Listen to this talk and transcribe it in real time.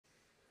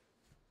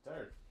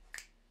Tired.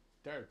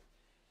 Tired.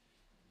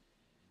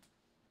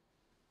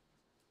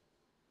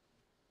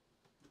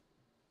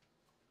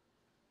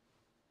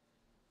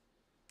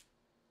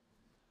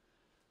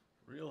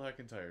 Real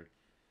heckin' tired.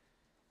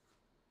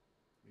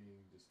 Being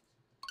just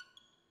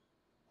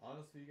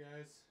honest with you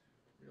guys,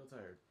 real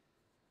tired.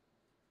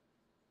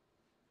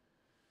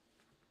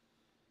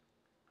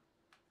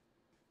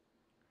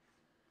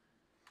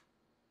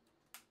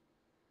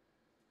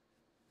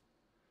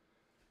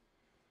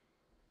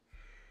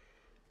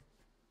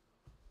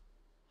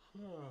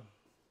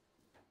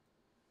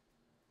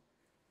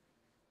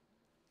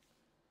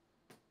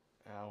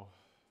 Ow.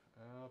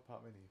 Ow,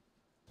 pop my knee.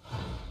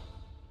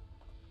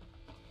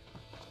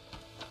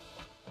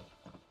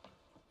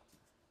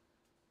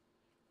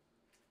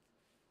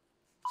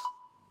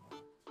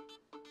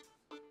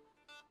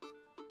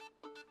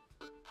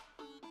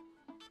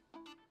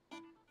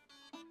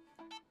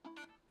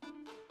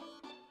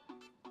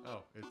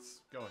 Oh,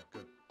 it's going.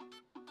 Good.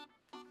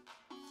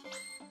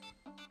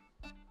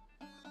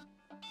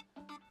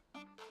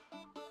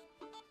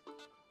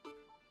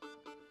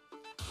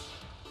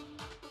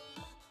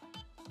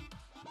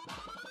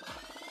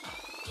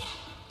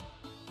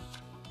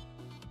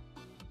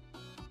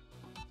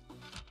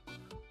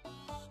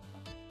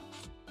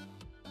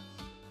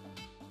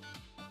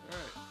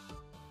 Alright.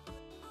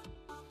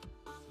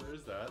 So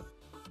there's that.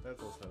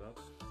 That's all set up.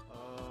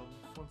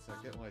 1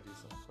 second while I do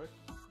something quick.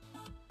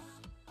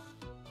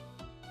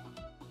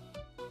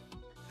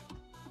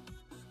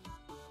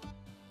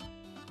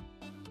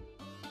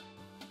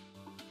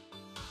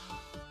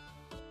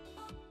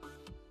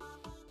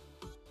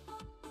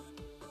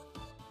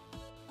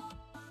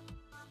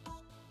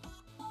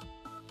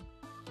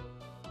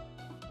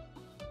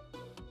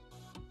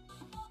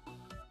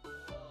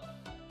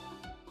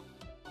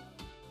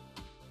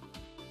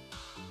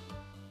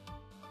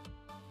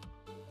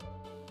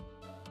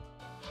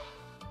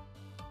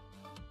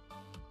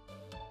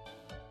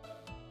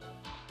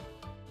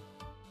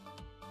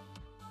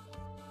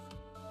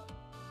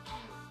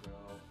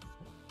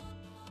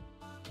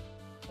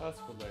 That's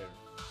for later.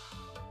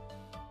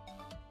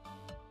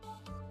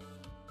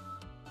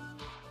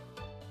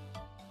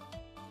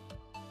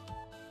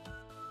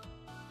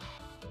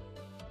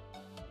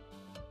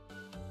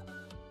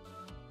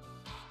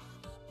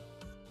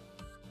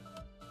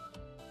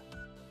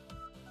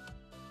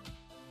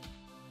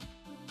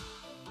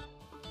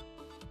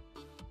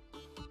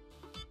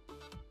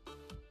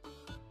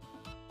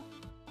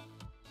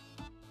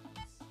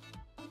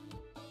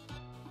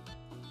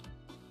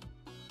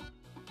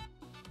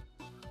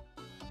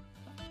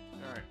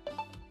 Alright.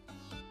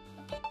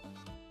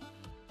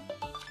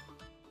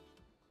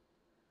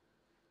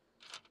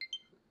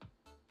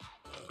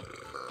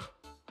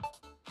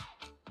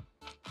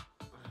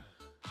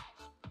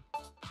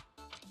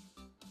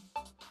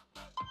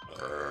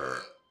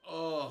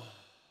 Oh,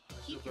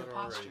 keep your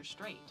posture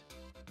straight.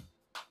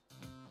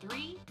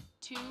 3,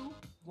 2,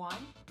 1,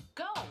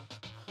 go!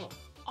 Huh.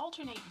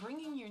 Alternate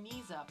bringing your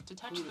knees up to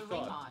touch Who the would've ring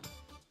thought? on.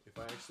 If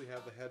I actually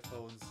have the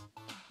headphones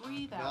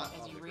Breathe not out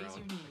as on you the raise ground,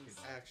 your I knees.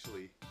 can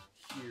actually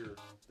hear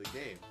the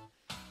game.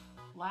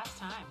 Last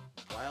time.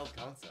 Wild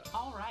concept.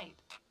 All right.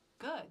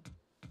 Good.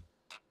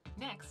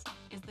 Next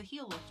is the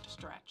heel lift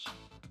stretch.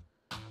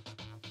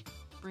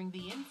 Bring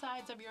the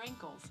insides of your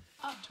ankles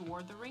up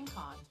toward the ring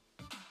con.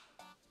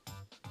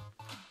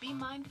 Be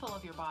mindful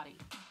of your body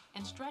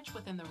and stretch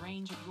within the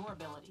range of your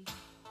ability.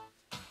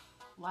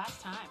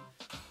 Last time.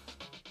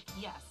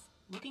 Yes,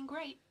 looking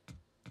great.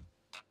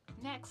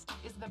 Next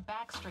is the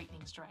back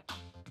straightening stretch.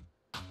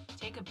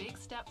 Take a big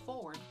step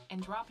forward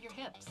and drop your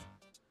hips.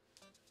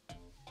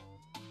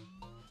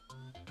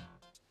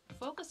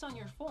 Focus on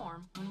your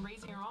form when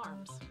raising your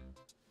arms.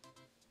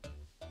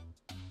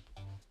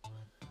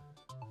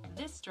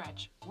 This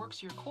stretch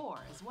works your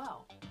core as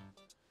well.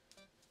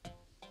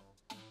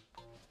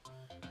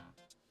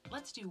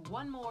 Let's do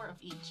one more of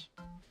each.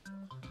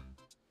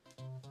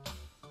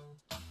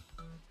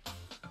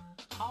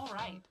 All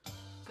right,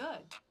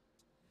 good.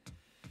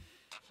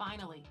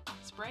 Finally,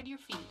 spread your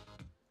feet.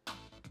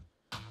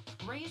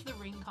 Raise the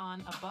ring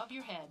con above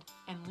your head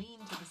and lean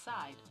to the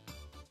side.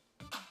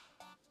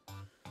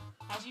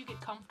 As you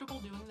get comfortable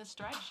doing this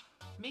stretch,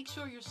 make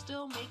sure you're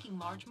still making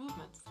large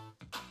movements.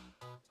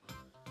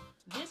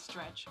 This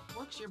stretch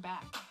works your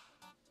back.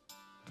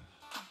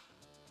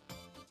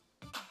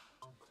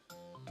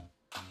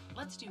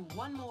 Let's do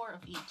one more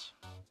of each.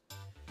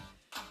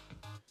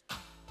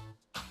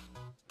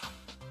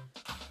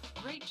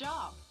 Great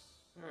job!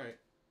 Alright.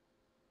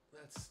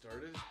 That's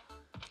started.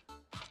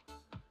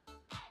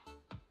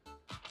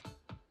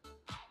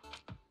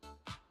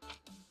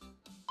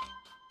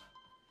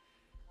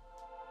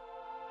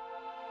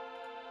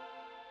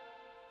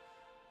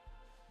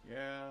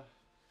 Yeah.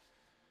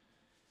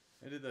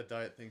 I did that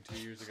diet thing 2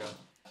 years ago.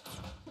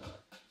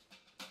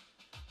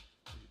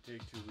 You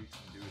take 2 weeks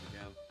to do it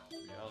again,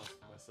 to be honest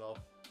with myself.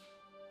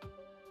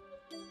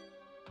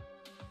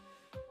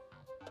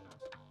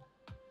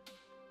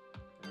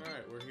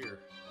 Alright, we're here.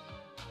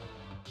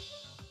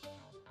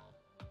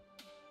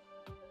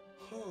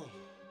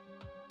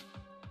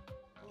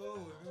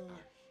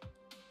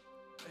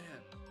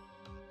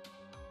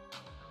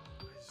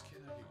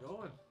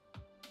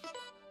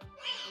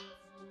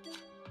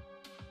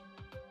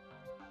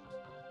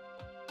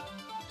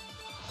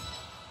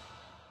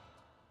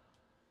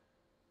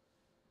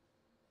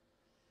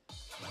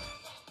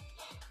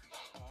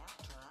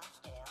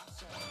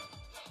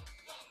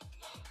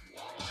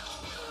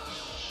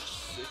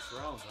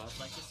 rounds, huh?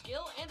 Like the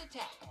skill and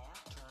attack.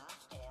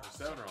 Or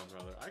 7 rounds,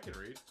 rather. I can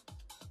read.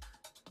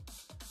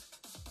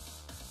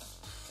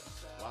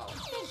 Wow.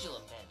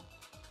 Pendulum pen.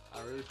 I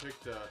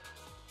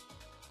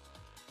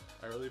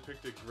really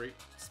picked a great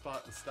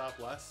spot to stop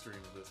last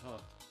stream with this, huh?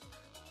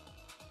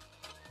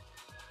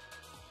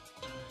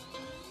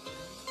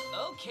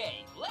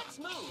 Okay, let's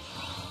move.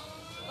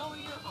 Lower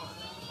your arm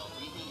while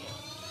breathing in.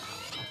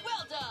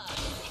 Well done.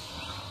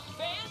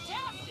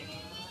 Fantastic.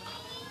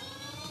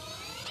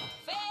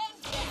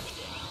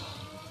 Fantastic.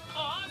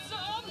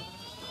 Awesome.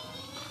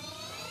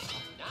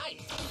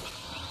 Nice.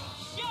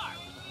 Sharp.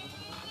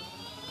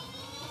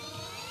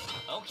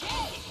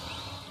 Okay.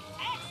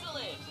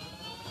 Excellent.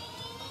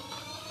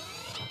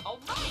 All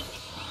right.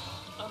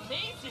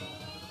 Amazing.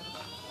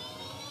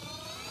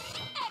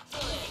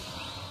 Excellent.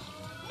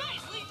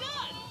 Nicely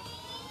done.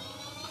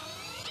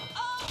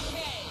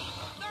 Okay.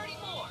 30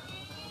 more.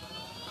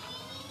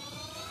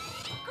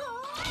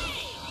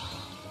 Great.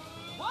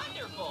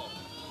 Wonderful.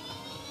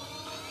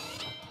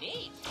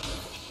 Neat.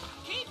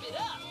 Keep it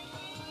up.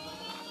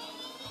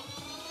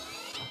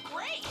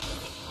 Great.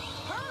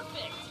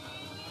 Perfect.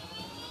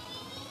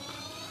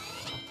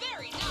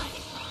 Very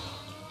nice.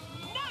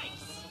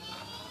 Nice.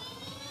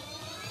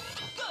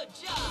 Good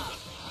job.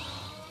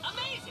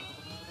 Amazing.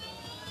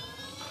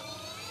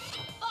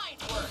 Fine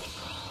work.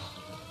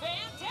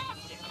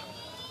 Fantastic.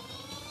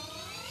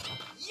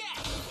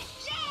 Yes.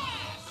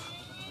 Yes.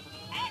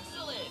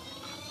 Excellent.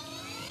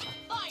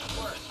 Fine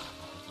work.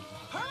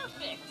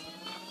 Perfect.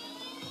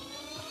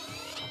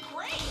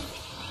 Great.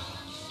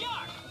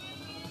 Sharp.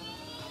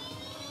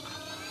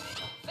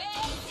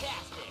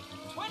 Fantastic.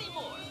 20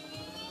 more.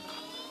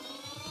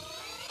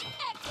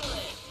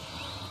 Excellent.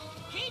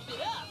 Keep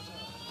it up.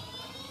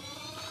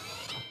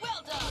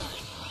 Well done.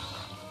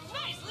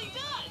 Nicely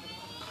done.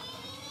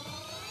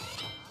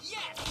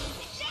 Yes.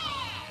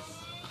 Yes.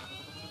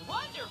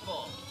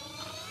 Wonderful.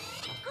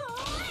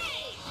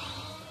 Great.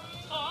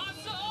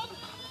 Awesome.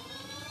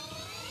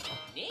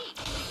 Neat.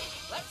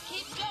 Let's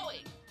keep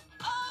going.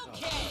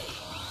 Okay.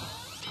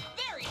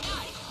 Very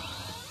nice.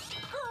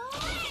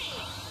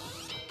 Great.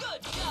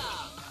 Good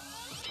job.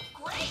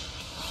 Great.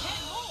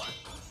 10 more.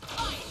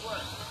 Fine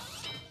work.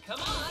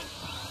 Come on.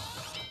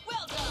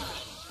 Well done.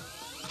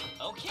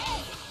 Okay.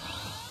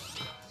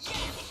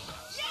 Yes.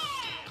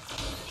 Yes.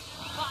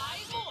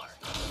 5 more.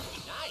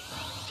 Nice.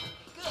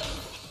 Good.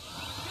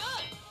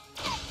 Good.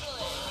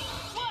 Excellent.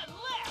 1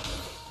 left.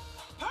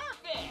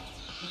 Perfect.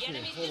 The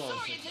enemy's hold on a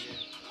disoriented.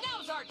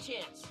 Now's our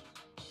chance.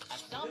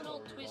 Abdominal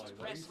twist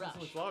press Why rush. are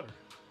you so much louder?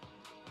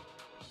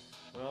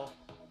 Well,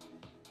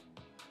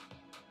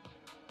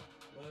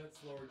 let's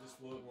lower just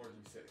a little more to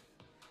be safe.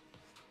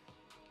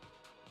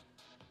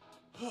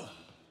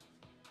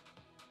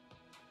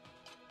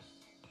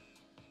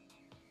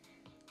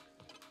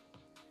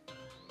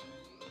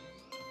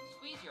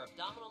 Squeeze your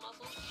abdominal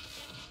muscles and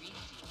breathe deep.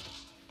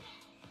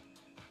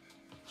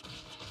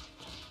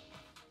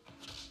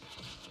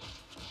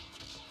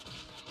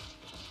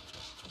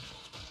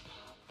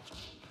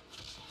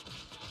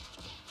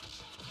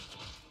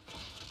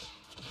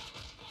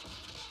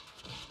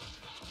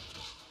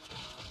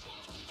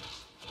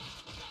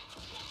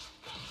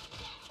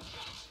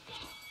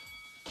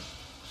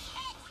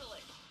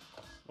 Excellent.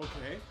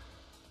 Okay.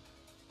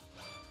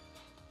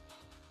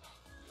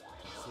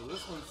 So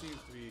this one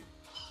seems to be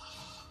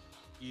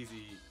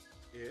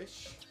easy-ish.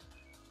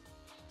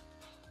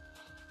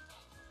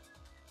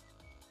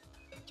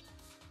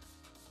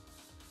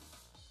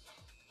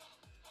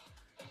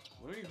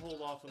 Let me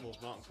hold off on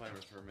those mountain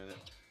climbers for a minute.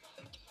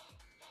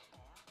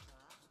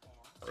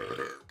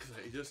 Because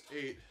I just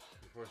ate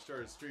before I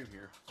started stream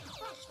here.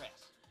 Front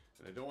press.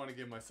 And I don't want to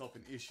give myself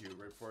an issue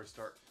right before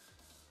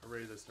I'm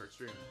ready to start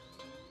streaming.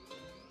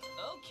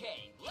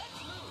 Okay,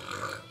 let's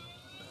move.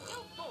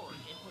 Go forward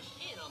and push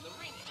in on the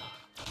ring top.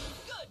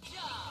 Good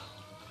job.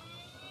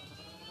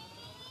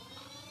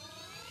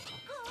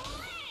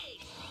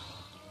 Great.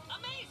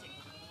 Amazing.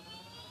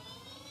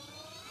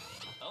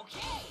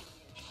 Okay.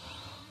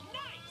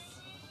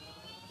 Nice.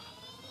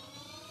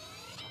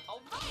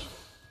 All right.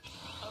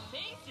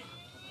 Amazing.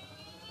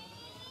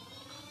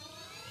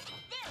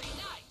 Very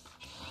nice.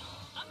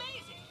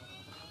 Amazing.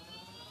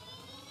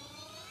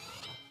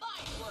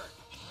 Fine work.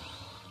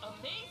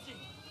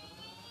 Amazing.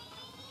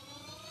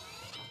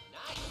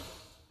 Nice.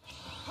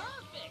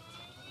 Perfect.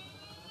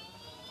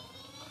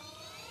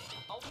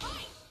 All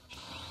right.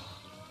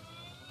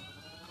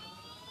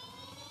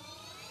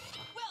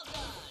 Well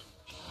done.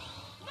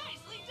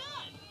 Nicely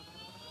done.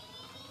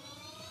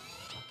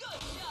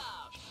 Good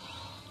job.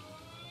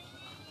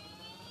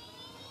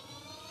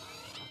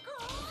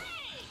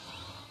 Great.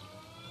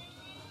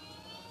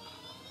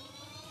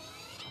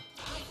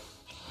 Nice.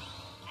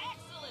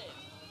 Excellent.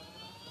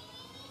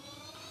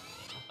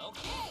 Okay.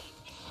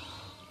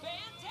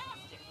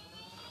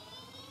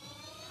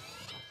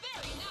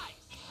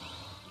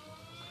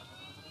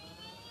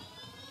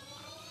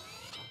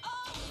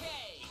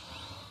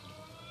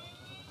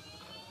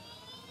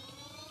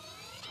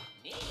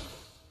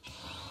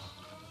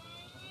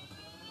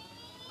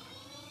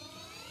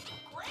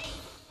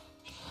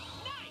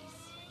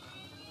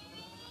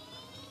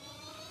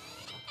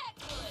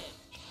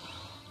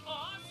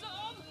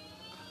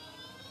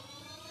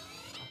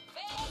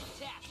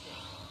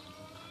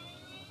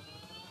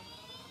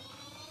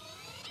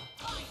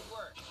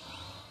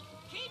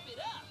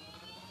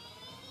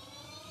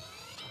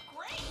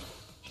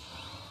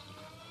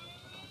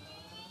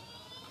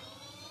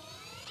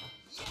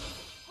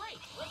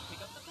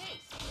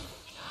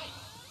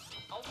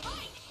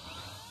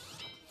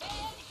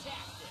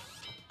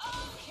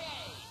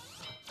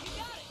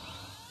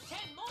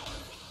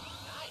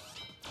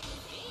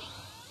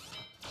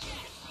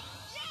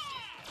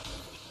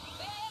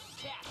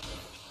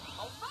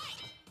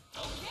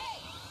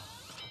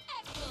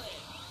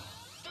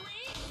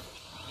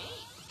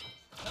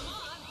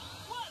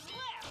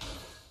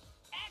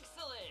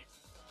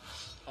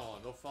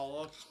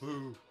 all up.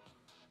 Boo.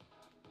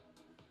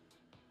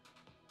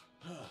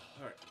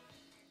 Alright.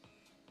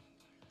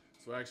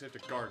 So I actually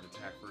have to guard an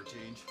attack for a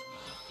change.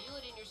 Feel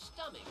it in your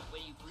stomach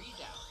when you breathe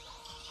out.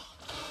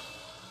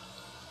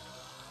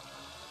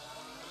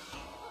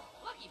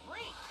 Lucky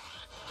break!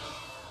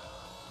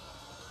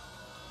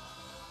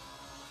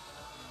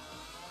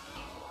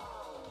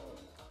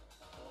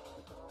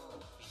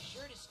 Be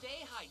sure to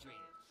stay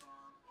hydrated.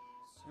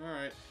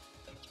 Alright.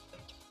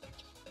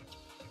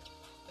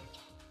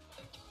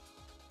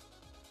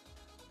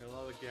 Got a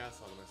lot of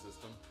gas out of my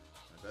system.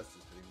 My vest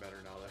is getting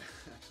better now that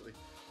actually.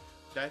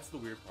 That's the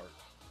weird part.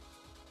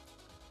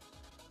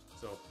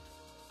 So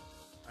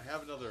I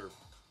have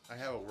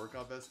a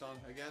workout vest on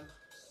again.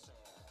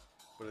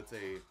 But it's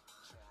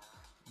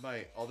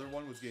my other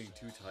one was getting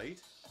too tight.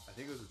 I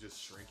think it was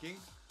just shrinking.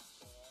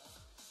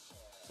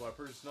 So I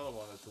purchased another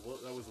one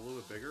that was a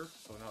little bit bigger.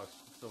 So now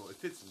it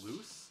fits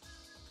loose.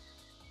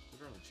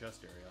 Look around the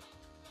chest area.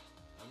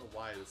 I don't know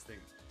why this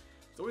thing.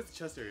 It's always the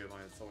chest area of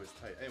mine. It's always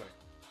tight. Anyway,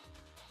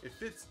 it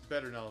fits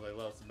better now that I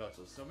let out some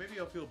muscles. So maybe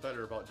I'll feel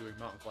better about doing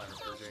mountain climbing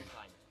for a change.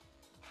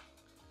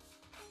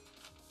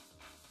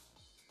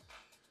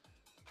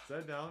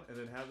 Set down and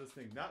then have this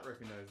thing not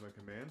recognize my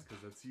commands,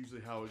 because that's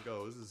usually how it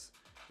goes. Is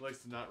it likes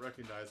to not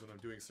recognize when I'm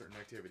doing certain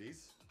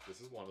activities.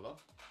 This is one of them.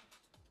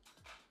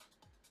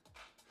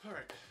 All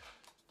right.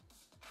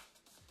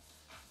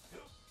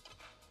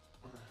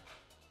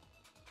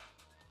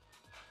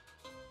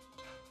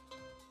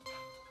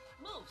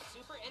 Move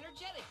super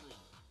energetically.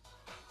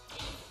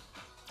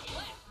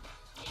 Left,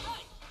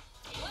 right,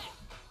 left,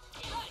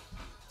 right,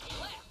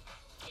 left,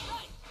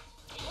 right,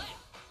 left,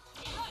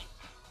 right,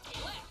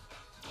 left,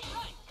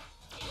 right,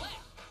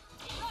 left,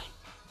 right,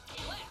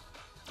 left,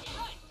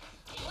 right,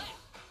 left,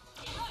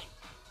 right,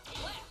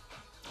 left,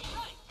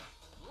 right.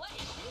 Let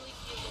me really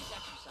feel this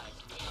exercise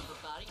in your upper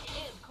body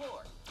and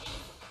core.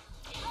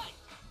 Right,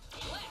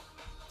 left,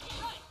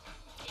 right,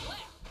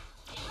 left,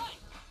 right.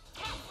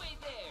 Halfway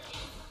there.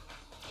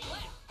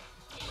 Left,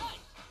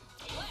 right,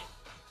 left,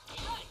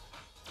 right,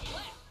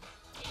 left,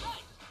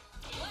 right,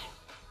 left,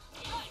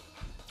 right.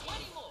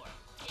 20 more.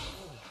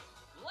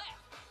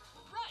 Left,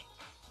 right,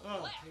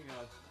 Oh, left, hang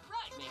on.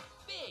 right. Make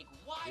big,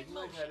 wide Big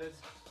motions. lightheaded.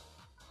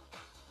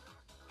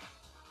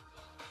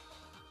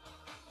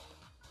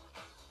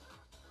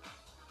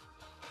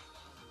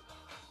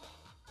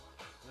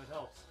 That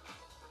helps.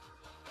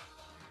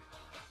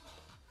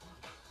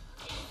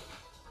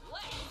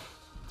 Left,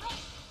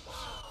 right.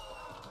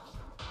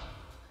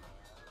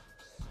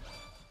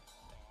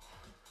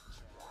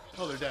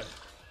 Oh, they're dead.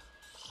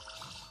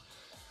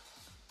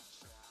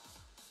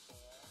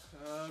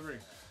 Ring.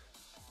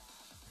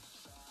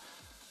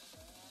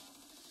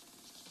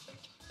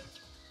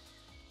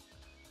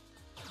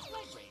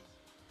 Leg raise.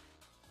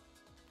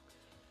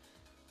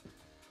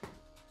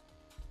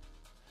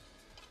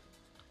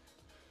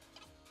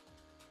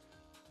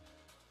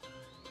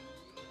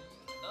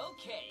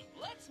 Okay,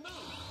 let's move.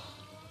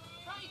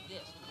 Try this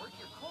to work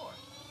your core.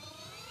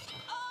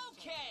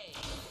 Okay.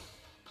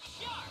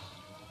 Sharp.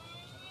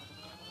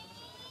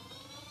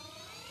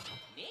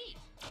 Neat.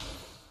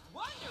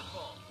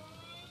 Wonderful.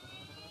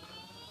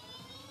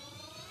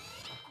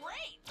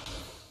 Great.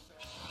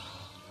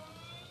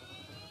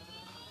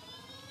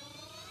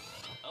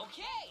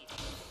 Okay.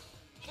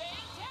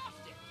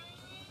 Fantastic.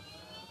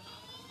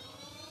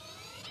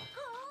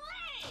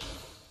 Great.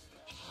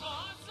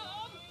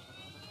 Awesome.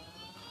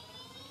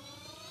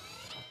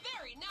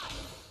 Very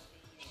nice.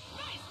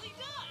 Nicely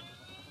done.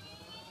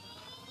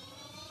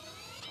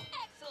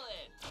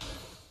 Excellent.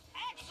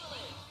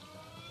 Excellent.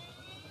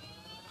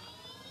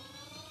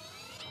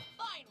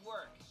 Fine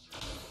work.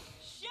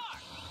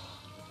 Sharp.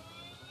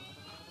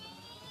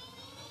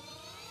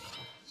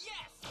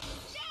 Yes.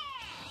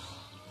 Yes.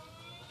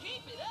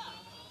 Keep it up.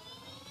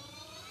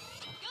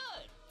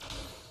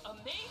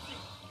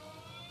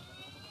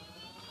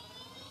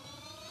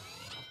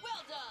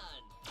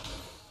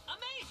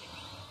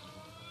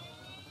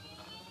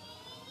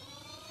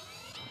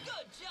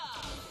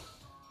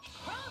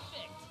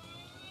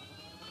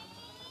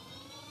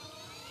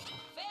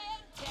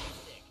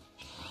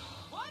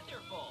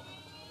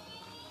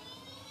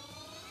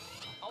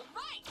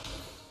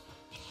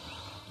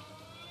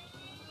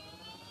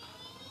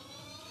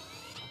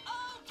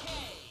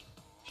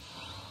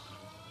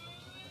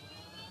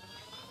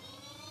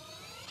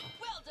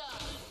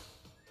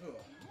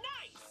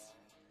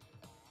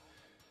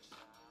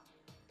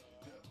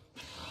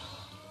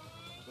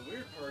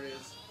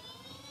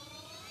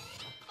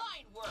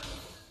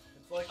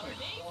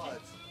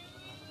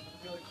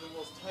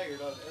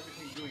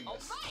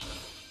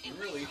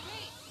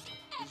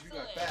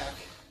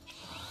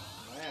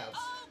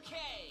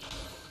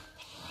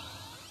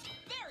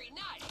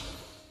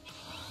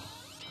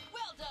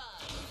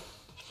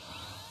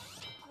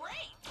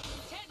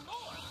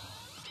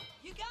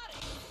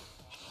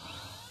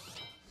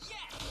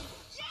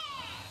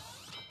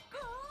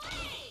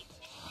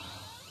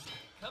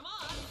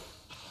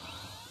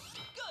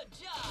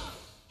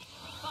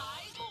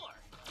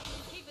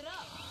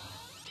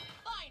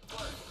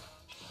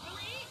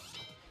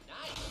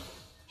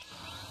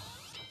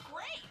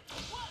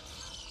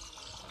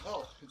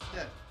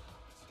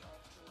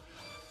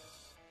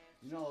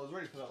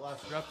 ready for that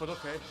last rep, but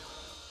okay.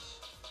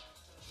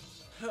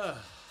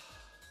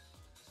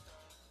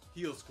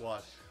 Heel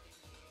squat.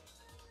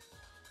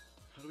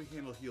 How do we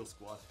handle heel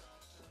squat?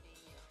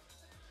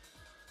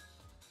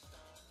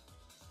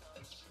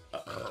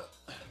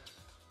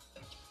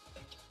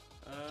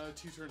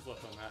 2 turns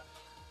left on that.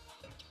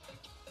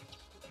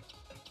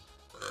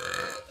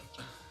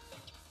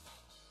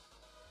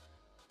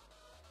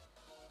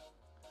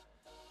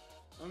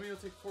 I mean, it'll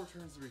take 4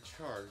 turns to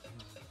recharge.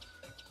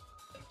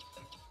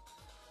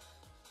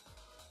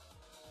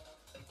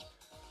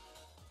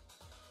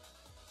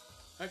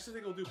 Actually, I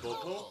think I'll do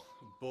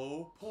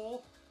bow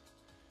pull,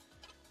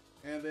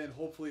 and then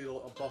hopefully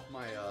it'll buff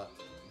my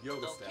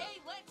yoga stat. Okay,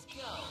 let's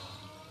go.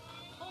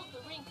 Hold the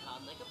ring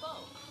con like a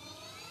bow.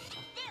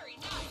 Very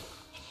nice.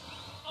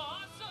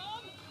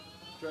 Awesome.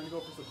 Trying to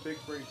go for some big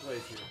brain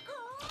plays here,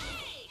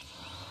 Great.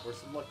 or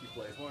some lucky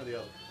plays, one or the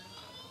other.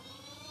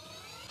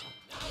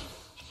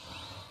 Nice.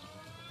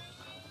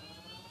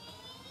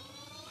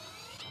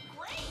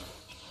 Great.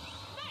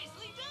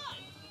 Nicely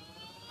done.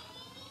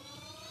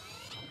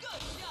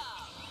 Good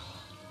job.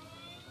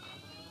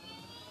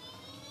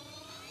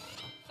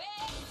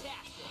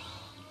 Fantastic.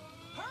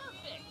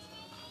 Perfect.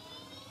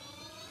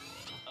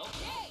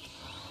 Okay.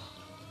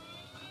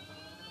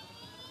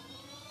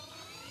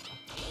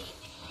 Neat.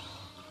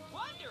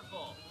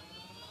 Wonderful.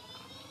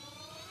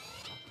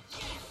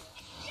 Yes.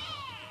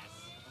 Yes.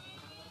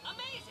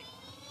 Amazing.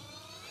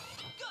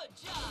 Good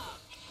job.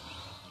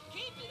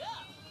 Keep it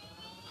up.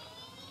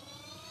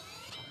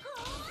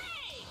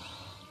 Great.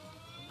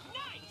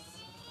 Nice.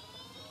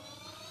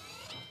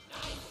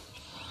 Nice.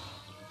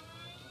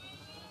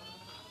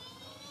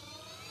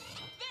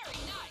 Very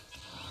nice.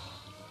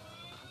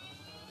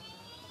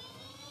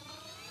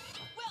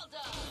 Well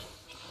done.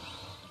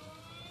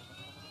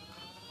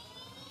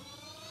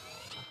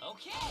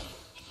 Okay.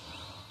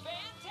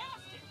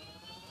 Fantastic.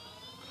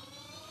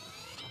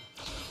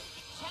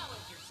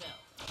 Challenge yourself.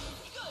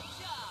 Good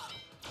job.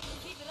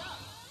 Keep it up.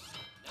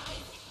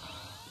 Nice.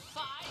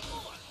 5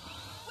 more.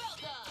 Well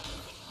done.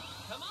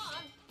 Come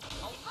on.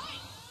 All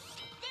right.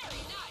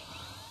 Very nice.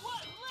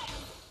 One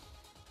left.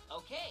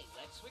 Okay,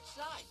 let's switch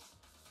sides.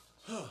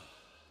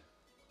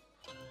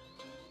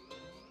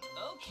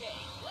 Okay,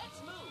 let's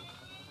move.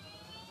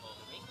 Hold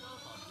the ring con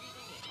while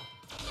breathing in.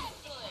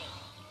 Excellent.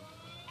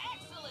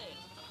 Excellent.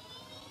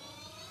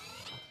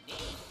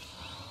 Neat.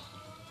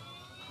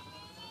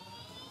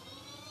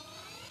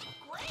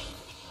 Great.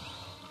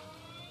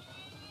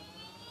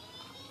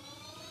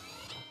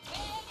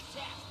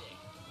 Fantastic.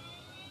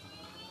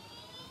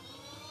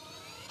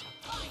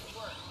 Fine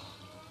work.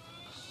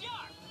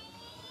 Sharp.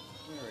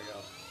 There we go.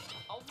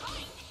 All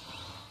right.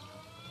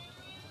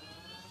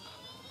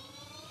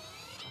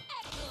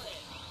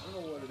 Excellent. I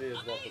don't know what it is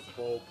about the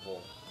bow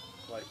pull.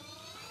 Like,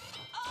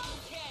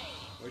 Okay.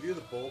 when I do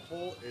the bow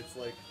pull, it's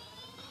like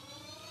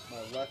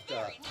my left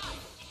Very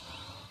nice.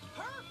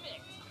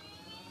 Perfect.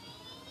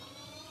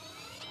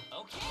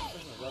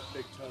 Okay. my left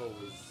big toe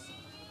is,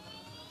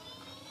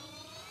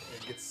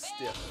 it gets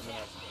stiff and then I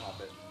have to pop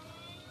it.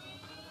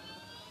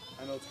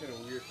 I know it's kind of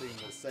a weird thing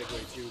to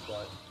segue to,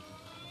 but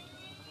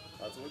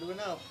that's what we're doing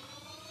now.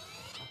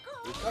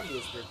 We've come to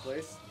this weird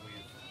place, and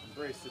we've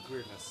embraced its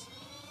weirdness.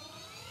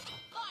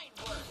 Fine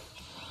work.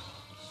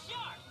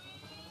 Sharp.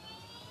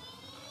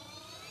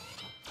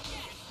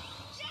 Yes.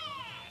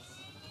 Yes.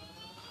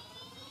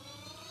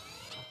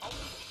 Oh,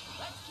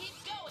 let's keep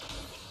going.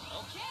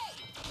 Okay.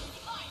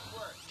 Fine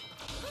work.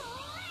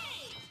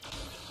 Great.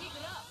 Keep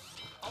it up.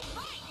 All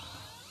right.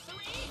 3.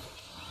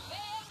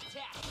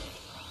 Fantastic.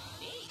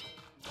 Neat.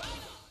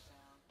 Right on.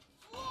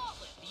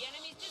 Flawless. The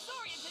enemy's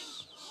disoriented.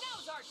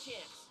 Now's our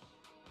chance.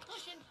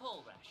 Push and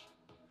pull rush.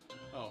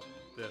 Oh,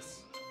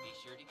 this. Be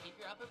sure to keep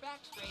your upper back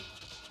straight.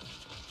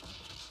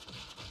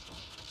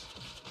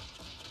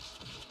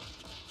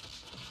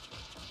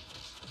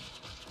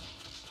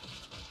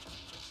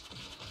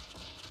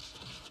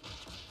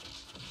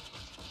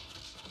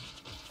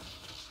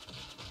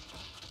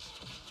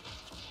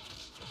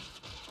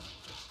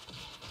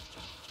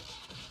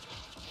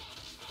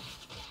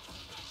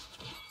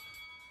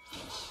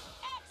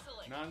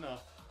 Excellent. Not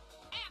enough.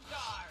 Amp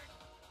guard.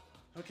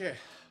 Okay,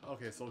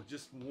 okay, so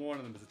just one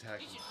of them is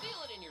attacking. You should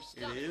feel it in your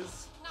stomach. It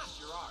is Not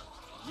your arms.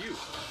 you.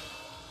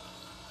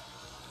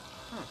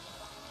 Huh.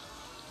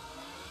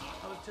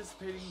 Not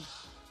anticipating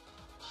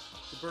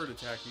the bird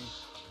attacking.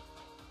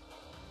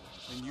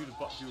 And you to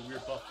do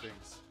weird buff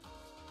things.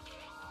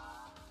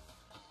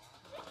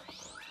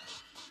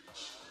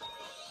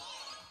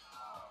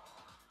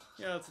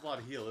 Yeah, that's a lot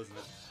of heal, isn't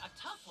it? A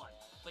tough one,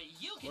 but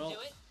you can Well, do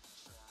it.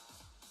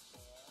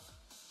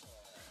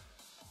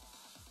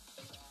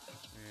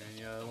 And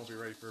yeah, I won't be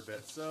ready for a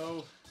bit,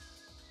 so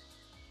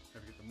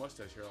have to get the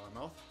mustache hair out of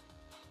my mouth.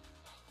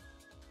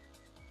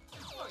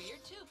 Warrior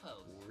 2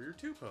 pose. Warrior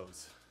 2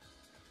 pose.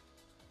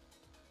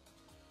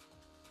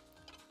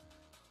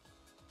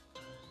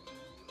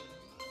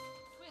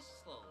 Twist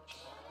slowly.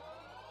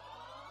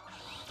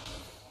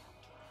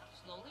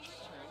 Slowly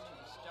return to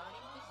the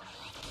starting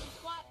position.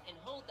 Squat and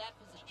hold that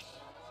position.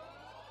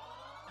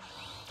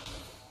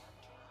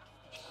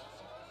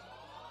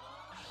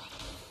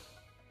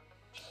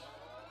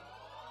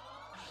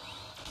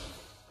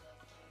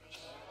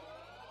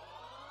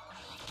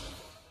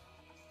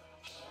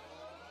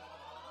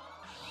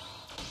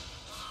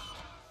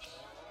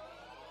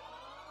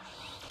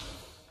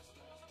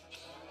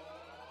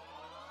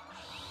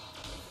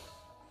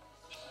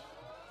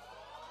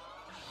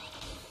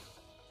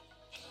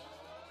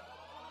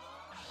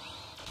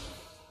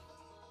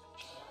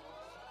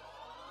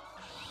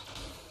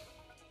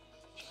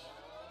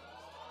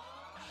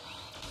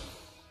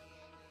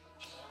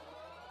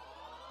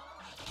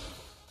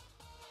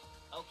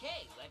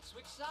 Let's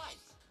switch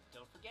sides.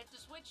 Don't forget to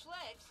switch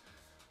legs.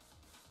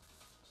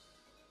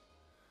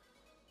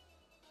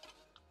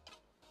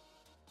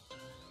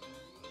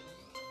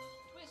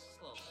 Twist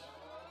slowly.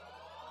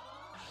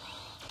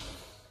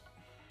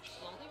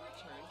 Slowly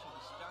return to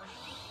the starting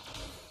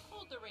position.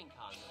 Hold the ring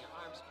con with your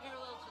arms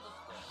parallel to the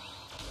floor.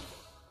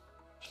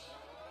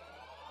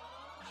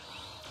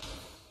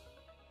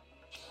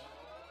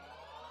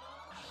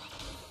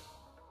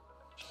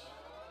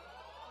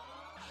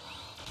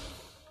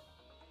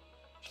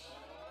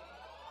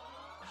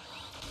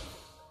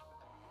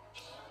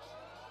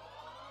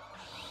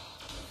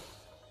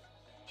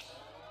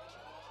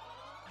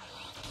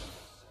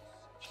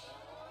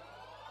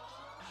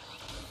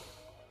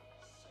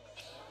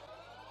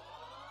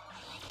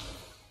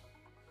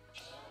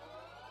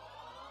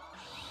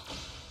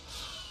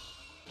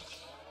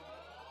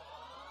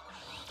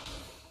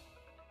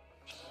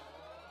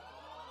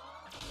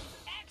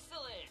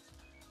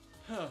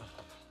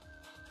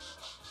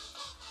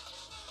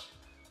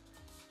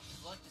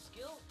 Select a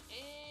skill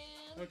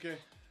and Okay.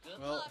 good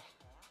Well, luck.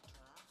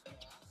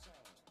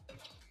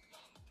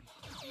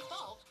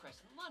 Default,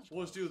 crescent lunge.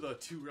 we'll just do the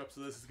 2 reps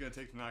of this. It's gonna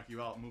take to knock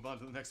you out and move on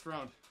to the next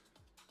round.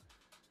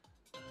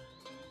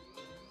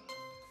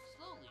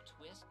 Slowly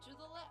twist to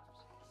the left.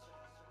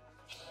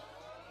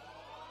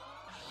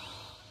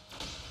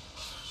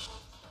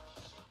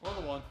 Or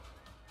the 1.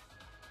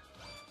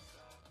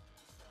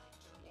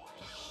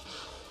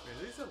 Man,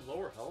 do these have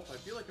lower health? I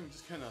feel like I'm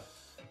just kind of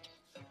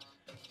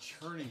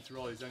churning through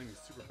all these enemies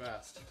super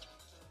fast.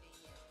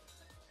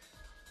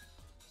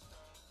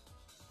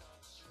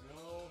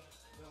 No,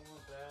 don't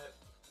want that.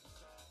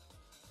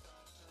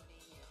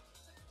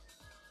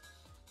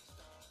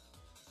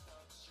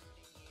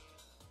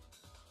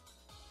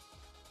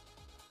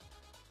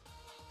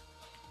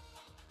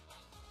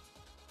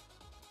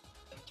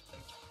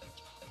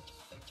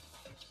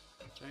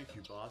 Thank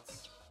you,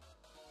 bots.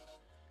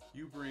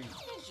 You bring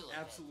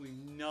absolutely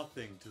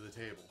nothing to the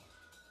table.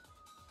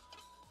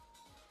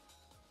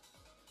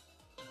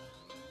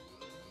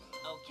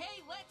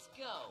 Okay, let's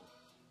go.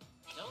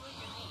 Don't let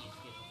your knees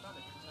get in front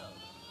of your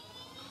toes.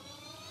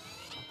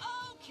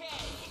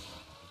 Okay.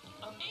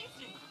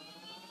 Amazing.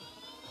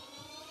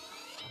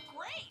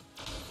 Great.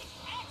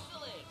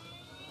 Excellent.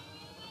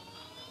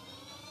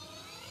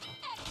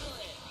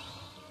 Excellent.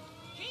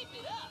 Keep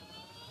it up.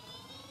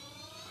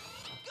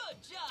 Good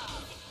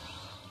job.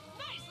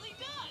 Nicely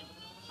done.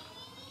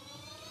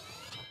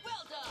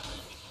 Well done.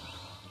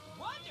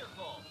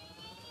 Wonderful.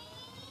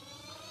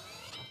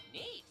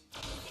 Neat.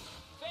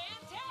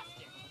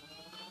 Fantastic.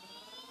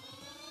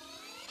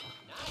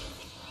 Nice.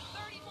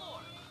 30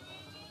 more.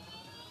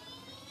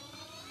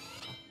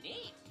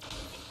 Neat.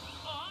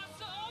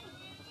 Awesome.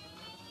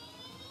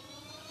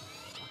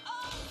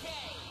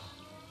 Okay.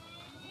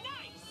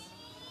 Nice.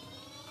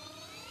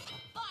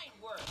 Fine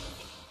work.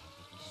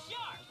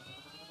 Sharp.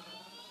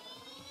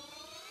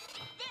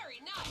 Very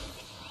nice.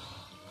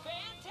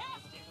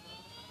 Fantastic.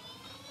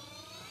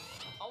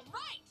 All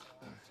right.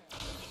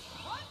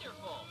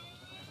 Wonderful.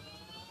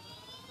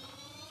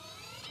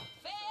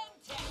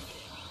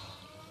 Fantastic.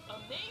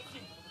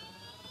 Amazing.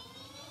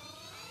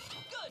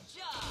 Good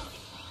job.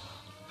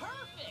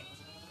 Perfect.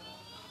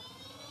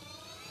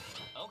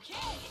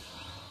 Okay.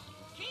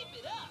 Keep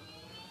it up.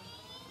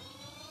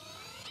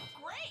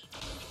 Great.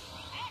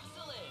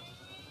 Excellent.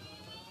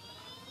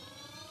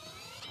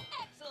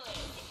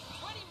 Excellent.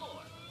 20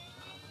 more.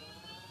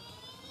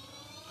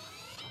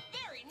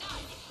 Very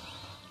nice.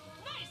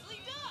 Nicely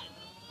done.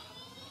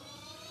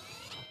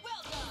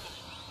 Well done.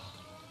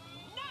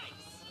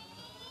 Nice.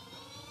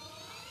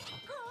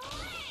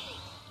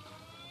 Great.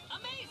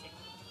 Amazing.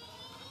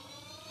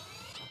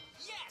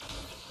 Yes.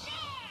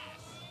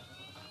 Yes.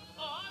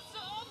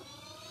 Awesome.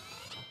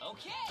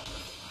 Okay.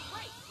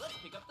 Great. Let's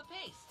pick up the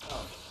pace.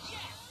 Oh,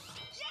 Yes.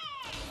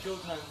 Yes. kill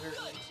time here.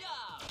 Good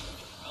job.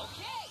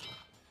 Okay.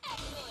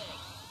 Excellent.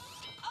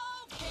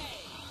 Okay.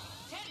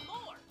 10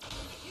 more.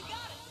 You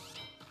got it.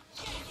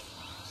 Yes.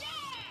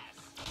 Yes.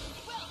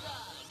 Well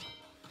done.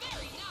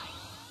 Very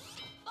nice.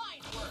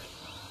 Fine work.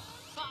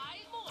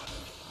 5 more.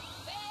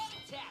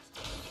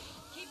 Fantastic.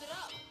 Keep it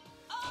up.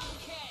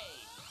 Okay.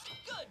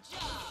 Good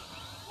job.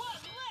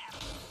 1 left.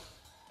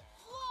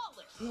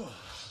 Flawless.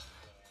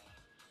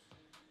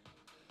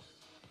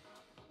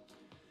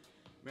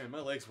 Man,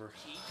 my legs were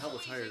hella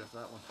tired after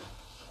that one.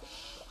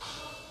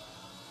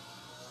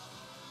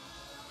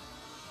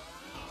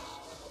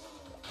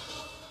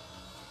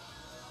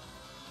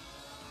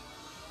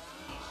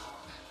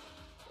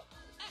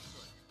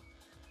 Excellent.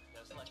 Now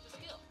select a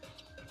skill.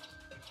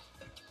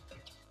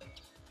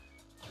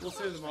 We'll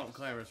save the mountain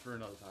climbers for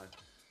another time.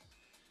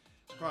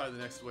 Probably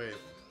the next wave.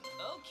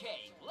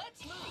 Okay,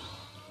 let's move.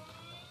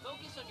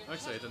 Focus on your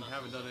Actually, I chest muscles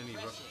haven't done and any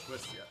press Russian it.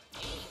 twists yet.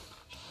 Neat.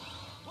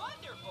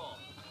 Wonderful.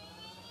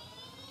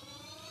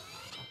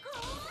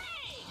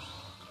 Great.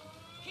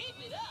 Keep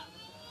it up.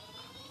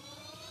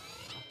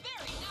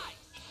 Very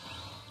nice.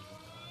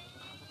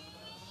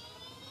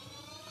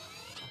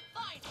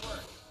 Fine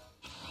work.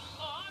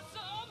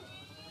 Awesome.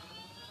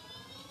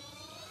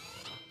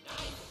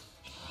 Nice.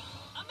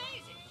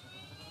 Amazing.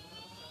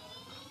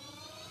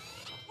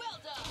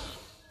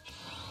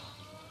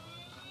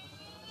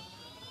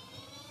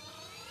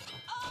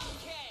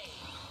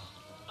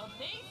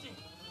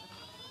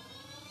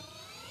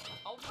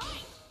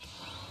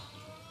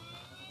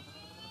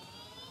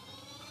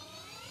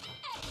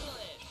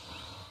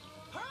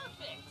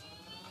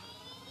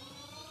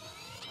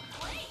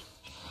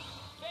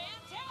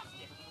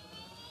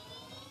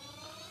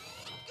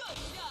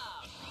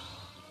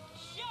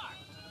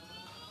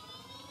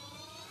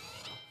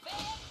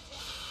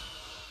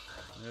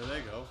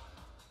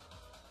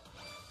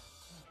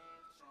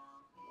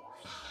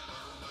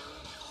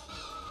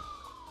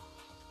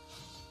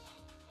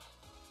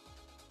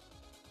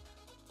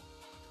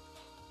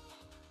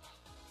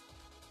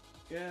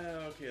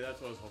 Yeah, okay, that's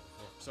what I was hoping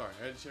for. Sorry,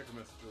 I had to check a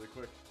message really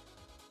quick.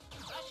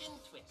 Russian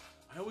twist.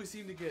 I always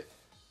seem to get...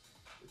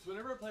 It's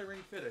whenever I play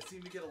Ring Fit, I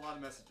seem to get a lot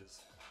of messages.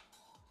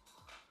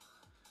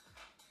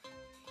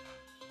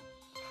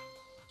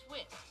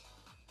 Twist.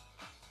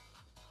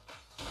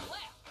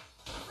 Left,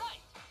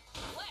 right,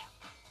 left,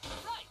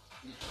 right,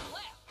 left,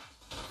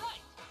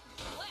 right,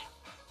 left,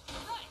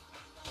 right,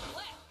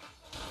 left,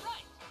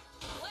 right,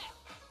 left,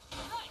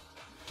 right,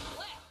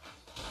 left,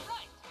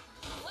 right,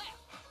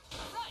 left,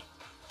 right,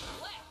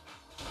 left,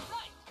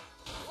 right,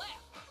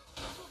 left.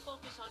 This will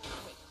focus on your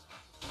waist.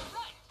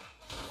 Right,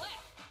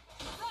 left,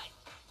 right,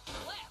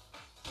 left,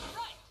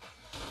 right,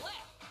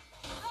 left,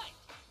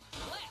 right,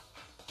 left,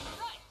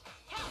 right.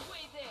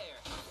 Halfway there.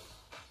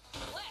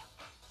 Left,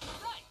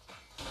 right,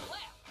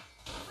 left,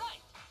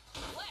 right,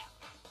 left,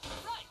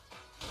 right,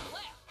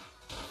 left,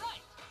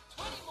 right.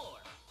 20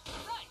 more.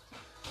 Right,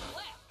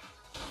 left,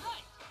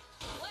 right,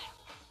 left,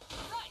 right,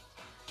 left, right,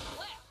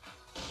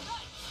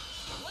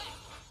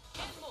 left.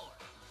 10 more.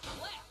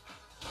 Left,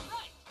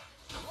 right,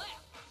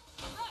 left,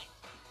 right.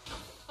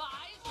 5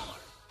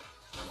 more.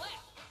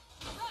 Left,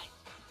 right,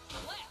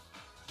 left,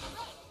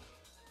 right.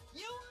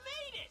 You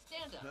made it!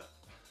 Stand up.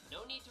 No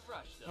need to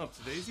rush, though. Up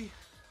to Daisy.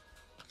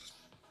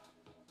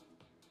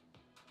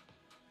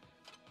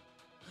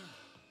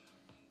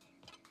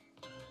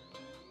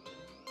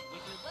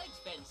 With your legs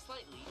bent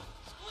slightly,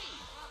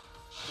 squeeze.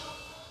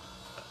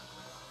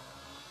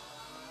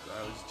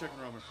 I was just checking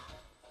around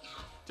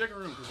checking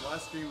room because the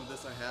last stream of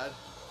this I had,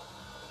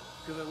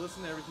 because I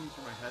listened to everything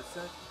through my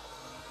headset.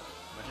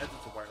 My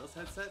headset's a wireless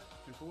headset,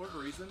 and for whatever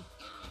reason,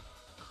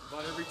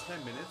 about every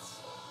 10 minutes,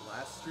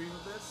 last stream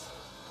of this,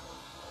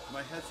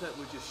 my headset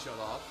would just shut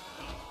off,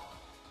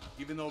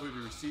 even though we'd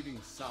be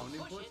receiving sound Push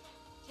input, it.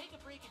 Take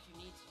a break if you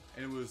need to.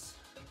 and it was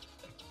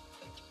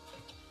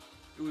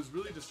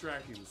really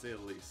distracting to say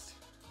the least.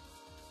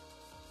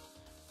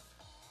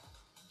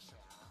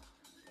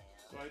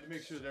 So I had to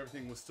make sure that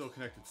everything was still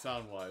connected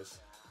sound-wise.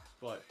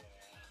 But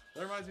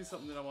that reminds me of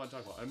something that I want to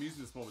talk about. I'm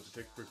using this moment to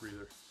take a quick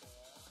breather.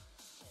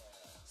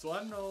 So I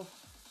don't know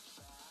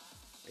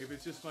if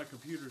it's just my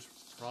computer's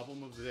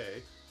problem of the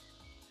day,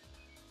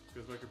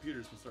 because my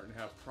computer's been starting to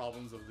have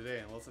problems of the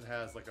day unless it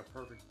has like a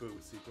perfect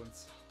boot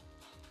sequence.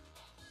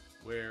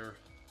 Where,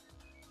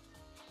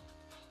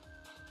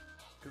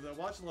 because I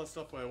watch a lot of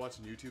stuff when I watch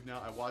on YouTube now.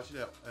 I watch it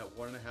at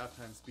 1.5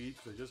 times speed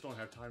because I just don't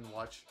have time to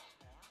watch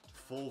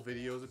full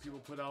videos that people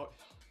put out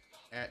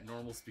at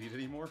normal speed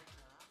anymore.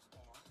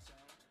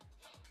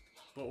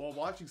 But while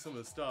watching some of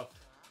the stuff,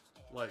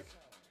 like,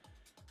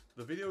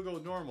 the video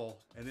goes normal,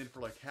 and then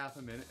for like half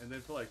a minute, and then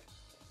for like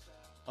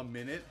a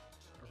minute,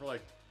 or for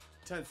like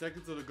 10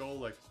 seconds it'll go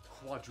like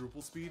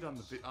quadruple speed on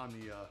the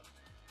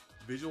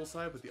visual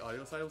side, but the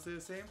audio side will stay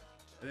the same.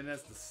 And then it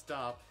has to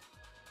stop,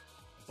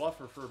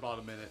 buffer for about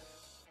a minute,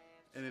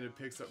 and then it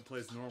picks up and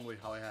plays normally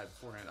how I had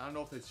beforehand. I don't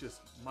know if it's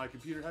just my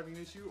computer having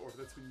an issue, or if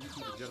that's been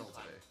YouTube in general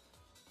today.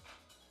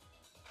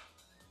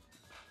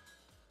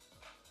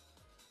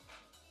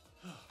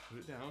 Put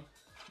it down.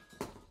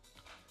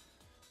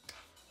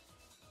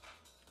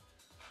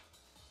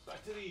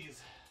 Back to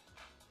these.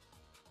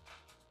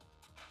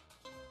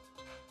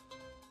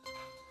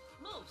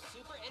 Move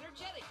super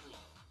energetically.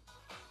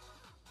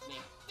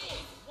 Make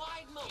big,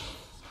 wide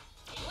motions.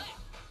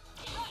 Left,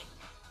 right,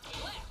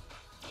 left,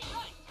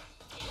 right,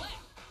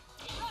 left,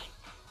 right,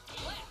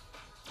 left, right, left,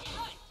 right,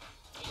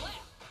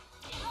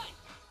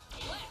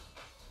 left,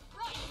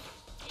 right,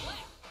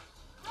 left,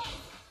 right,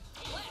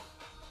 left,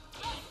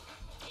 right,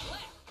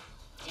 left.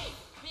 Take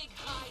big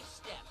high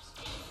steps.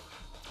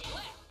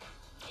 Left,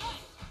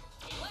 right,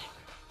 left,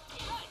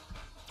 right,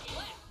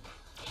 left,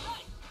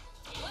 right,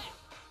 left,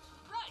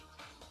 right,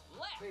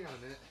 left. Hang on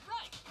a minute.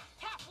 Right,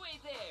 halfway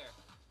there.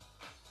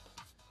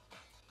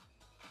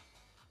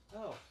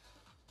 Oh.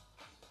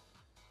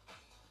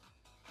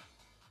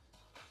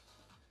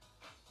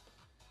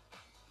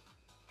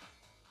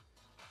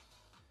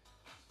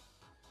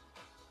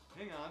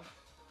 Hang on.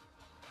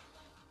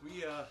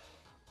 We, oh.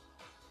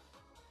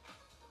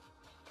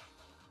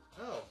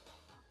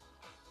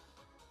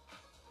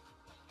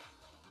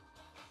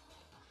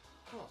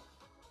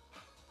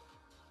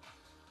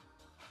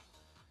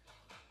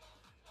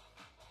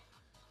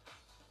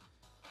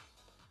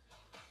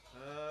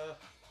 Huh.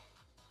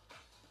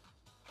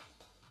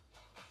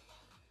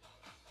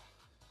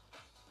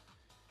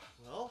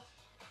 Well,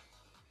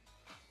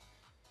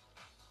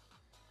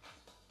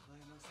 I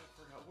must have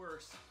forgot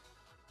worse.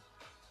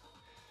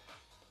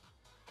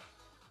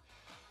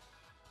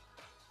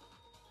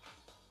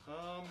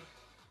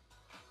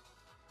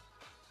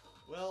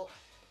 Well,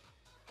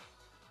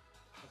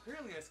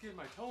 apparently I skinned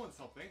my toe on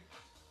something.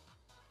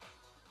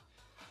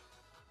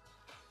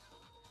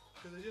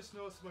 Because I just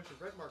noticed a bunch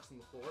of red marks on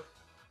the floor.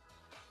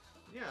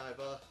 Yeah,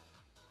 I've,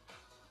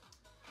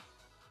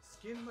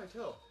 skinned my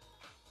toe.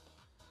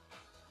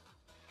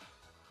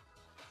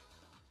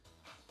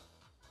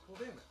 Well,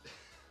 damn it.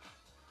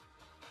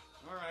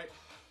 Alright.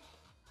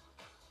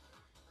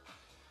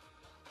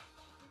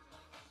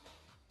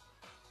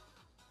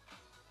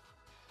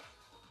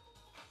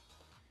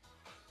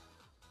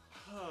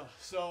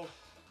 So,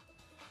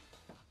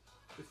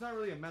 it's not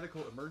really a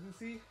medical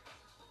emergency,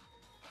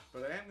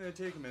 but I am going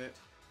to take a minute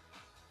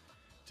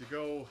to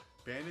go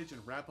bandage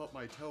and wrap up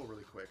my toe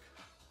really quick.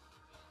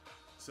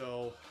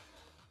 So,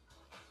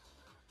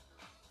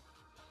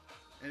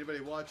 anybody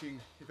watching,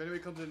 if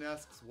anybody comes in and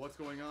asks what's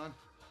going on,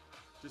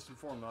 just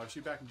inform them. I'll be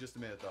back in just a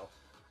minute though.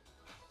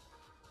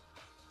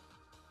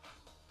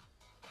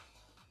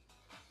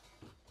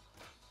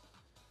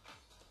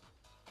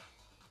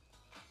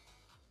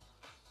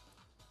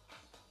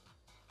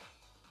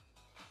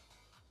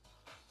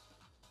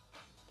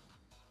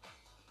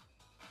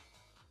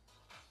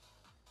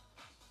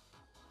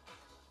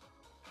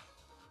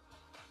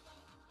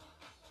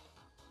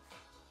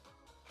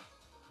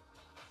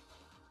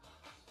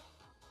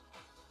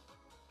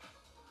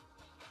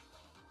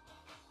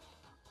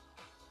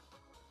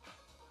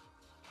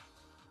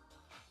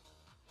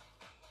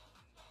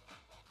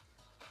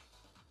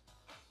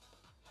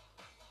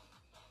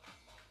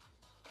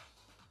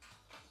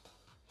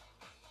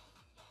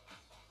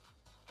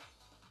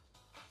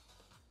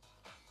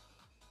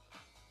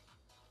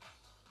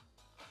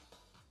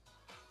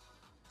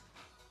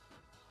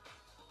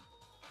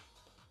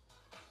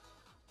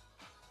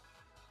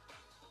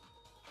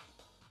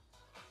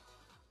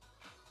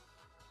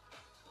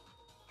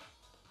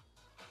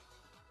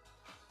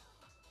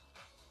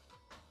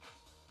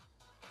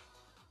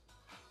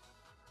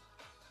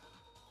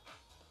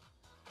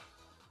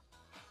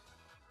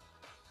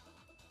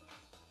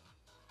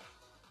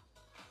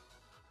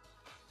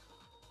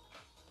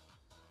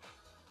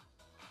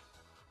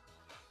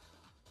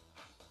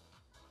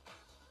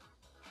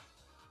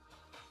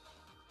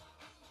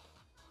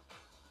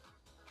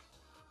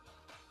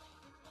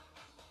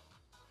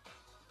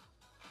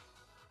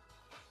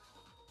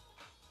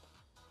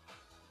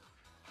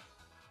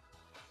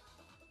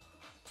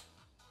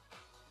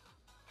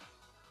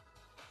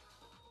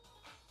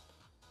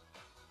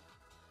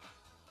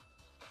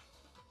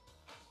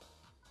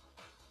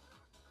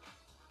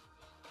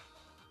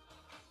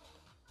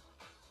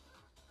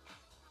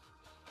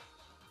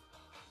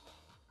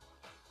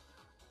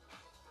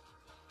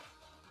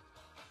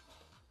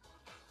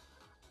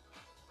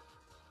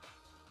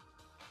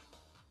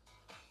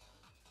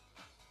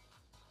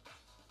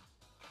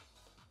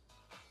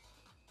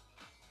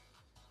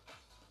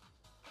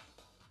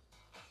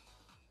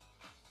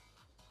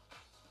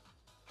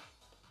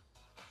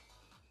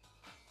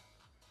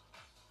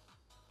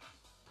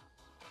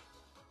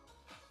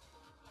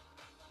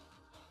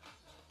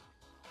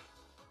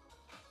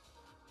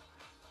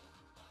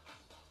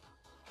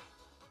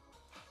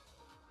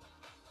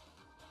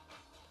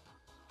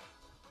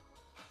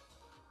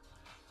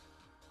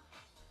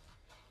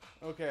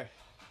 Okay,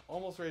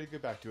 almost ready to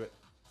get back to it.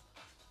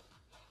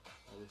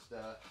 I just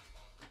have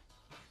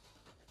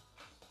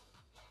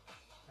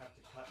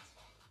to cut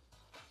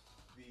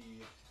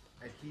the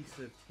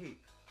adhesive tape.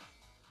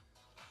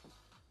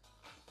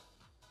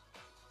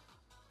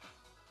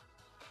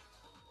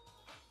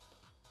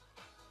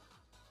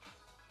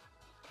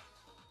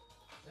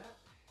 That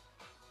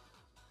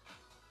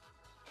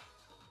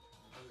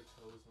my other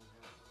toes don't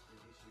have an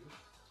issue.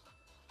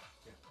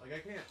 Yeah, like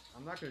I can't.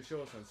 I'm not going to show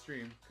this on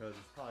stream because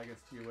it's probably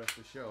against TOS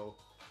to show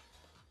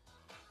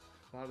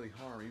bodily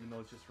harm, even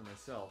though it's just for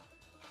myself.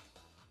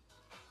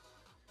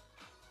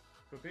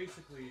 But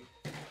basically,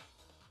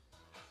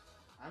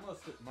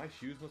 my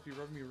shoes must be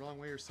rubbing me the wrong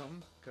way or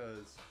something,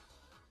 because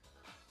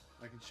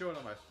I can show it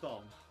on my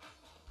thumb.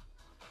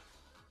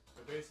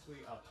 But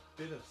basically, a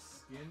bit of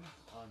skin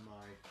on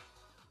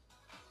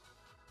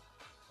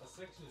a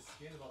section of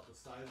skin about the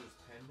size of this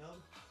pen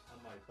nub on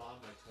my bottom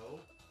of my toe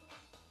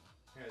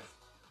has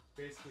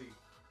basically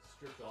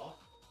stripped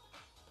off,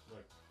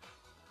 like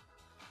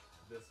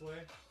this way,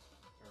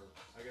 or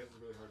I guess it's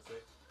really hard to say,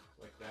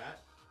 like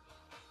that.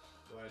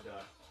 So I had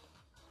to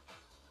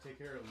take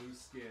care of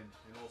loose skin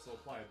and also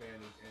apply a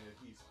bandage and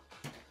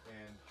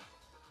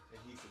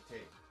adhesive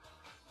tape.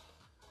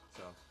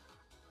 So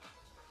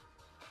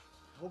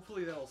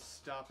hopefully that'll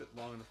stop it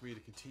long enough for me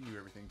to continue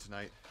everything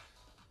tonight.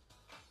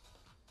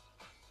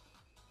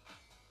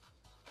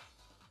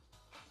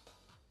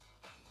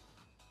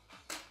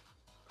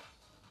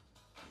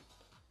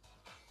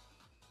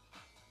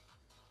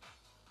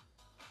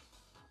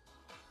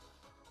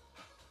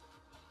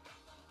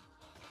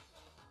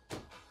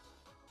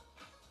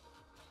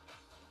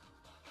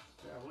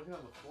 Yeah, I'm looking on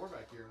the floor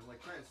back here and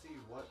like trying to see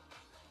what,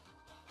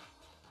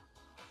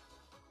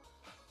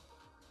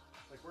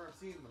 like where I'm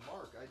seeing the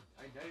mark. I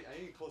ain't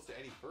get close to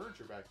any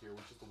furniture back here,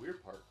 which is the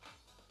weird part.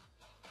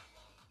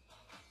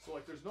 So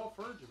like there's no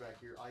furniture back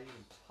here I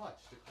even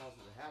touched to cause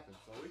it to happen.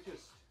 So it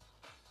just,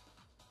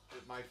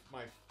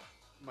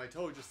 my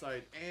toe just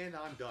decided, and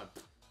I'm done.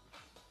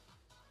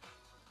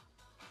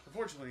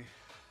 Unfortunately,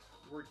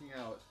 working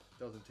out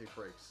doesn't take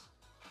breaks.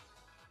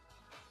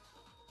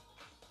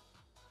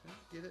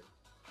 Get it?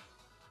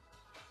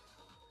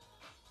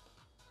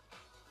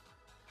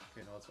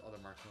 Okay, no, that's other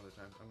marks another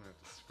time. I'm gonna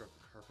have to scrub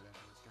the carpet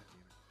afterwards. God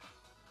damn it.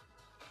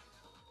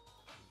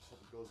 I just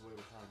hope it goes away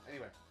with time.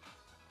 Anyway,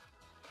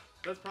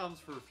 that's problems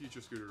for a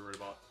future scooter to worry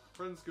about.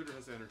 Friend Scooter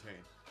has to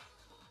entertain.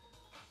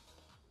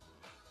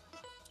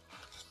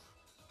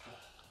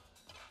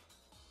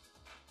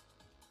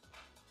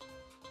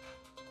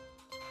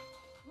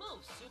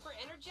 Move super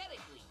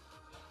energetically.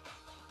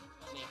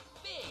 Make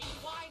big,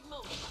 wide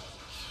motions.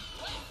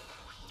 Left,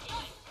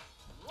 right,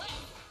 left,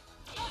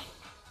 right,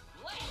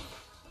 left,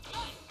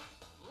 right,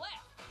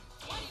 left.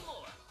 20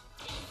 more.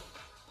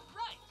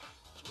 Right,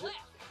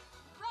 left,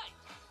 right,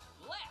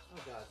 left, Oh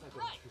god, it's not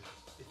right,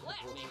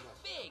 left.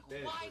 Make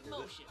big, wide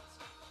motions.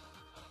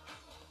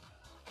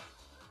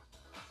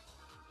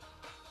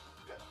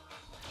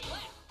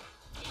 Left,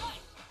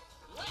 right,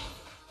 left,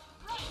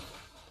 right,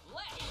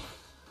 left,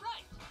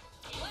 right,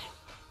 left,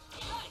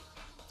 right.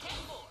 10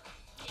 more.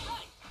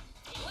 Right,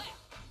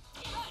 left,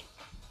 right,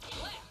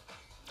 left,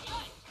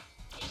 right.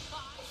 5.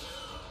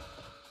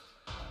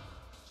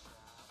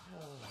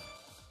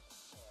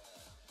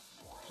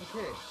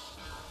 Okay.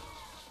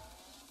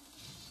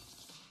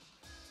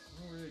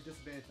 We're really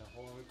disadvantaged now.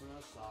 Hold on, we put on a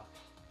sock.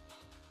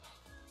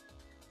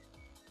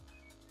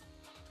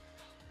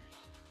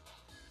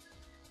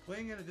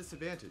 Playing at a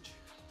disadvantage.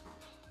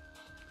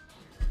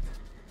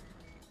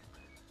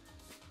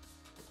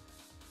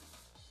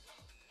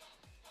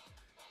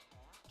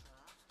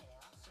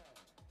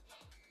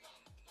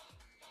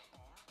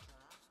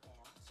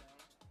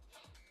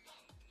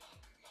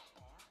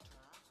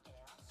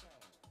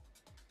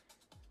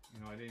 You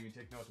know, I didn't even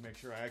take note to make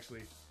sure I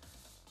actually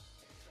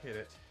hit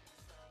it.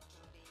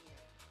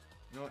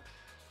 You know what?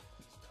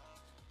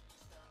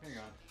 Hang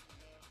on.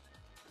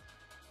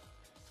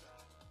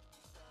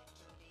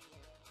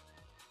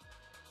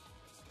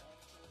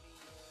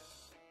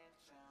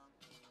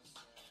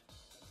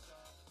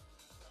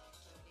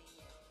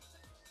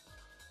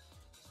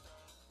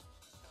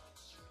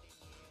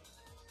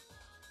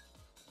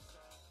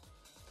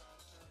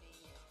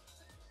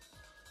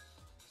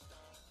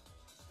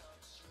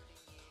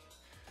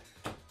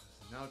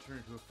 Now turn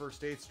into a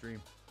first aid stream.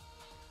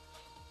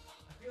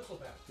 I feel so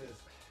bad because,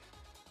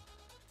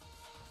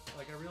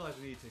 like, I realize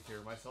I need to take care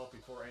of myself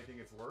before anything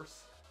gets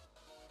worse.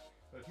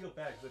 But I feel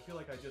bad because I feel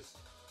like I just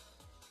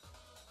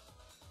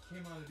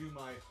came on to do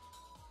my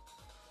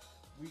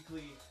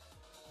weekly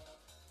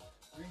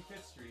Ring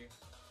Fit stream,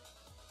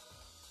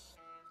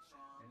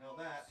 and now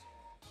that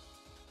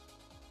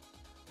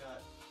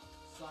got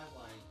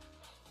sidelined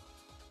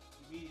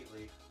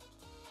immediately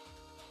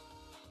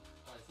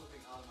by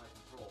something out of my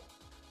control.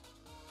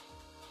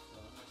 So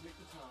I'm gonna take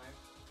the time.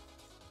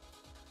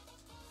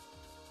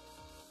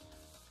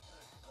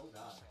 Oh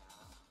god.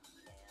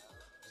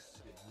 This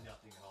did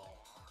nothing at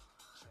all.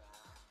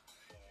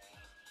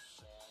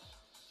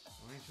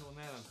 I ain't showing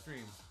that on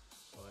stream,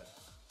 but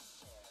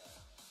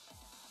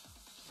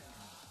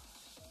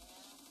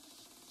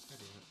God damn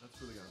it, that's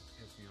really gonna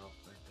piss me off.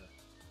 I have to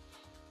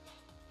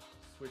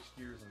switch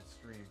gears on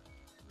stream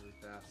really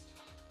fast.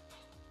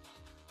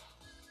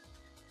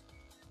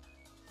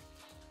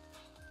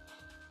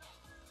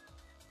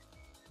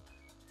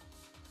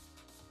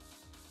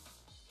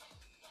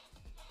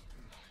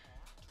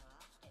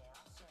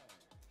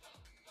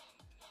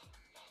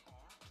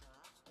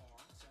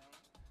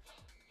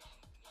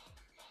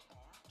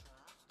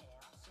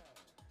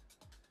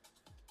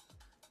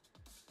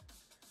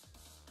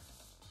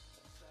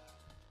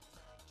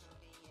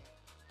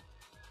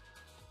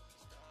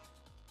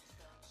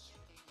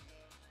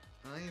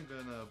 I am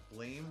gonna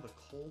blame the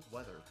cold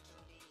weather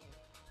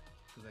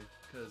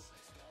because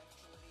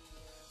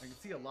I can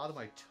see a lot of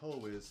my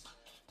toe is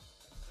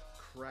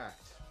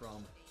cracked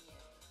from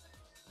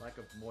lack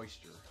of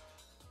moisture.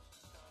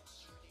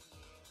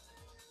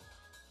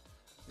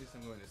 At least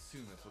I'm going to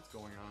assume that's what's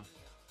going on.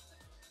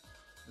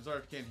 I'm sorry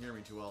if you can't hear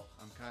me too well.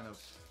 I'm kind of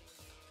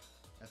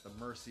at the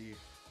mercy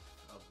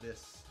of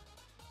this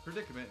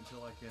predicament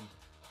until I can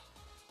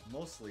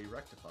mostly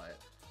rectify it.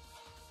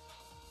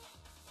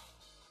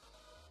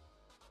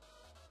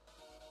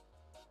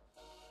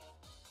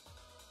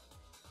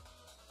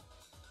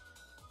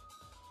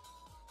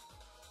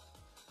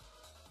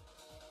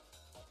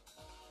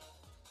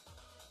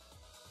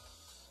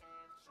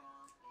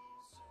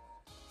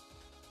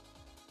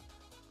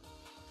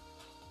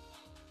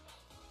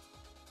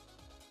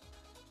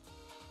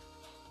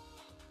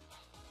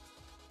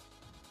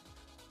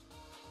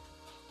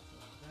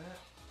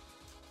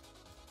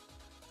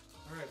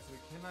 Alright, so we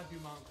cannot do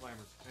mountain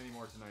climbers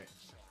anymore tonight.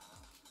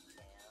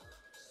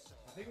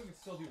 I think we can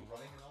still do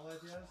running and all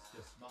that jazz,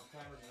 just mountain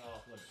climbers are not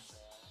off limits.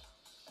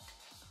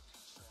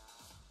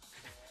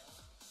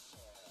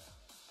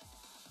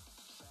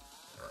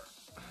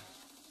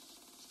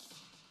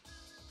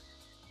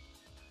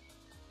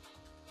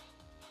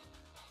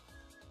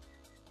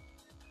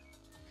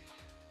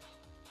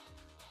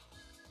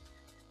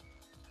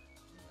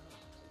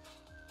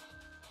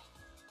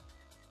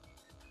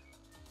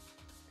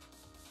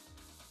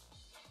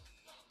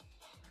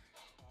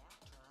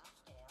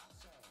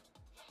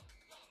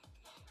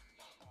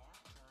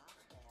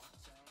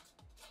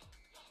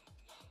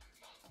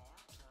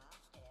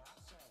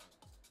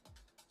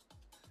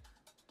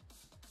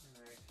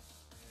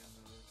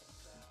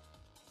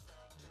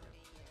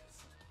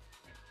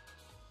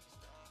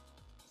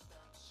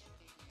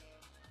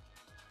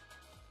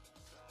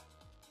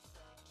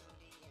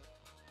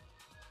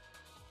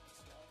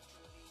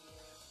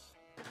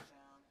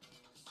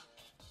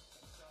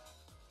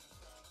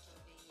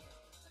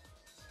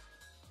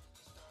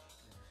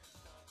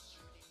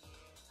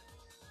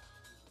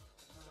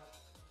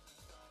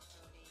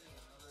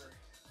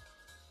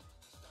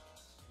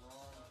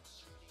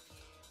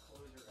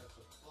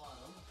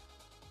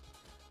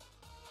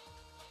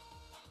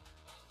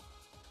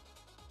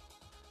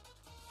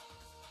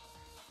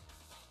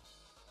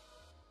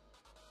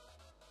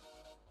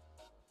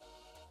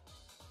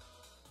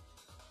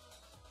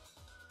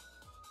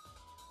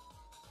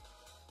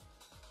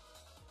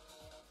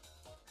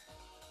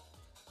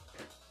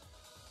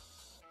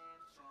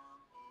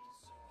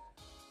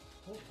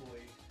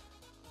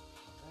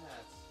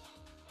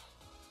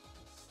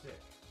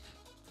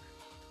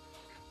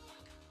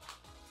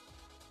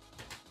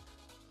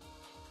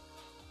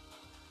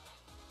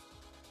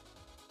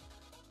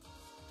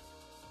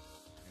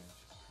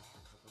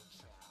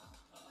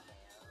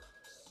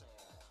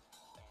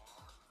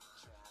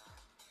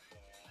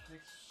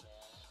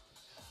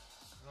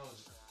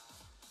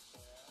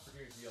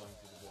 Forgive me for yelling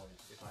to the boy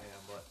if I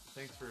am, but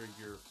thanks for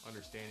your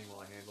understanding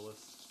while I handle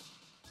this.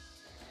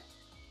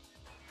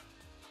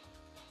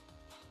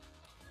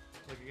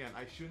 Like again,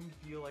 I shouldn't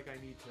feel like I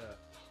need to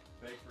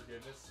beg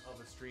forgiveness of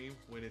a stream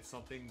when it's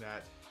something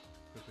that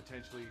could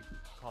potentially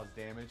cause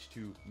damage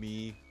to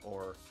me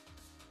or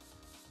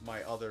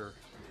my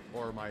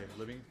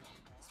living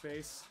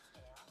space.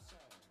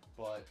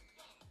 But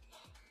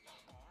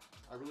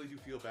I really do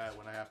feel bad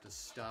when I have to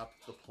stop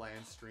the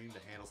planned stream to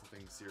handle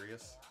something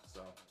serious.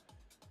 So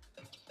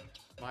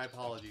my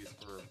apologies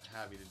for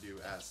having to do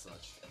as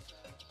such.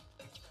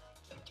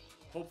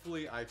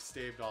 Hopefully I've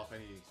staved off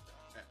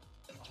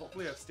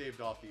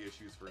the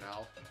issues for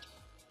now,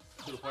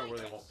 to the point where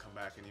they won't come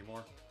back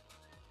anymore.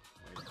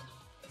 Like,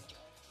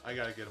 I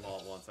gotta get them all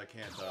at once. I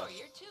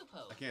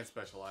can't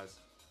specialize.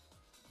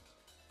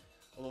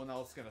 Although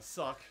now it's gonna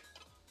suck,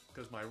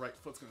 because my right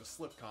foot's gonna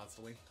slip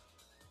constantly.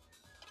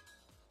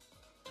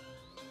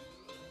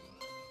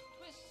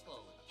 Twist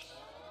slowly.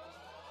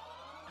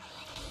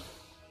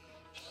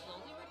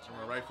 Slowly return.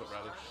 Or my right foot,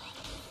 rather.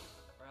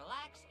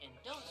 Relax and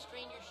don't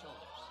strain your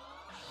shoulders.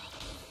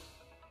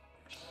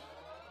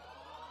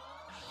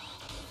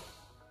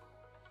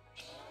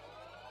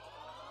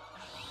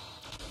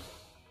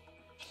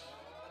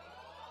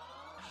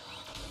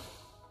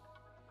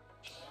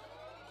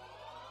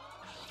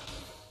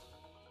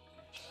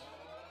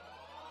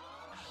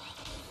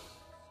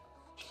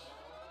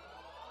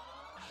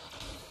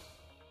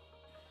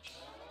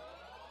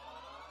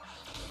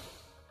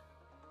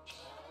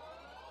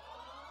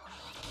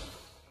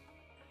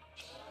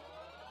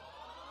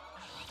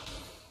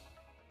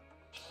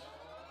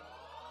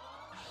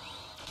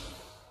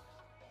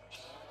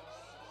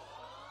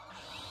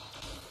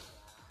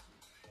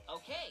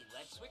 Okay,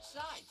 let's switch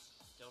sides.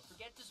 Don't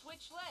forget to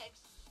switch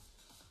legs.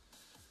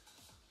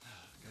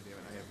 God damn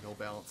it, I have no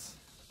balance.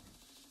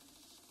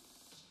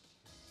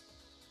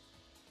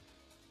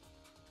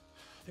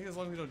 I think as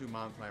long as we don't do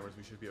mountain climbers,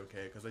 we should be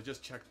okay, because I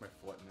just checked my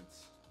foot and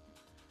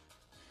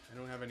I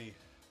don't have any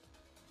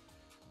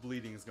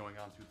bleedings going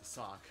on through the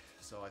sock.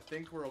 So I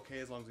think we're okay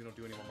as long as we don't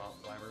do any more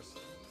mountain climbers.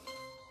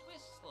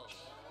 Twist slowly.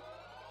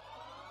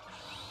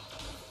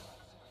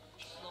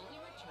 Slowly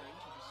return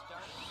to the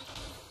starting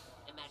position.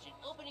 Imagine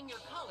opening your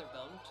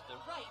collarbone to the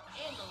right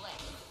and the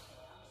left.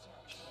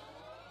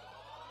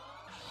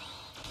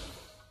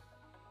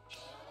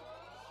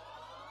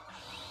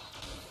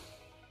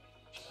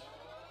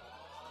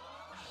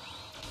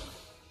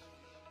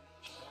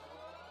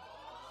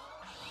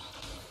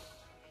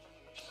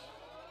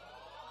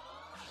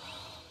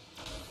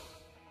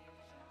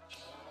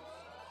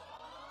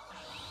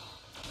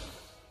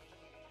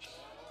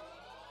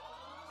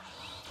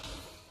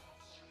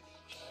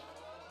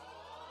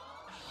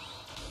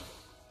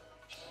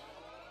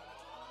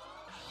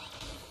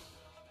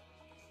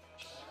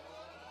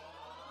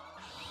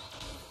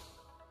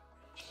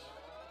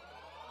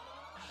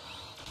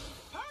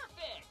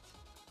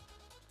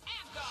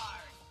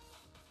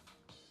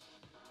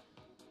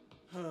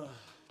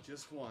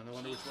 Just one. I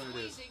wonder which one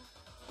it is. Squeezing.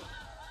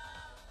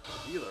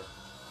 Healer.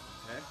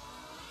 Okay.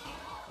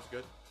 That's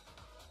good.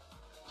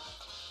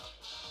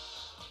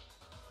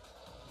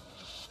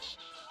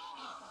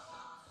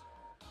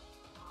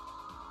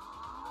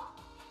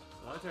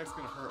 So that attack's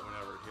gonna hurt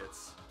whenever it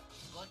hits.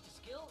 Select a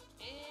skill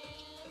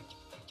and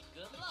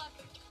good luck.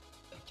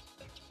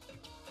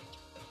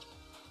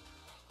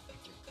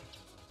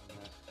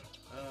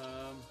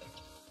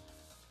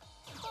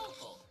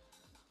 Hopeful.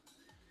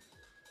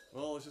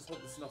 Well, let's just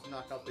hope this is enough to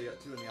knock out the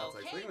two on the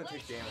outside. So they're gonna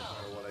take damage no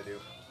matter what I do.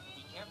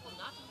 Be careful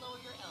not to lower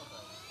your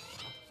elbows.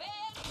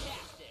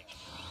 Fantastic!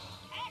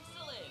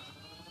 Excellent!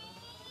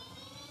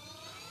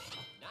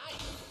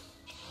 Nice!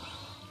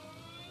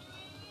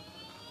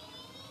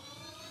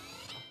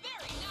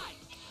 Very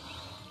nice!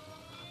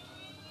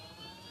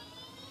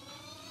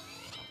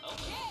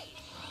 Okay!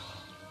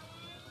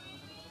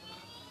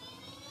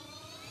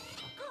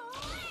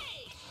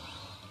 Great!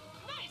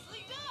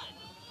 Nicely done!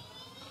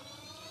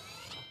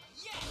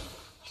 Yes!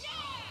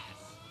 Yes!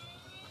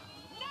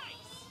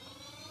 Nice!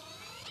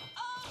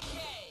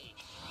 Okay!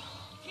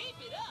 Keep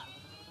it up!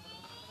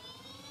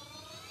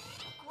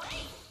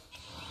 Great!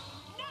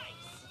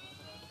 Nice!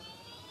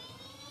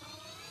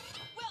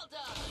 Well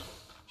done!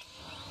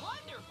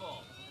 Wonderful!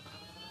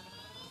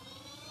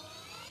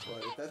 But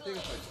if that thing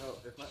with my toe,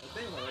 if the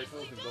thing with my right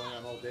toe's been going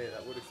on all day,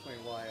 that would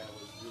explain why I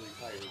was really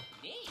tired.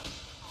 Neat!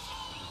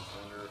 Just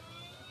wonder.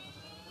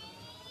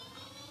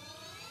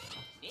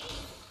 Neat!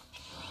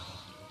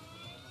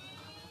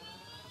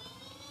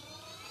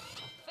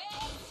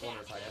 I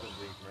wonder if I haven't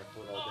bleeding from my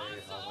foot all day,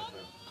 how much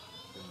I've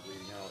been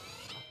bleeding out.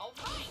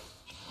 Alright!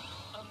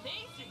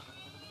 Amazing!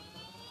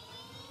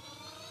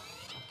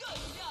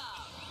 Good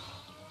job!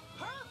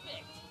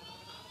 Perfect!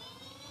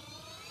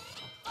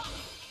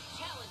 Fine!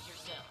 Challenge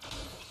yourself!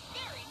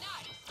 Very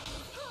nice!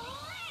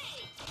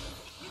 Great!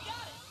 You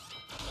got it!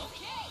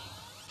 Okay!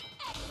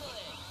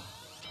 Excellent!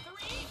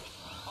 3!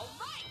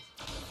 Alright!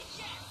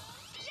 Yes!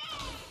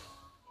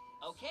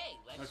 Yeah! Okay,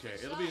 let's Okay,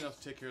 switch it'll be sides. enough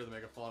to take care of the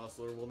Mega Fauna,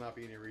 so there will not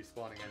be any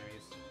respawning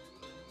enemies.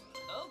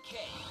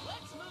 Okay,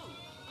 let's move.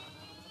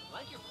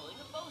 Like you're pulling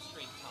a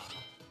bowstring taut.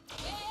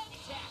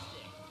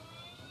 Fantastic!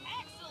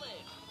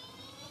 Excellent!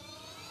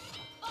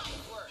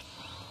 Fine work!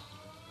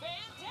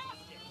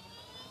 Fantastic!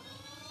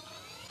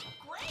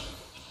 Great!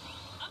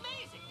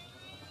 Amazing!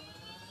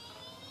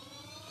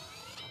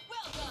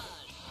 Well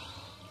done!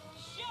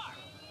 Sharp!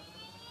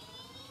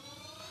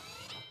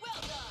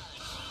 Well done!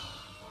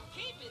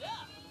 Keep it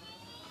up!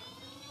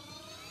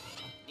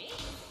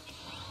 Neat!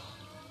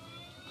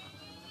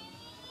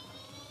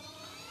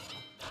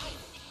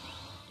 Nice!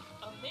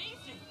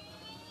 Amazing!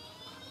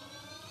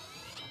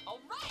 All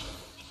right!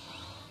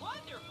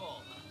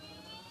 Wonderful!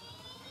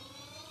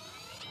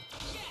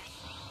 Yes!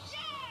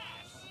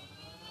 Yes!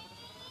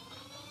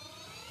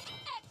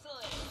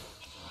 Excellent!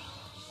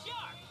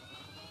 Sharp!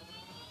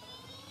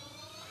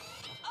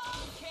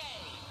 Okay!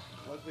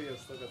 Luckily, I've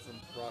still got some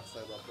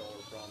peroxide left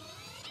over from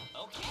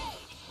Okay!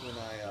 when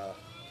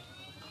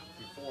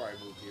before I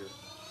moved here.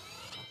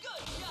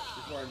 Good job!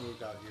 Before I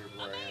moved out here to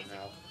where I am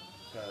now.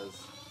 Because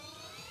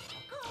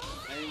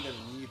I ain't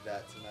gonna need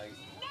that tonight.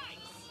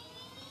 Nice!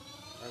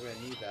 I'm gonna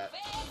need that.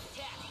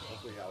 Fantastic!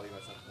 Hopefully I'll leave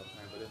myself enough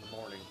time, but in the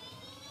morning.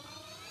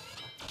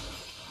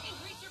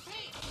 Increase your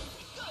pace!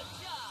 Good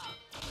job!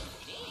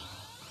 Neat!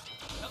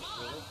 Come I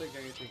on! don't think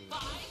anything.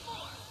 5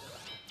 more!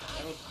 I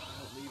don't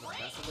leave a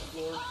mess on the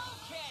floor,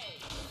 Okay!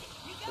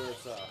 You got but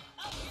it!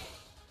 Okay!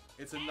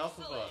 it's enough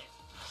of a. Excellent.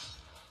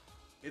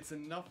 It's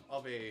enough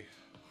of a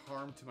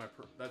harm to my.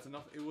 That's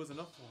enough. It was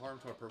enough harm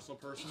to a personal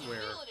person You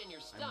where feel it in your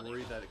I'm stomach,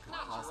 worried that it could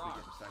not your possibly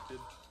get arms. infected.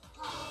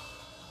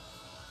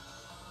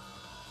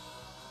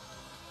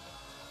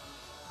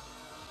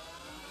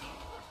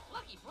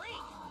 Lucky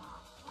break!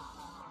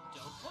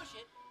 Don't push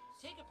it.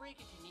 Take a break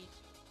if you need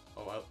to.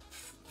 Oh well,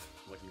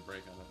 lucky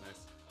break on that.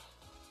 Nice.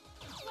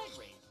 Leg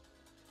raise.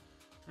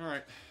 All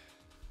right.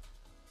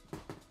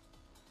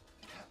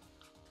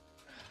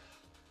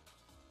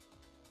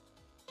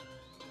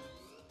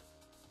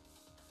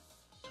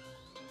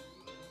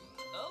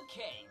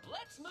 Okay,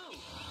 let's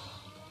move.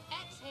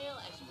 Exhale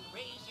as you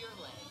raise your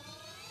legs.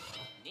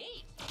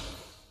 Neat.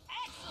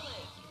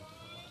 Excellent.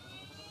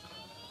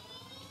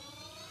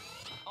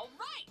 All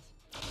right.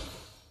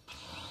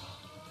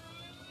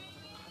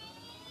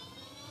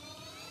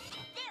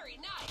 Very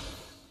nice.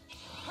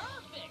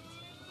 Perfect.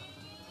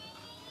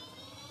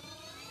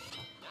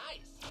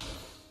 Nice.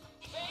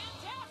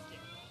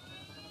 Fantastic.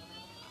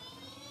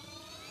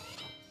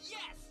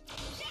 Yes.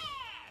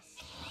 Yes.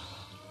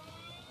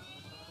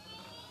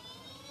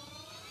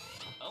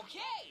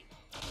 Okay!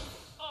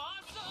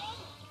 Awesome!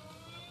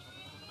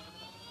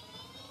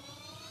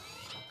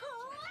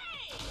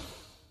 Great!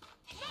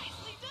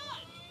 Nicely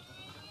done!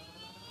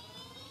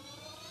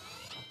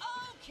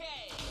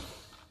 Okay!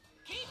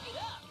 Keep it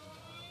up!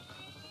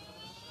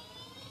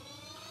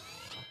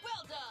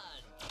 Well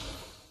done!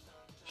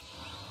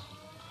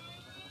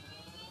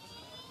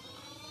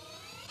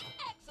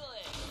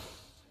 Excellent!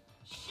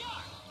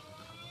 Sharp!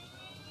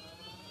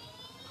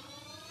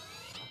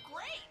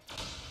 Great!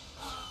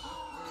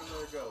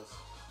 There it goes.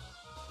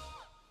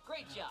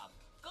 Great job.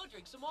 Go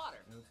drink some water.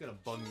 And it's gonna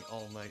bug me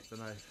all night that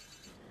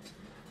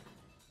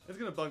It's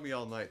gonna bug me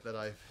all night that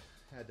I've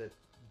had to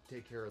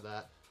take care of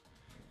that.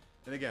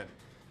 And again,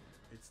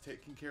 it's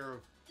take care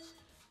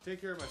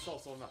of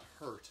myself so I'm not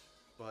hurt,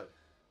 but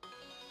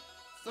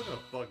it's still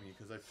gonna bug me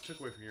because I took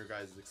away from your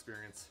guys'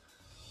 experience.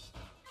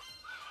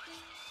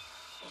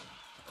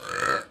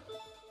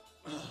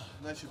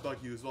 And that should bug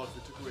you as well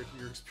because it took away from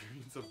your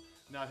experience of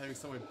not having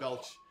someone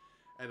belch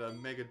at a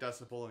mega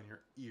decibel in your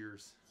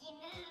ears.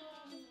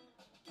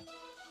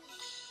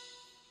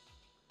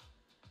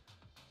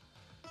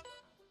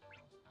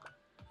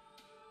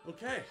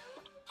 Okay.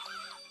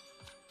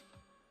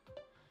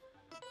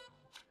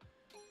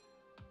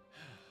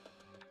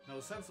 Now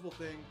the sensible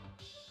thing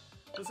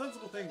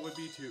would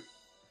be to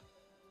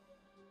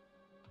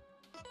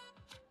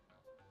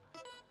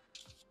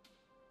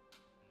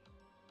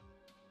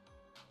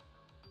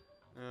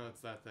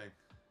it's that thing.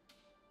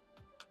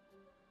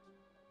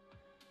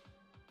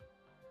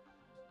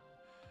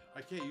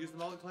 I can't use the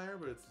mountain climber,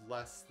 but it's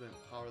less than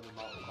power than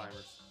mountain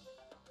climbers.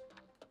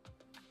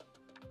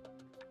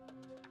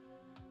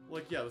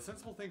 Like, yeah, the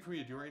sensible thing for me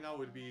to do right now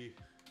would be,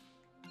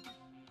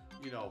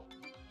 you know,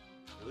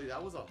 really,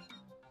 that was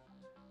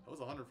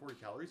 140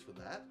 calories for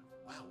that?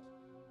 Wow.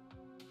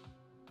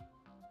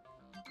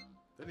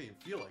 That didn't even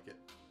feel like it.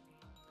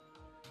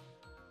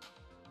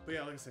 But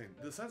yeah, like I was saying,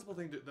 the sensible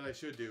thing that I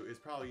should do is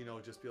probably, you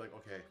know, just be like,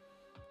 okay,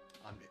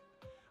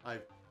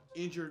 I've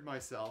injured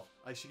myself.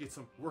 I should get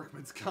some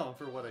workman's comp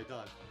for what I've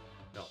done.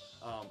 No,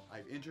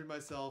 I've injured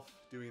myself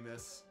doing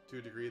this to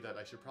a degree that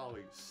I should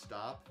probably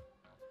stop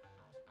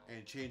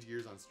and change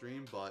gears on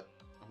stream, but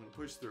I'm gonna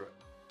push through it.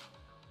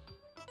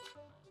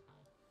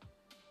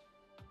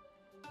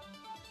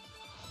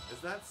 Is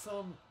that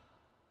some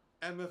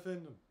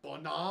MFN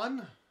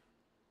banan?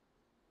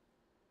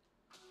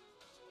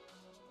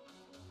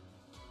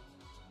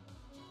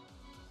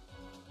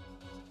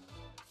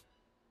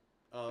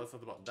 Oh, that's not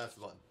the button. That's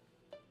the button.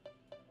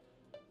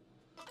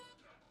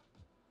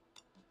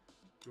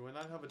 Do I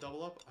not have a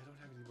double up? I don't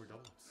have any more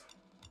double ups.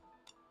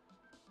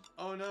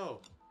 Oh no!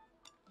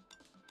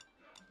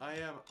 I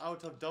am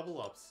out of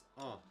double ups.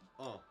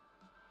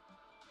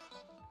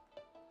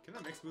 Can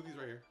I make smoothies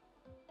right here?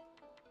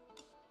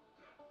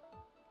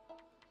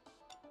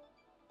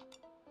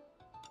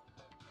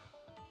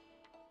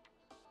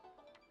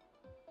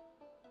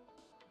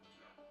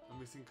 I'm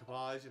missing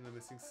cabbage and I'm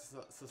missing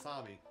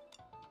sesame.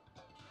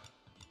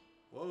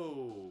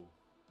 Whoa!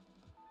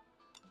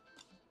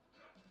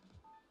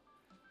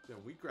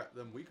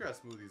 Them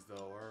wheatgrass smoothies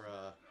though are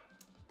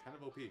kind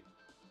of OP.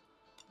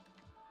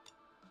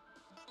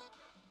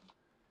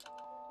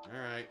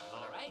 Alright.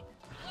 Alright,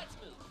 let's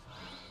move.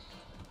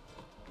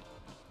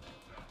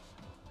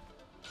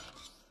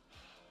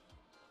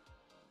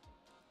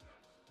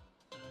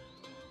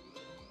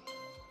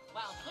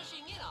 While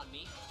pushing in on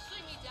me,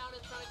 swing me down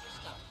in front of your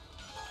stomach.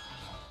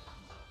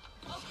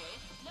 Okay,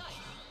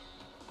 nice.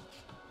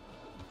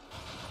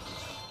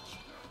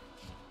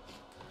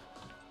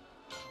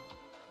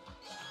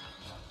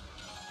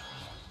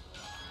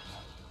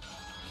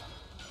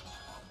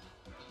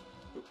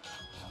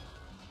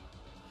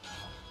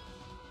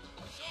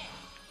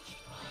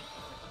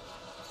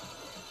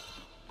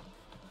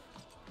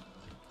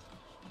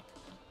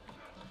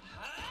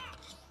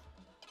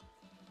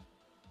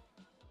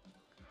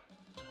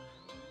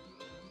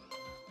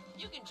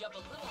 You can jump a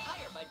little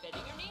higher by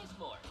bending your knees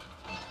more.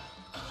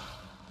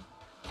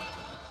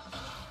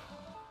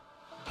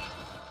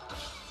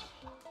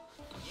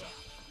 Yeah,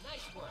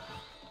 nice work.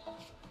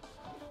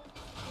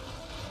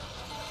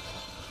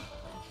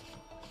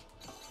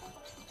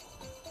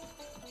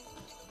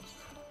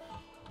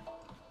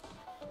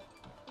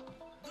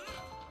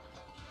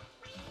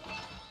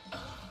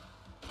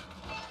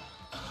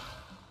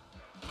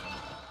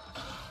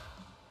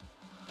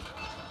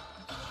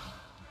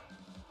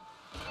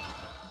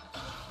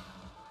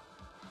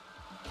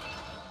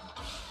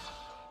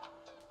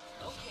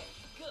 Okay,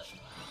 good.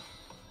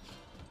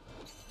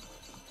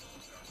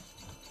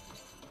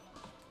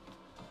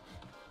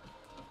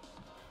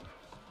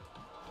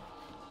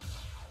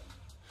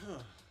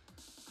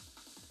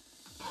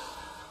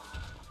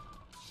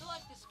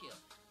 Select the skill.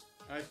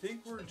 I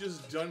think we're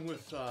just done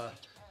with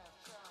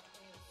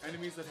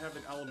enemies that have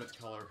an element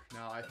color.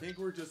 Now I think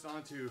we're just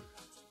on to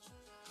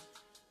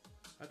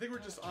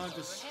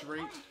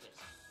straight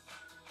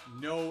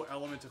no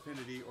element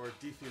affinity or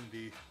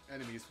definity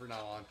enemies for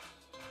now on.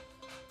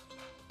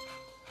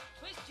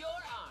 Twist your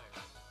arms.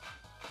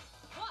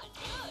 One,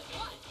 good.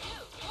 1, 2,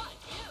 1,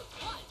 2,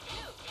 1,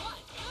 2, 1,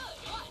 good.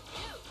 1,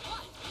 2,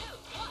 1, 2,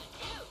 1,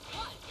 2,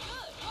 1,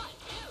 good. 1,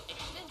 2.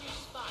 Extend your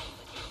spine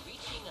like you're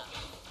reaching up.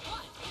 1,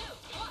 2,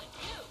 1,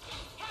 2.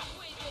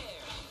 Halfway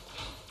there.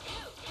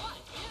 2, 1,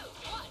 2,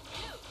 1,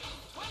 2.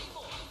 20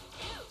 more.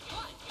 2,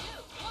 1,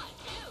 2, 1,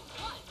 2,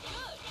 1,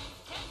 good.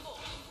 10 more.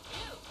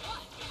 2,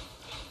 1,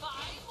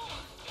 5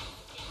 more.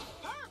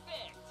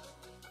 Perfect.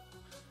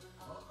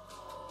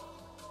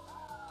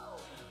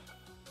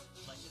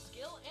 Select a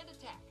skill and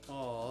attack.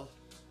 Aw.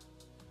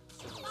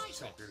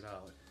 Check it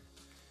out.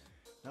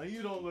 Now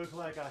you don't look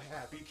like a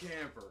happy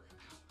camper.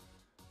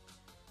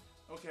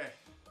 Okay.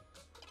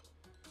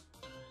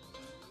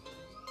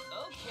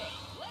 Okay,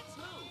 let's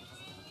move.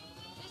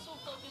 This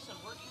will focus on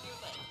working your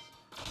legs.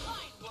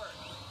 Fine work.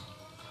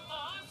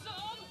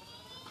 Awesome.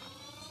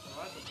 Well,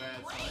 that's a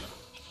bad Great. sign.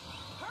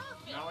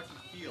 Perfect. Now I can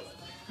feel it.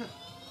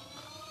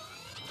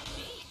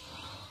 Neat.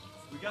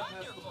 We got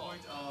past the Wonderful.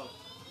 point of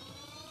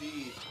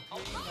the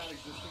pain not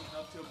existing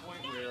up to a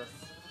point where,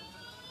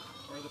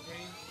 or the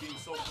pain being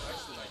so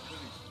fresh that I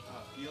couldn't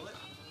feel it,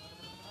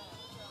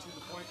 to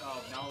the point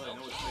of now that I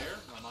know it's there,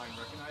 my mind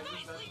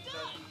recognizes that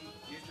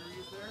the injury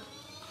is there.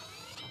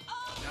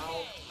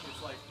 Now Okay.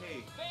 it's like,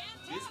 hey,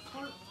 this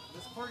part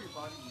of your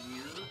body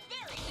near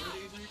Very where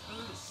the nice. injury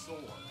occurred is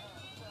sore.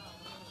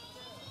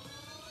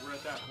 We're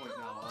at that point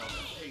now of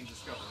pain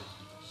discovery.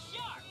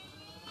 Sharp.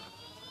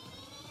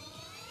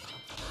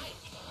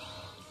 Nice.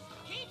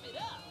 Keep it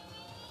up.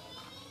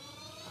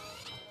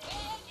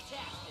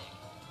 Fantastic.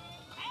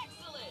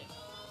 Excellent.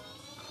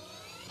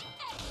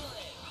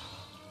 Excellent.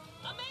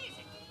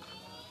 Amazing.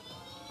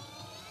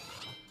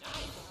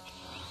 Nice.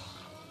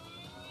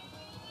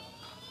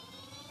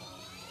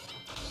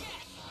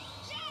 Yes.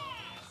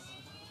 Yes.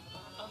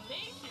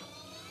 Amazing.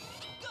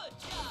 Good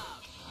job.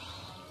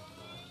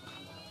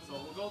 So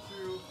we'll go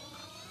through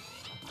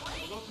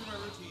Great. my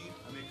routine.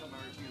 I may cut my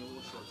routine a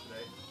little short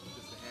today,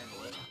 just to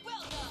handle it.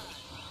 Well done.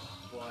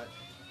 But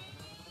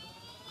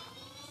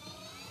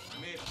I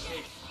may have to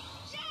take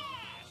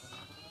Yes.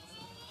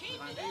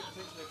 Keep I it may up.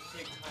 potentially have to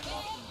take time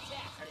off from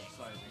Fantastic.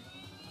 exercising.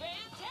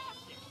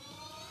 Fantastic.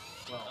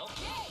 Well,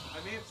 Okay. I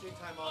may have to take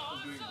time off from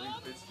doing Awesome.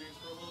 Ring Fit streams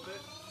for a little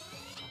bit,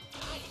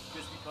 Nice.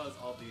 just because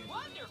of the injury,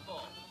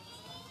 Wonderful.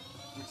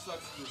 which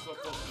sucks. We're so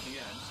close to the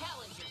end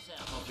Challenge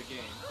yourself. of the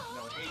game, and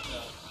I would hate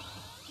to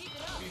Keep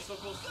it up. be so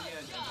close to the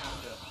Good end and job. have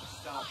to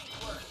stop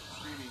Fine work.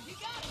 streaming You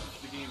got it.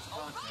 the game's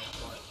All content.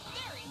 right. But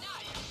Very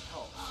nice.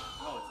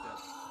 oh, it's dead.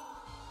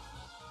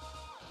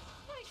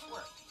 Nice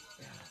work.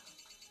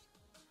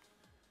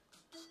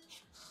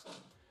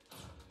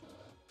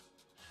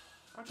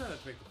 I'm trying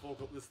not to make the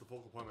focal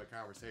point of my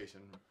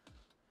conversation.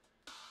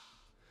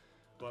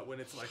 But when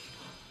it's like,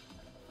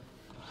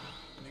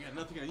 and I got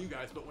nothing on you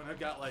guys, but when I've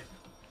got like,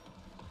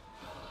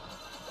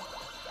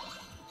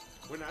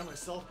 when I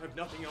myself have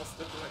nothing else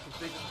that I can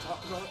think of to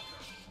talk about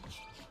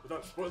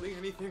without spoiling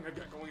anything I've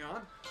got going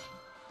on.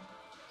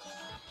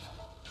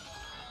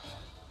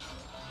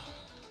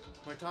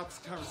 My topics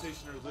of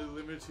conversation are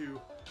limited to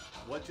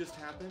what just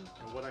happened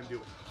and what I'm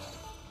doing.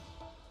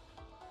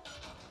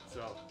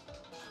 So,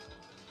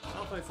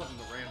 I'll find something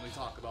to randomly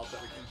talk about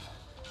that we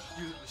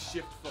can use it to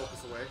shift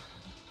focus away.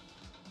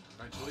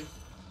 Eventually.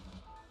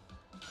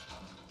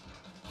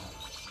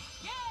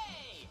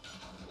 Yay!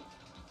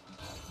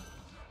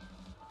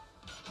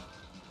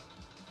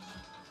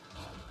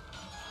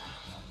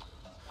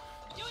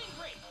 Doing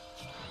great.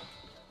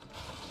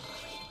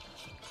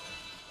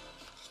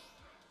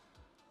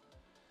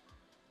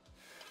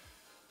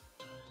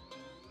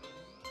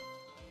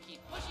 Keep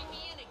pushing me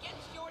in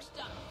against your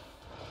stuff.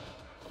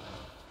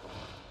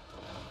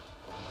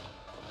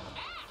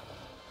 Ah!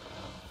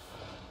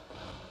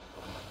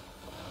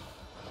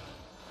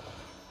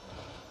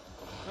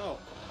 Oh.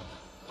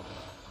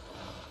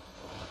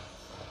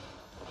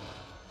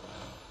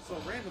 So a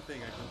random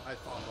thing I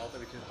thought about that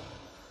we can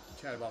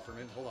chat about for a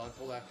minute. Hold on,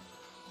 hold back.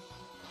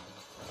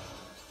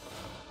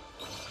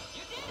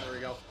 You did it. There we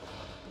go.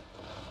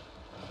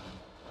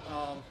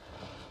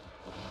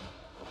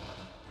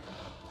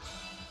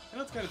 I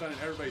know it's kind of been in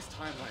everybody's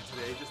timeline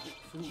today, just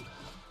food.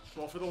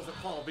 Well, for those that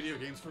follow video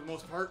games for the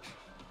most part.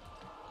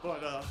 But,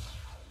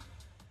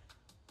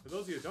 for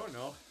those of you who don't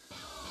know,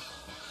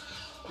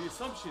 the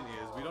assumption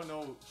is, we don't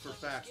know for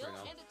facts right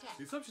now,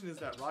 the assumption is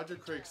that Roger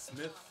Craig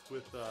Smith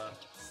with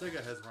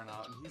Sega has run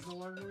out, and he's no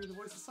longer going to be the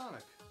voice of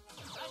Sonic.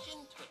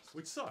 Russian twist.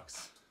 Which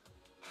sucks.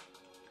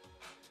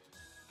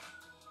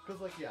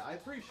 Because, like, yeah, I'm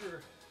pretty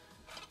sure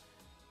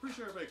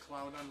everybody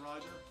clowned on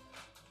Roger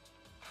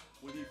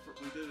when we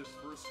did his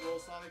first role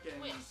Sonic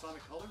and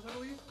Sonic Colors, I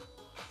believe.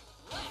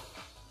 Left,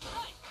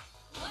 right,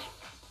 left,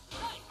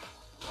 right,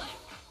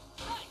 left,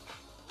 right,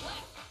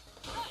 left,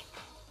 right,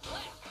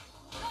 left,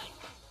 right,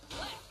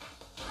 left,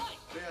 right.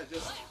 Yeah,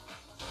 just Left,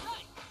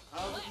 right,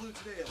 out of the blue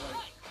today at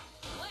like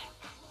left,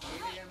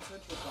 8 a.m.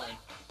 Central Time.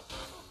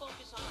 We'll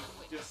focus on the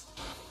twist. Just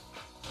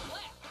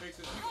Left, makes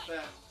us think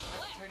that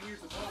after 10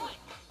 years of playing.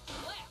 right,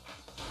 left,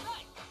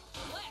 right,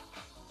 left,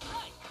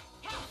 right.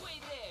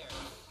 Halfway there.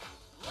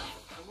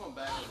 Left, I'm going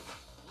backwards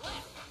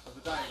left, of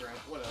the diagram,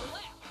 whatever.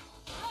 left,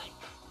 right,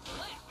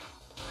 left,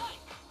 right.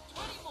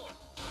 20 more.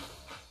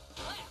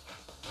 Left,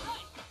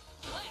 right,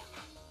 left,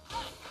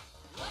 right,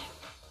 left,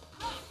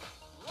 right,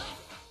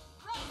 left,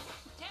 right.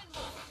 10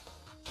 more.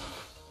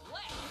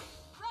 Left,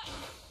 right,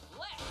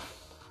 left.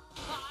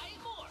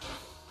 5 more.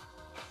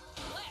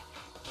 Left,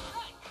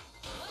 right,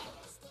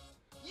 left.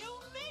 You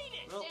made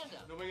it. Well, Stand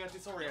up. nobody got No need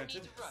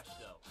disoriented. to rush,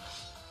 though.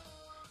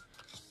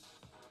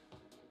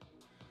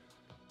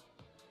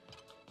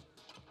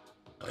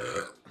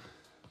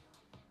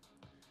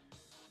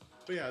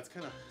 But yeah, it's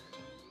kind of.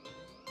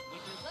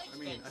 With your legs I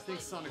mean, bent I think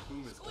slightly. Sonic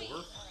Boom is Squeeze.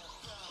 over.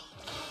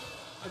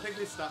 I think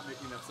they stopped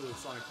making episodes of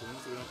Sonic Boom,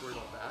 so we don't have to worry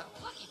about that.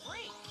 Lucky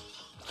break.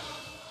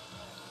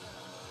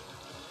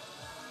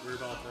 Worry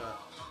about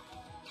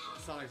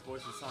Sonic's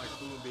voice and Sonic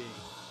Boom being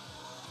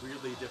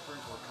weirdly different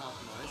or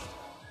compromised.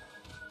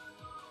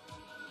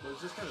 But it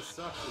just kind of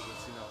sucks because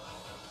it's, you know,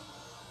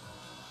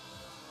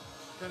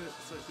 kind of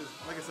such as,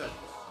 like I said,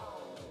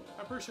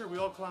 I'm pretty sure we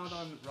all clowned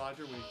on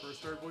Roger when he first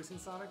started voicing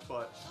Sonic,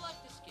 but Select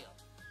the skill.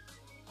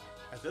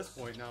 at this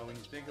point now, when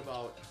you think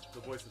about the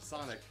voice of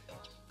Sonic,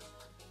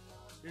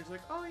 you're just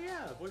like, oh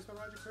yeah, voiced by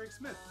Roger Craig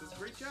Smith, does a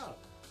great job.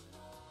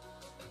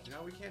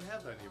 Now we can't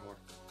have that anymore.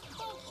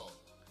 Vocal.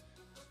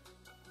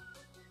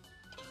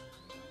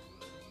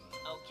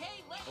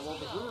 Okay, let's Although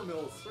the go. rumor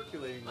mill is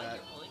circulating Like that,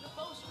 you're pulling a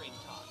bowstring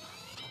taut.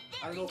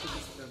 I don't know if it's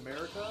Very just in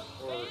America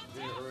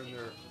or in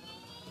their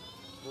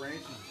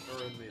branch,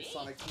 or in the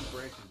Sonic Team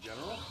branch in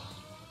general.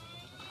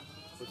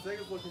 But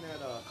Sega's looking at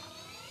nice.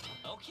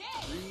 Okay,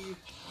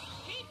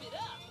 keep it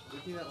up.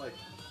 looking at like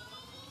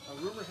a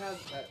rumor has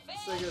that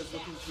Sega is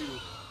looking to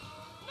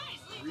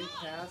Nicely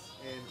recast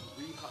and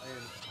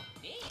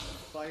Neat.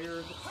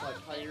 hire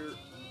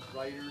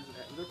writers.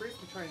 And they're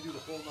basically trying to do the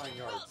whole 9 Well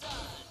yards done.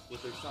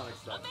 with their Sonic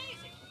stuff.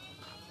 Amazing.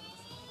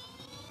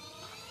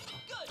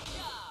 Good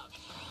job.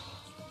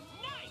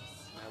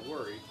 Nice. And I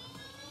worry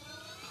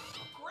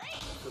Great.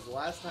 because the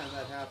last time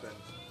that happened,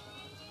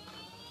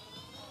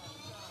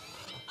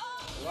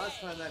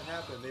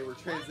 they were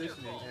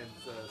transitioning, and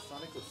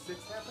Sonic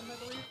 06 happened, I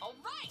believe. All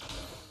right.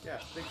 Yeah,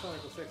 I think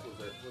Sonic 06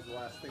 was the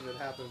last thing that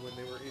happened when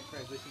they were in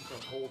transition from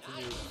old to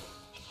new.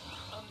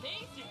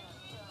 Amazing.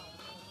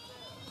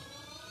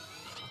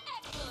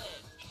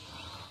 Excellent.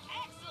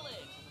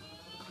 Excellent.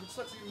 Which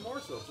sucks even more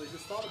so, because they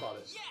just thought about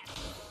it. Yes.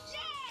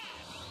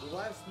 Yes. The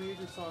last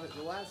mainline Sonic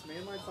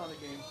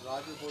game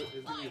Roger is going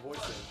to be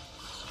voicing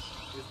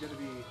is going to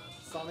be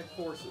Sonic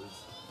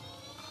Forces,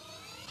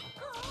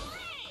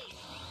 Great.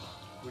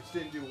 which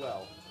didn't do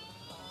well.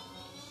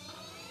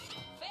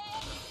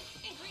 Fast.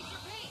 Increase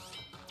your pace.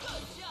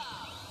 Good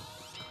job.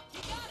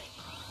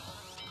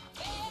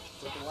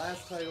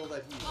 last title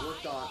that he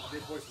worked on,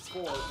 did voices for,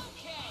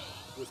 Okay.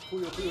 was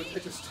Puyo Puyo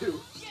Tetris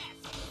 2. Yes!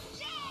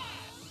 Yes!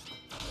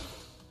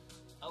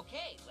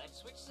 Okay,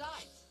 let's switch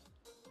sides.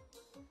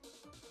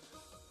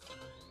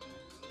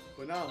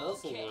 But now I'm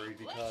also Okay, worried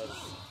let's because, move.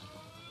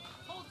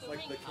 Hold like,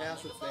 ring the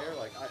cast on that's the there, boat.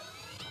 like,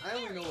 I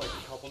only know, like,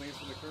 a couple names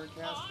from the current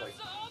cast, like,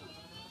 Awesome!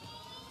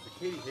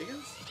 Katie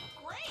Higgins?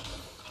 Great!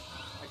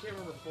 I can't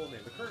remember her full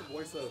name. The current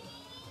voice of,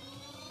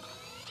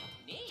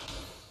 Neat!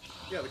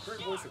 yeah, the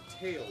current voice of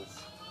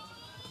Tails.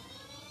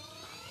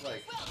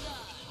 Like, Well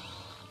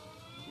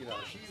done! you know,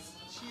 she's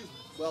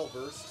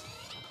well-versed.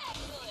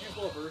 Excellent! She's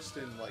well-versed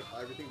in, like,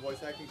 everything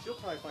voice acting. She'll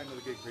probably find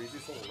another gig crazy,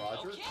 so will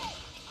Roger. Okay!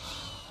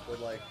 But,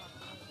 like,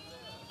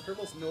 her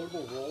most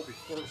notable role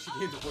before she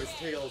came to voice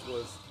Tails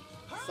was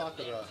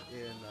Sakura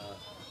in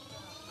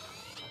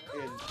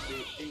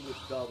the English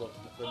dub of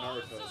the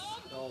Naruto,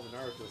 all the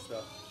Naruto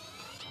stuff.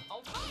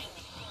 All right!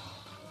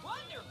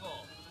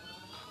 Wonderful!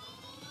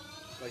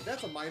 Like,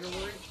 that's a minor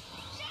worry.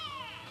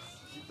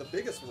 Yes! The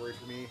biggest worry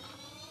for me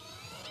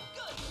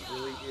Good job!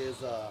 really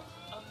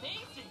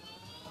Amazing!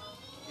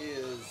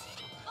 is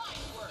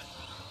Fine work!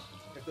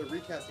 if they're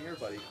recasting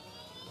everybody,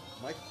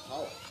 Mike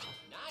Pollock,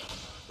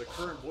 Nice! the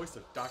current voice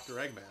of Dr.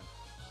 Eggman.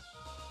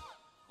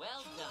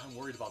 Well I'm done!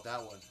 worried about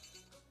that one.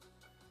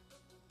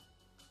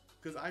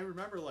 Because I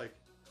remember, like,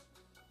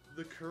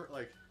 the current,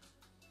 like,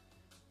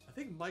 I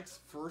think Mike's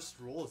first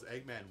role as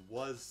Eggman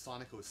was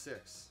Sonic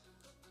 06.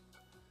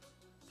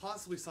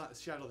 Possibly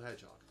Shadow the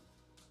Hedgehog.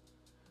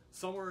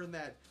 Somewhere in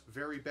that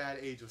very bad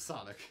age of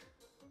Sonic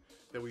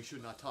that we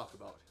should not talk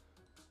about.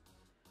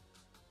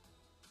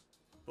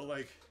 But,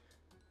 like,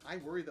 I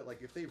worry that,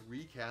 like, if they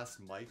recast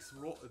Mike's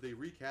role, if they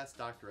recast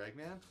Dr.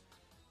 Eggman,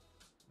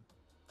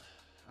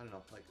 I don't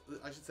know, like,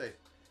 I should say,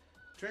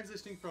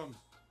 transitioning from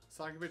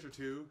Sonic Adventure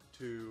 2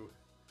 to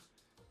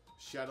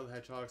Shadow the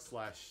Hedgehog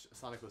 /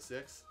 Sonic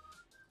 06,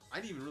 I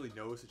didn't even really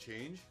notice a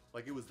change.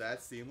 Like, it was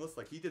that seamless.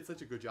 Like, he did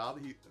such a good job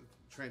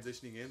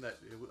transitioning in that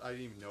I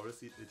didn't even notice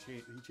he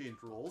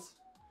changed roles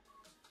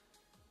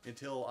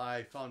until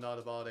I found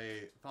out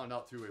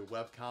through a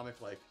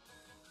webcomic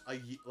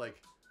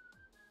like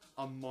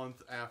a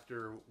month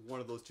after one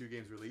of those two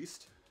games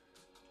released.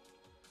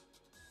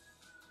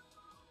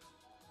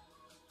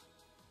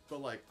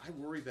 But, like, I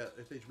worry that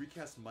if they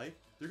recast Mike,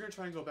 they're gonna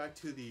try and go back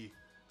to the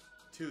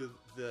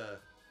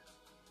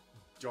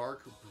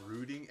dark,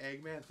 brooding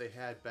Eggman they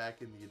had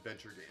back in the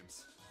adventure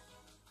games.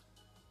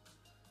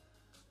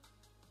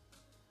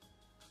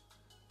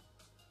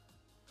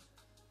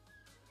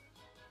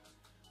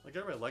 Like,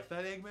 everybody liked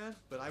that Eggman,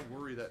 but I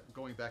worry that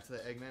going back to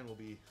that Eggman will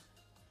be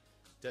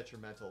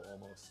detrimental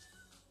almost.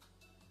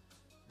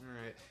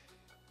 Alright.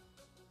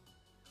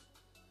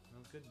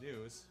 Well, good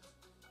news.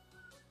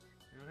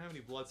 I don't have any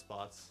blood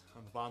spots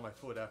on the bottom of my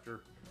foot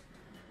after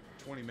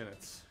 20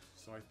 minutes.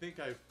 So I think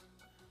I've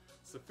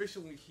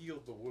sufficiently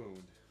healed the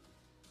wound.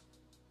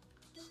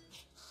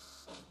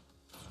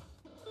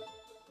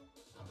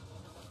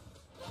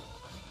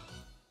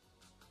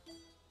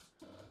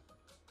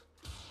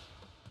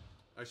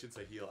 I should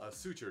say heal.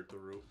 Sutured the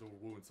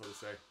wound, so to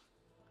say.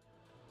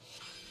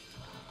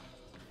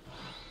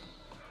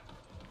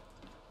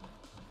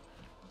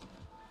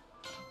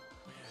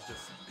 Yeah,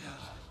 just...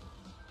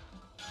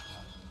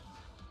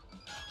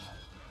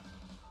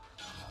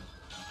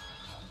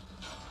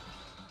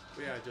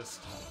 But yeah, just...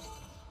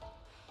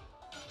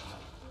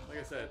 Like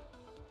I said,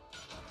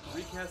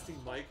 recasting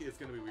Mike is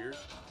gonna be weird.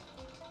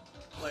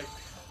 Like,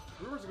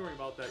 rumors are going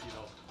about that, you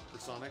know, for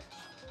Sonic.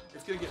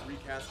 It's gonna get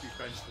recast to be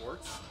Ben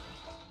Schwartz.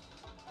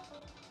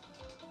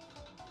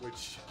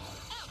 Which...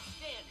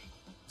 Outstanding!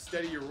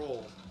 Steady your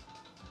roll.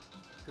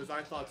 Because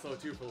I thought so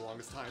too for the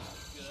longest time.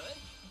 Good.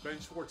 Ben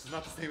Schwartz is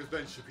not the same as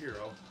Ben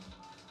Shapiro.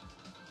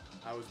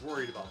 I was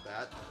worried about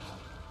that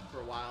for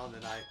a while, and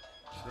then I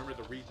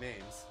remembered to read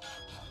names.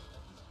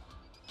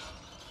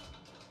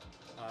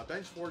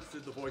 Ben Schwartz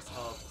did the voice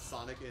of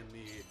Sonic in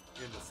the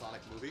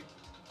Sonic movie.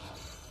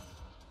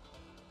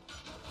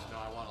 No,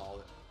 I want all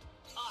of it.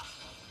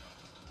 Awesome.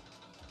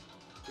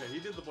 Yeah, he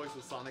did the voice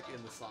of Sonic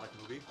in the Sonic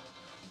movie.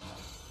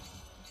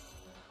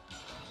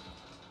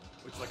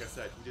 Which, like I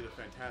said,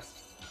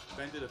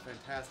 Ben did a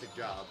fantastic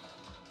job.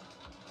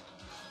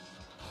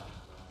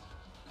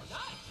 Nice.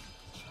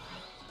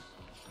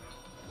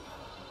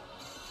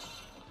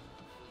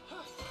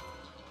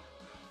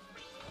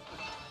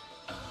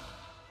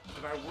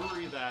 And I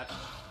worry that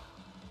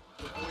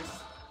the voice...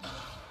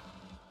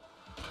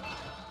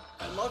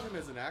 I love him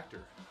as an actor,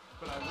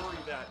 but I worry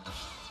that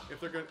if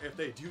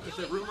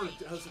the rumor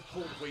doesn't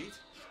hold weight,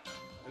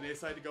 and they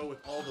decide to go with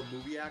all the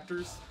movie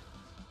actors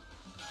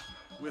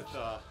with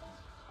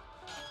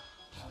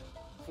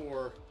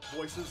for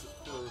voices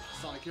for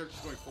Sonic characters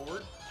going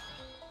forward,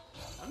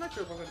 I'm not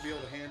sure if I'm going to be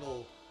able to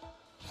handle.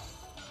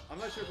 I'm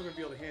not sure if I'm going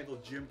to be able to handle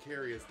Jim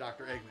Carrey as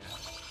Dr. Eggman.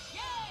 Yay!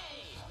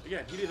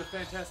 Again, he did a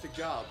fantastic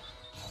job.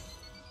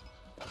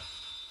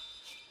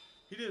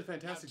 He did a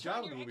fantastic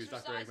job in the movie as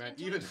Dr. Eggman.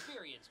 Even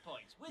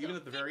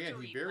at the very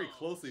end, he very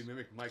closely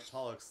mimicked Mike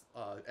Pollock's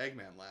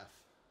Eggman laugh.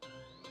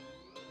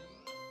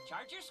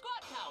 Charge your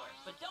squat power,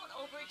 but don't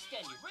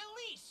overextend you.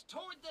 Release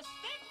toward the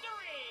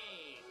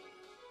victory!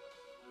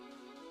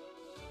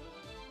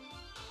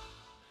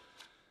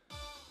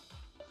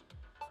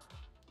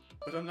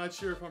 But I'm not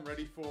sure if I'm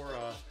ready for,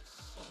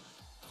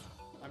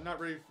 I'm not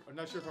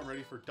sure if I'm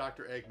ready for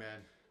Dr.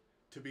 Eggman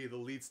to be the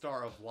lead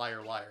star of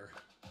Liar Liar.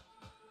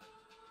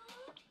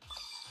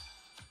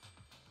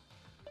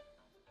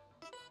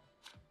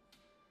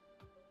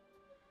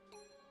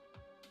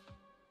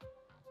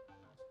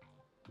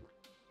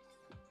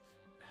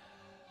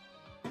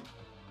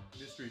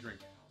 Mystery drink.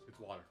 It's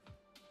water.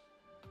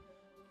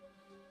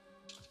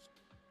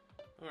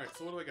 Alright,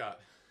 so what do I got?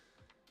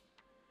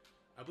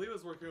 I believe I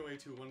was working my way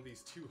to one of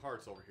these 2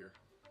 hearts over here.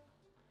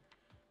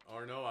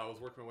 Or no, I was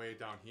working my way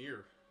down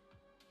here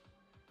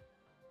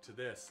to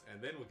this,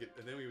 and then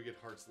we would get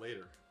hearts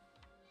later.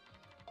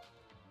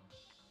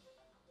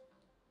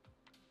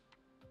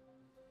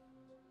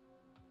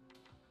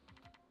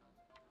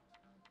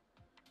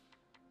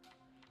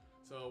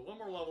 So one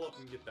more level up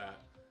and get that.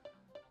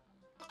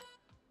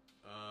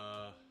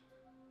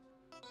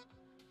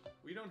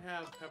 We don't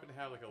happen to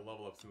have like a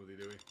level up smoothie,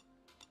 do we?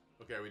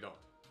 Okay, we don't.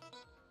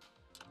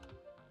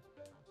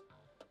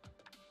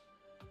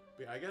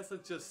 But yeah, I guess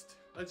that's just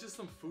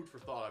some food for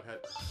thought I've had.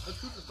 That's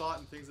food for thought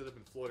and things that have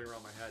been floating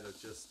around my head of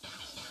just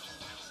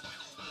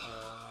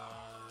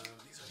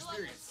these are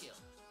experience.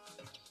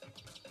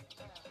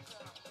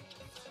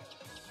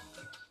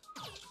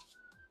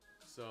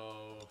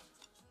 So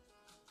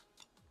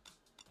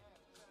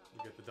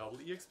we get the double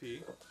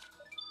EXP,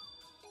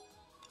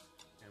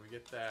 and we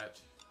get that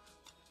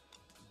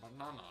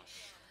banana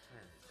shake.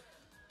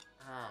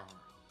 Oh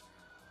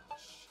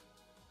gosh.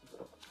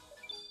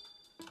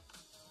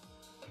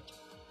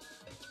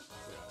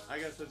 I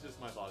guess that's just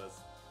my thought is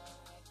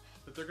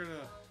that they're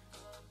gonna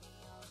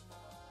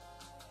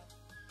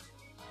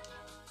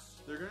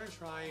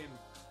try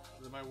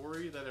and my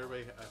worry that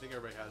I think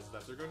everybody has is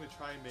that they're going to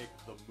try and make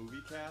the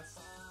movie cast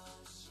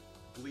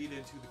bleed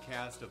into the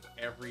cast of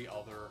every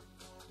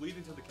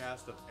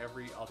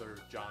other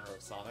genre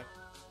of Sonic,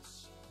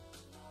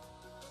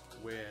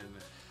 when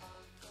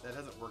that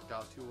hasn't worked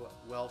out too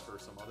well for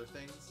some other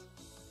things.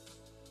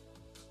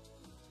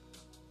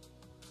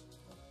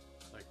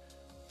 Like,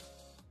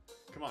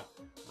 come on,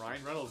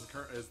 Ryan Reynolds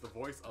is the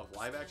voice of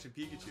live-action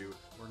Pikachu.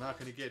 We're not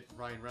going to get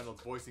Ryan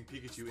Reynolds voicing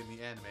Pikachu in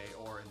the anime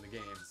or in the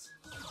games.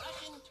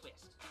 Russian twist.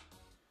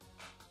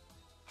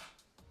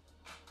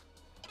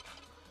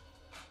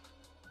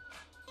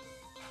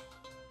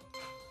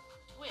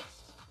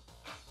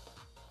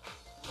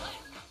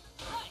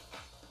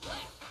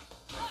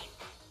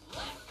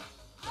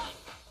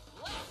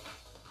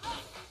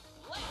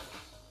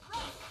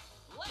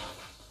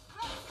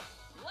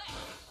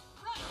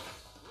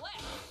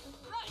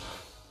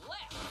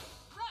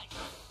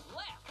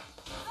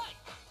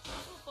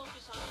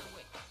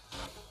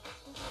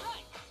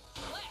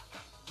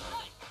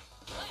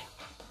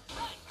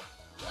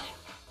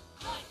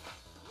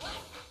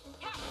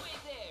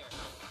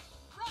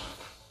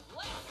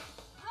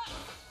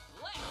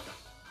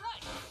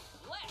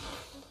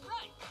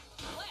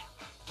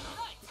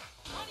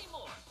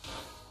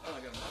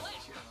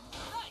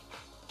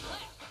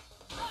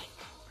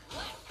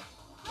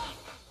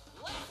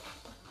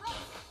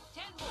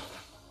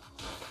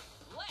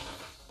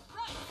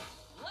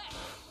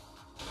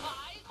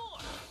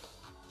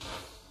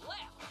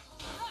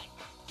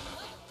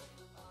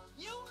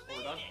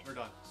 We're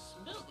done.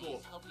 Smoothies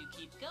Cool. help you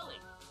keep going.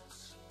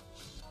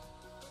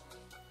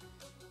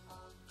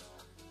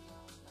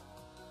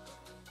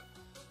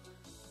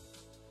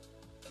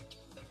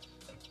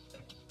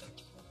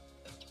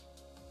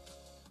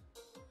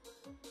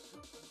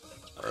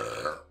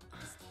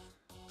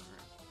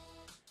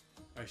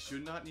 I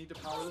should not need to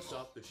power this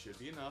up. This should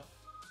be enough.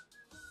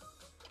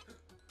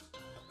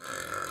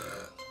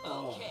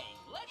 Okay,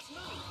 let's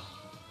move.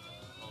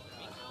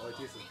 All I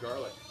taste is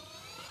garlic.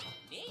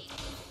 Neat.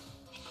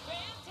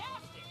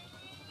 Fantastic.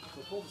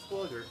 So full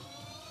disclosure,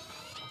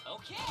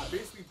 Okay. I'm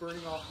basically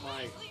burning off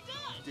my Nicely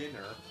done.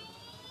 dinner.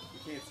 You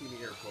can't see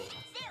me air quote.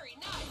 Very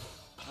nice.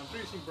 I'm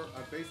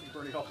basically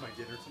burning off my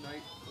dinner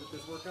tonight with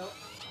this workout,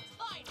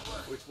 Fine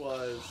work. which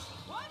was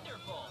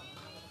Wonderful.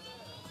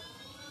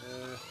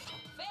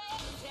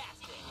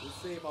 Fantastic.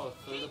 let's say about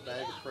a third of a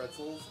bag of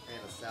pretzels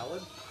and a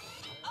salad.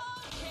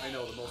 Okay. I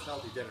know, the most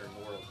healthy dinner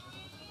in the world.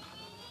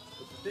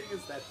 But the thing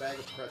is, that bag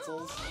of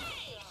pretzels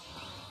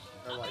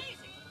Great. are like Amazing.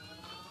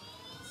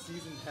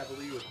 seasoned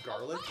heavily with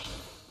garlic,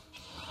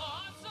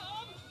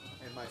 Awesome.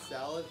 and my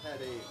salad had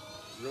a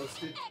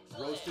roasted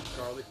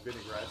garlic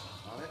vinaigrette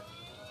on it.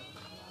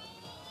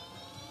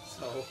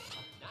 So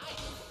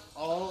Nice.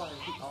 all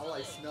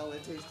I smell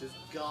and taste is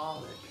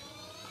garlic.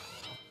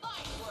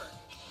 Fine work.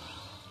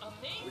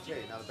 Amazing. Which,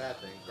 hey, not a bad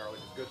thing. Garlic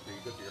is good for you,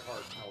 good for your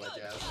heart, and all that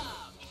Good jazz.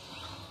 job.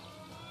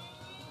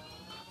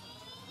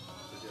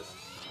 So just,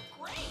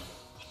 Great.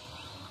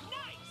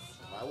 Nice.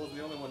 if I wasn't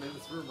the only one in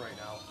this room right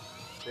now,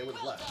 they would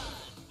have Well left. done.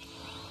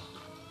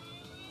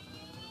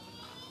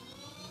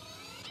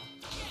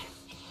 Yes.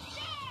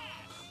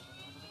 Yes.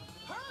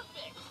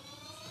 Perfect.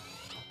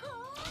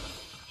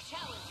 Great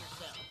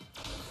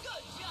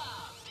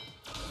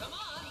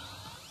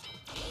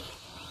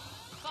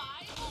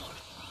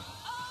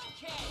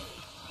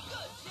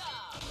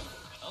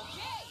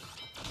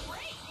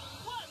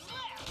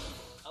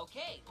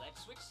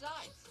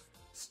sides.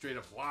 Straight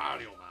up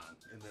Wario Man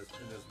in this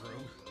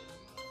room.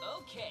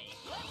 Okay,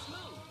 let's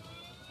move.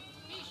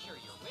 Be sure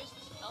your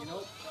wrists, elbows, You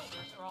know,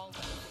 shoulders are all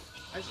done.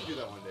 I should do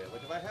that one day.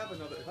 Like if I have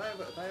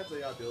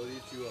the ability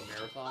to do a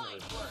marathon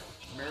Fine or work.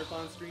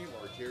 marathon stream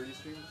or a charity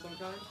stream of some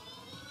kind,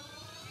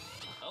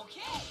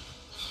 Okay.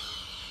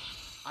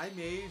 I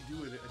may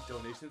do a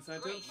donation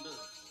incentive Great move.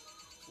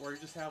 where you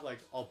just have like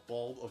a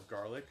bulb of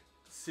garlic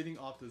sitting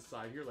off to the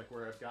side here, like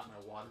where I've got my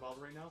water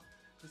bottle right now.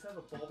 Just have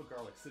a bulb of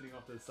garlic sitting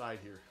off to the side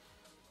here.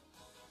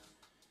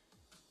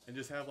 And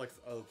just have like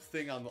a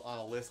thing on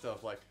a list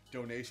of like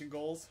donation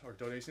goals or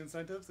donation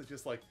incentives. It's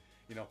just like,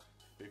 you know,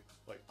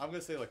 like I'm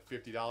gonna say like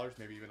 $50,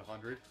 maybe even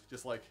 $100.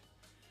 Just like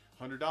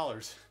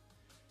 $100.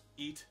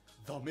 Eat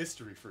the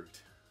mystery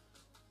fruit.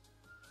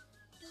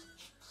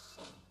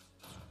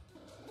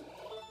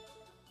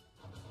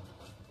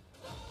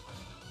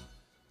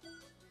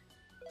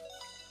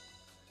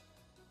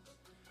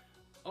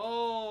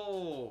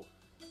 Oh!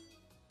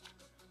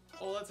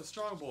 Oh, that's a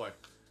strong boy.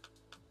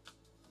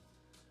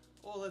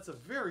 Oh, that's a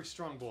very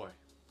strong boy.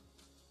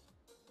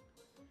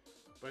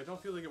 But I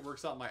don't feel like it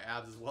works out my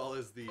abs as well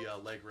as the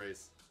leg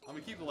raise. I'm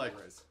gonna keep the leg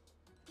raise.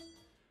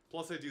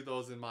 Plus I do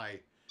those in my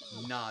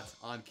not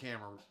on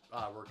camera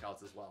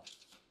workouts as well.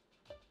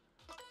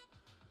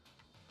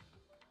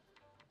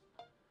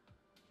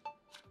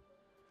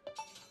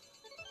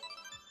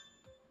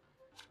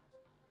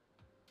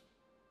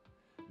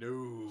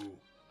 No.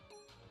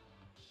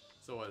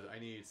 So I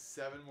need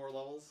 7 more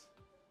levels.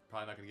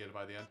 Probably not gonna get it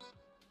by the end.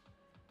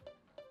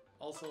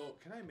 Also,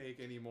 can I make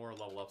any more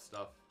level up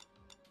stuff?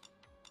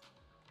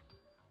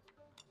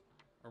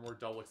 Or more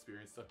double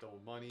experience stuff, double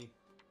money.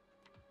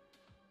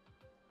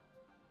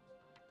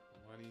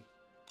 Money.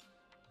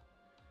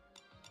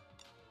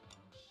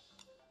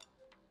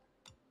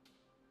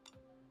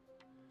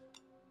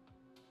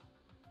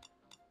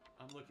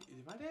 I'm looking.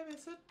 Did my name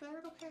is it? There,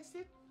 okay,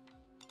 sit.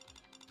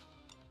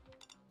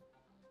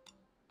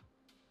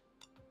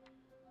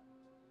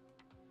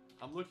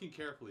 I'm looking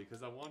carefully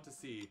because I want to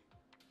see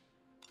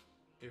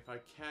if I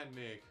can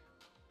make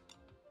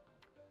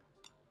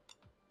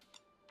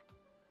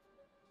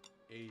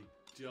a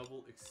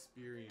double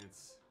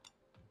experience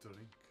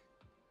drink.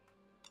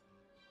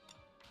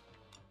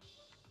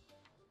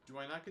 Do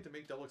I not get to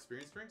make double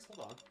experience drinks?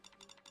 Hold on.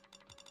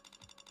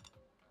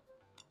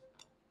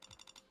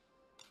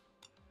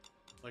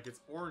 Like it's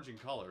orange in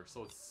color,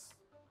 so it's...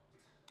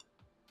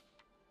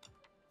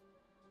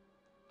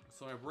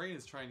 So my brain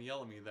is trying to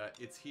yell at me that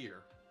it's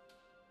here.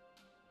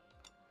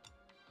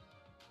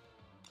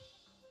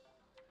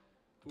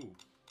 Ooh.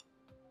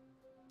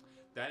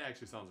 That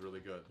actually sounds really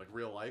good. Like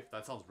real life,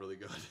 that sounds really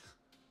good.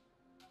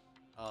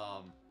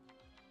 Yeah,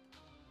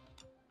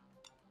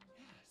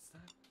 it's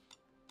not...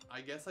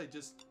 I guess I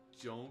just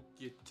don't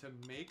get to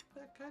make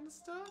that kind of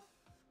stuff?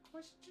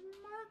 Question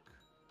mark?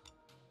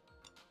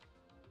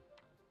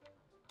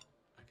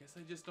 I guess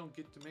I just don't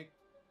get to make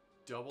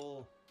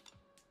double...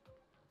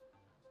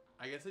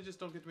 I guess I just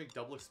don't get to make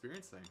double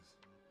experience things.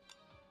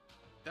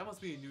 That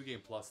must be a New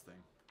Game Plus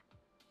thing.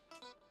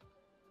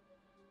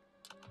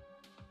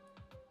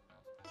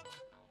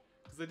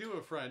 Because I do have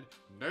a friend,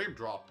 name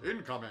drop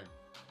incoming.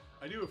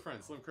 I do have a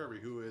friend, Slim Kirby,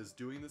 who is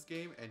doing this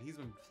game, and he's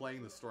been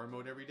playing the story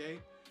mode every day.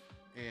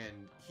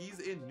 And he's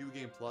in New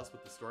Game Plus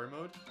with the story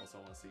mode. Also,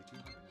 I want to see too.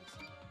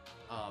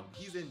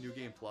 He's in New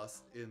Game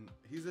Plus.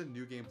 He's in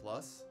New Game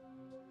Plus,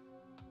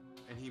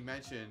 and he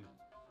mentioned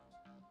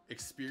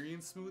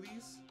experience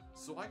smoothies.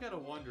 So I gotta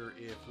wonder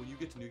if when you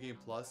get to New Game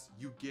Plus,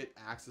 you get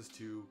access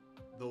to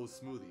those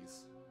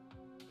smoothies.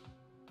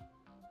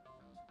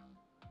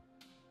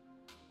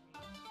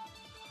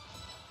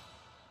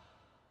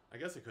 I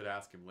guess I could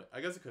ask him.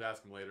 I guess I could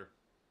ask him later.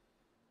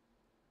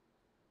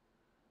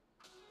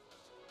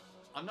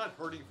 I'm not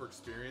hurting for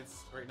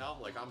experience right now.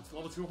 Like I'm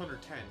level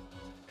 210,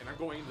 and I'm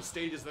going into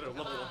stages that are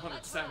level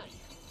 170.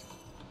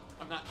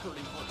 I'm not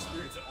hurting for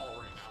experience at all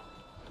right now.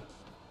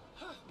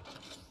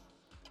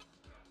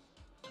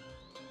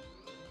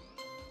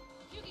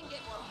 You can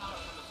get more power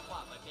from a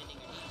squat by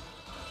bending your knees.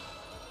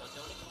 But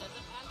don't extend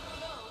them past your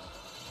nose.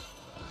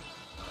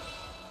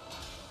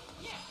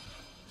 Yeah,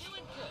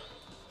 doing good.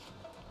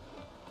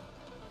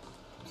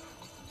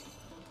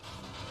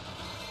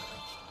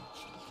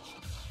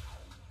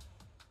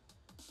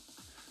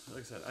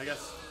 Like I said, I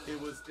guess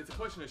it's a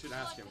question I should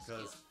ask him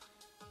because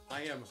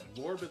I am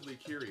morbidly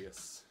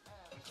curious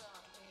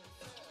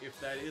if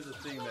that is a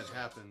thing that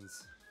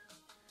happens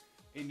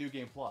in New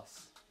Game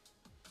Plus.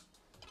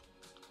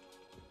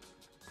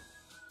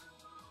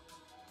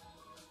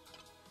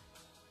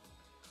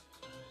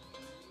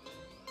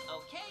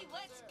 Okay,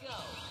 let's go.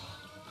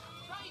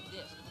 Try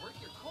this to work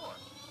your core.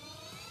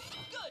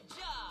 Good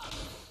job.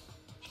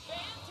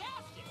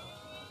 Fantastic.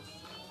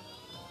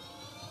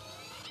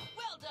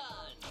 Well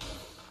done.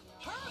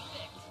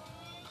 Perfect.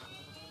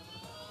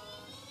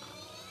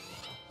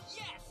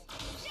 Yes.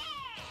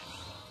 Yes.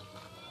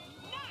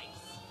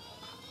 Nice.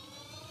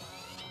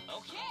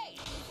 Okay.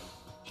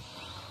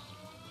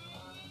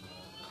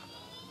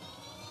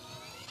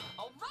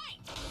 All right.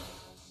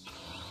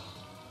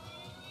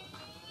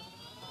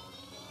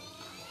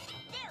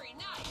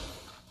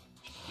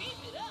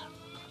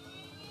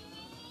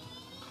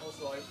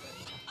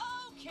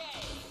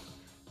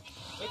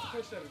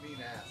 question I've been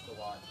being asked a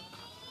lot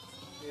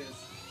is,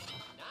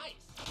 Nice.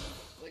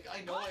 like,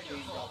 I know I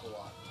name drop a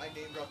lot. I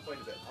name drop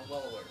quite a bit. I'm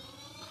well aware.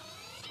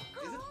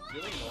 Is it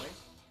really annoying?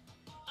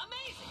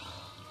 Amazing.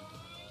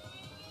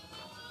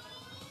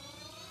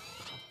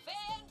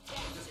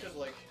 Fantastic. Just because,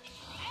 like,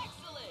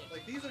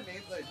 Excellent. these are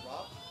names that I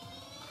drop.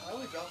 I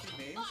only drop these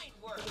names Fine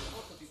work. because I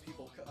talk with these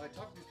people. I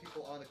talk to these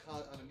people on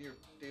a near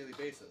daily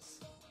basis.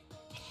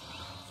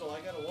 So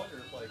I gotta wonder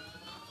if, like,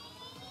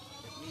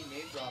 if me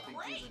name dropping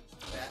isn't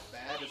that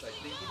bad as I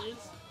think it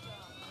is,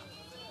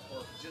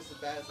 or if it's just as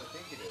bad as I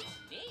think it is.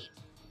 Neat.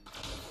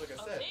 Like I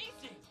said,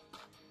 Amazing.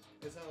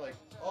 it's not like,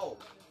 oh,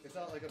 it's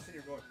not like I'm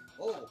sitting here going,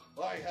 oh,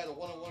 I had a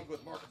one-on-one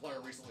with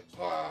Markiplier recently.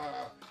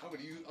 Ah, I'm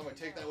gonna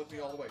take that with me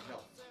all the way. No,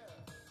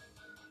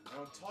 I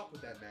don't talk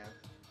with that man,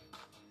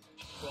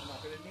 so I'm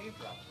not gonna name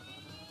drop him.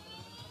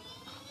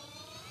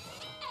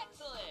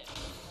 Excellent.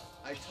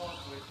 I talk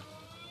with,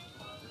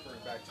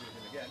 referring back to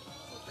him again,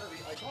 so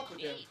Kirby, I talk with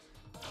him.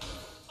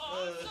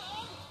 Awesome.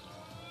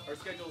 Our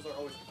schedules are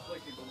always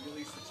conflicting, but we at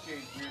least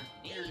exchange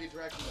weird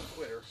interactions on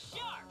Twitter.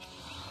 Sharp.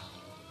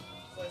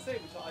 So I say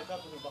I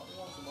talk with him about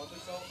once a month or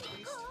so, at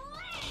least.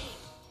 Great.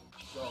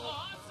 So,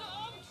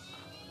 Awesome.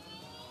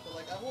 but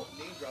like, I won't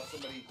name drop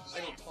somebody I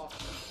don't talk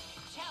to.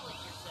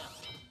 Challenge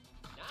yourself.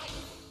 Nice.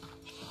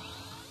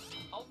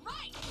 All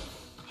right.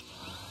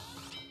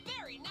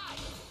 Very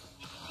nice.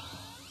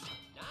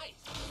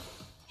 Nice.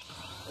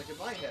 Like in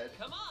my head,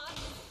 Come on.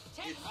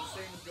 Take it's more. the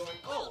same as going,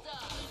 Well oh,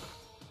 done.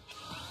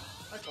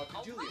 I talked to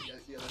All Julia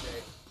right. the other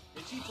day,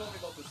 and she told me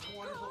about this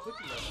wonderful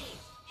cookie recipe. Great.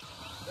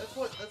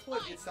 That's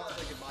what it sounds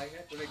like in my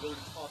head when I go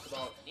to talk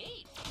about,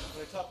 Neat.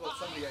 when I talk about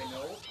somebody I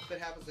know that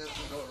happens to have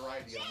some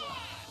notoriety Yes. online.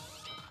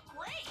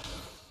 Great.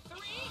 3.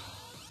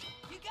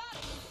 You got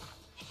it.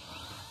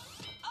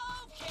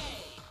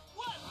 Okay.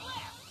 One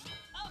left.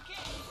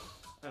 Okay.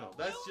 I don't know,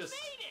 that's You just,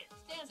 made it.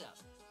 Stand up.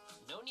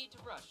 No need to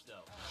rush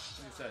though.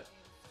 like I said,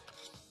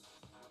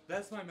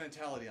 that's my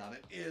mentality on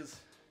it, is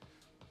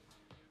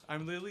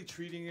I'm literally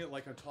treating it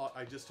like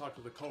I just talked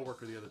with a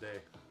coworker the other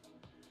day,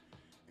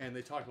 and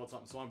they talked about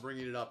something, so I'm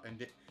bringing it up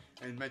and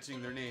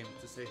mentioning their name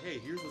to say, hey,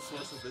 here's the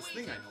source of this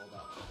thing I know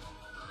about.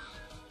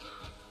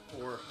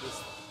 Or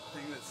this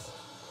thing that's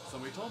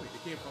somebody told me.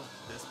 It came from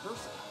this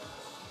person.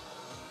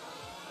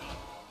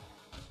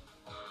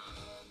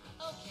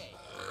 Okay.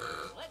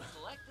 Let's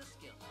select the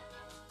skill.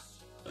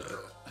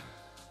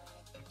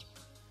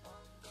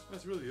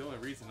 That's really the only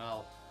reason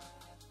I'll...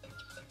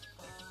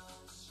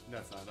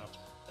 That's not enough.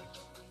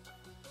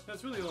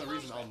 That's really the only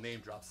reason I'll name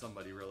drop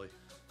somebody, really.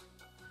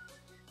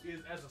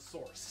 Is as a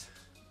source.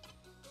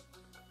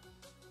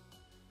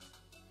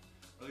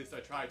 Or at least I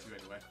try to,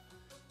 anyway.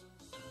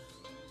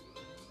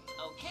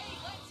 Okay,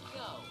 let's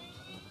go.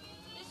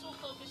 This will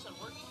focus on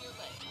working your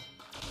legs.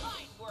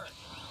 Fine work.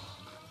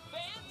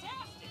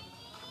 Fantastic.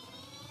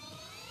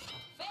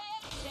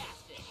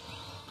 Fantastic.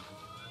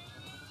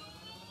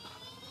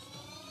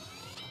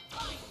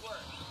 Fine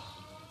work.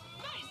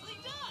 Nicely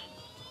done.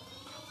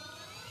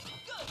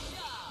 Good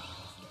job.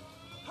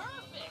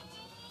 Perfect.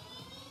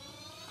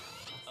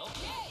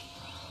 Okay.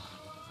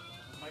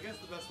 I guess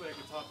the best way I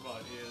could talk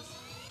about it is...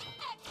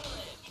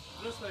 Excellent.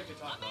 The best way I could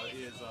talk about it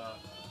is,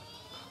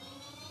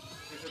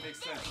 if it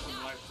makes sense from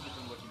my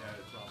perspective looking at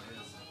it from,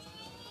 is,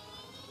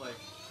 like,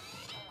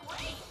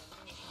 Great.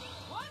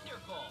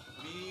 Wonderful.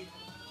 me,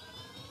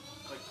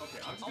 like,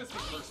 okay, I'm just gonna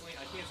speak personally,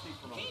 I can't speak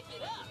for Keep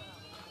others. it up.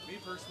 Me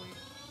personally,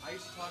 I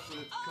used to talk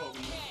with Kobe,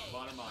 Okay.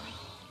 Von Armani,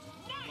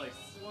 like,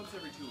 Nice. once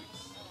every 2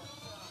 weeks.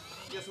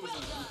 Yes, it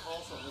wasn't a group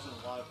call, so it wasn't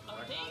a lot of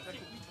direct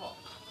contact, but we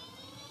talked.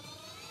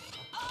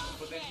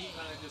 But then he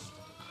kind of just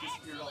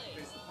disappeared off the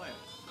face of the planet.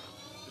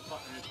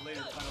 And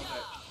later Good found out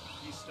that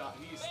job.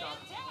 he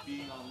stopped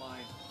being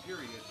online,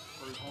 period,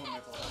 for his own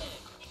mental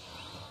health.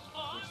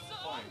 Which is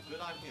fine, good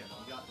on him.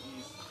 He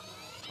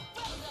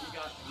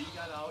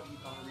got out, he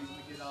found a reason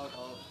to get out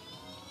of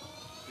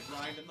the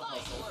grind and the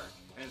hustle,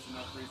 and it's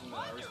enough reason that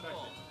I respect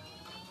it.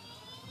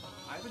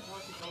 I've been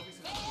talking to Kobe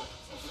since he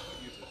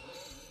quit YouTube.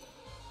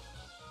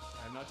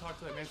 I have not talked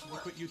to that man since he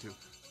quit YouTube.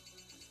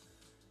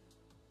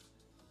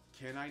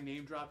 Can I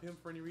name drop him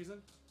for any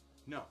reason?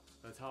 No.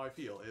 That's how I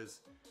feel,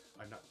 is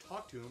I've not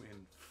talked to him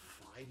in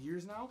 5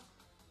 years now.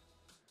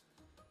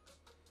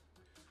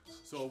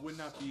 So it would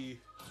not be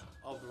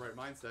of the right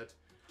mindset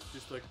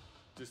just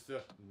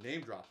to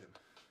name drop him.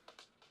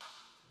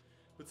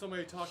 But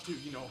somebody I talked to,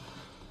 3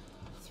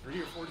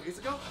 or 4 days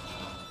ago,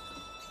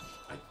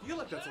 I feel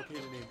like that's okay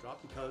to name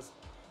drop because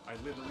I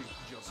literally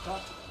just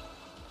talked to him.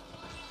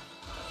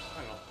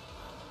 I don't know.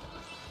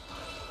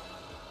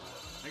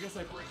 I guess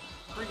I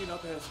bring it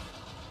up as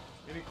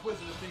an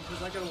inquisitive thing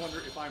because I gotta wonder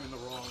if I'm in the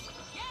wrong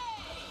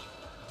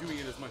doing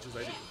it as much as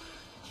I do.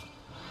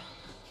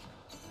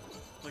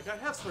 Like, I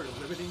have started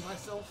limiting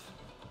myself.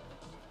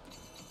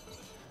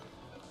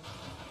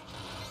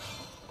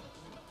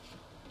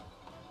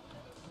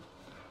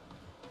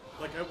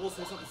 Like, I will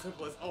say something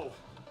simple as, oh,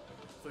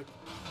 it's like,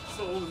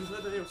 so the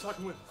other day I was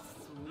talking with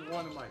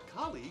one of my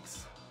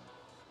colleagues,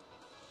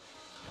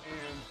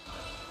 and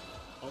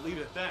I'll leave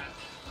it at that.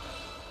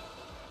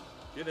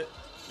 Get it?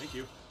 Thank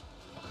you.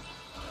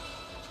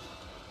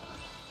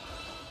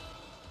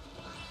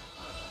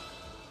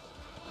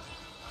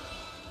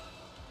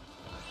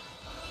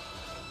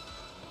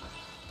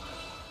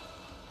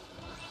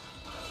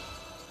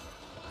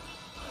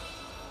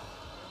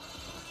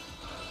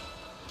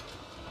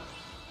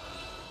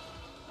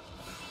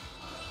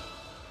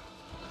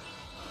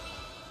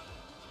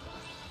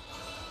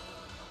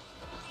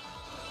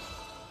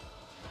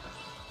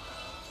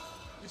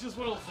 It's just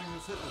one of those things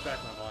that's hitting the back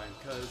of my mind,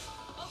 because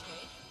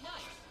Okay,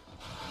 nice.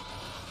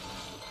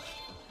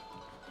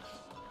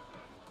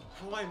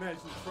 how I imagine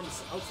from an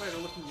outsider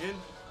looking in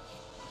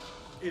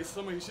is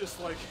somebody's just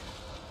like,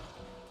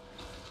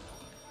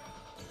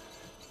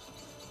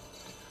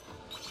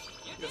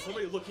 yeah,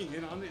 somebody looking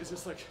in on it is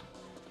just like,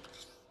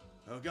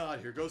 oh god,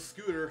 here goes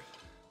Scooter,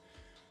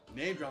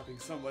 name dropping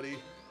somebody,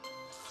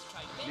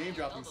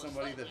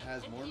 that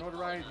has more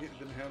notoriety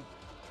than him,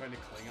 trying to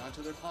cling on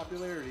to their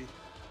popularity.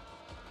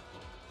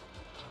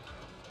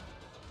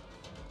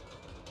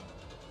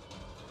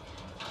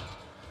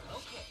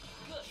 Okay,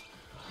 good.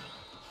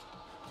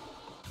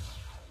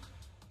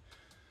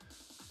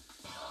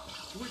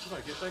 Wait till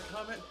I get that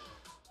comment.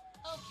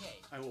 Okay,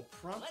 I will let's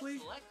promptly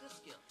select the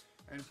skill.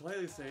 and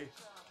politely say,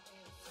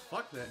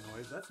 fuck that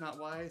noise, that's not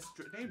why I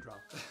name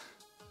dropped.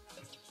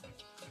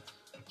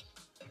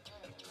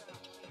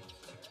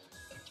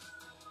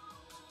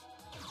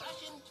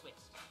 Russian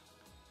twist.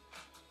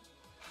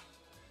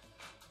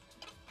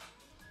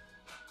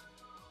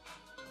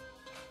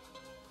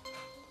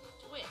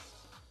 Twist.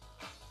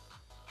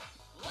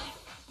 Left,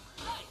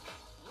 right,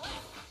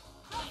 left,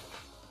 right,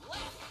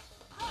 left,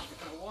 right,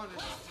 If I wanted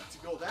to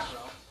go that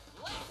route,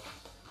 left,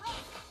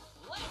 right,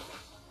 left,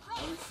 I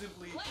right, would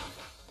simply left,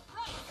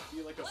 right,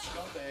 be like a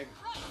scumbag.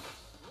 right,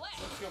 left,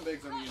 Some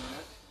scumbags on the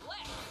internet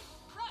left,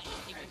 right.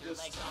 Keeping And your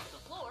just- legs off the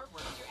floor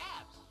works your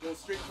abs. go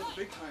straight for the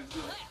big times. Be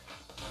like, Left,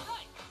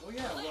 right, oh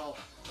yeah, well,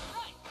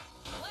 right,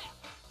 left,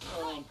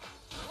 um,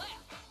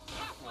 left,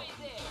 halfway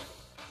there.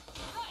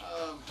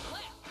 Right,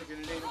 left, picking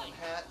a name on the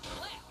hat.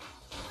 left,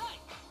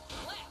 right,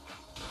 left,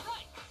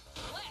 right,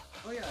 left,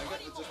 Oh yeah, I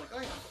got it's just like,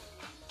 oh yeah,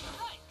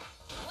 right,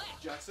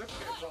 left, Jack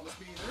Zuckerberg promised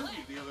me an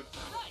interview the other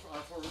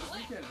for this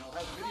weekend, and I'll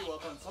have the video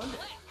up on Sunday.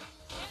 left,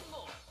 and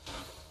more.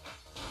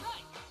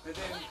 Right, And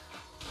then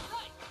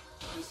right,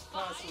 just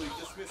constantly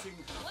dismissing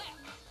left,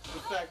 the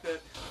fact that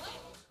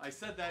I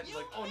said that, and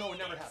like, oh no, it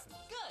never happened.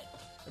 good.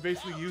 I'm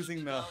basically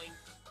using the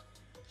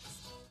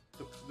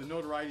Going.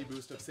 notoriety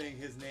boost of saying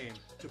his name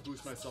to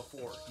boost myself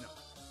forward. No,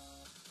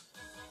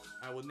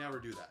 I will never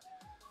do that.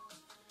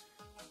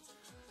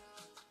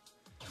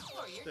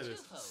 Warrior That 2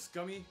 is pose.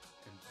 scummy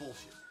and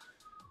bullshit.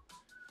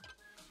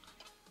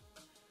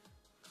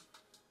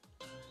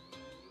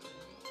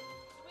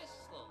 Twist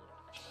slowly.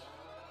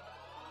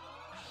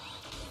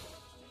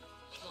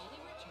 Slowly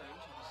return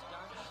to the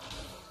start of the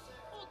pose.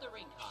 Hold the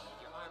ring cock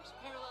with your arms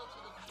parallel to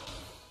the floor.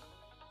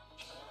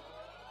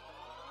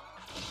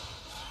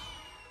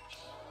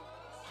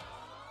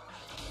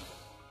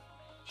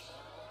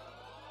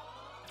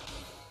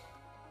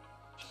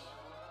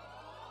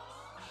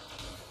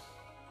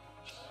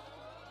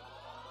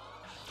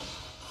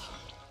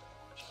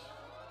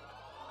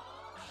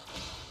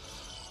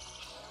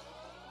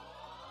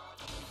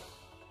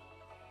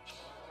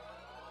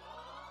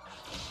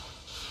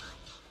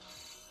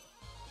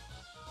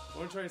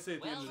 What I'm trying to say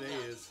at the end of the day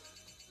Well done. is,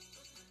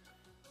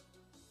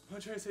 what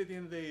I'm trying to say at the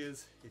end of the day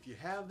is, if you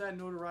have that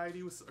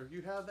notoriety with, or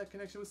you have that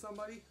connection with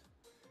somebody,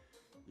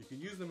 you can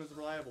use them as a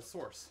reliable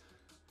source.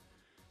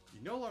 If you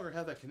no longer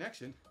have that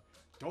connection,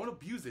 don't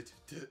abuse it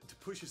to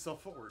push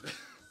yourself forward.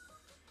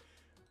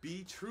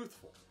 Be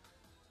truthful.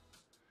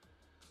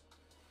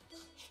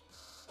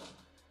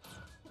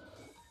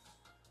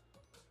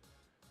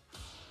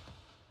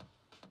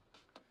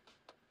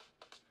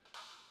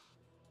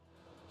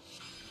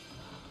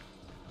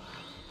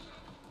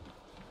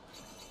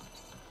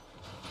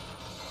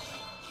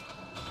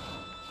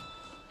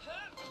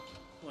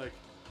 Like,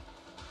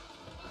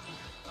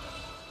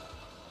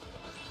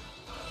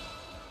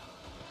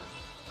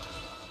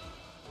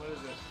 what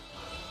is it?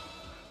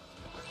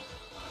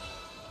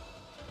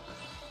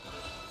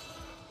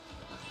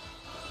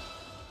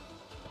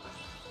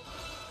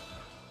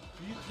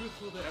 Be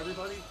truthful to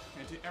everybody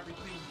and to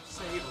everything you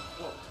say or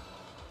quote.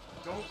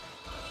 Don't,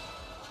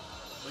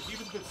 like,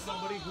 even if it's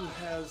somebody who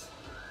has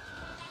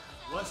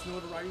less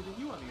notoriety than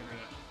you on the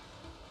internet,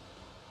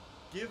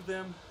 give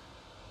them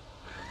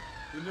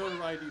the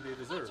notoriety they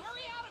deserve. Let's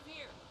hurry out of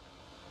here.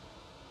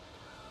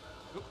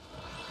 Oop.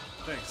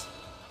 Thanks.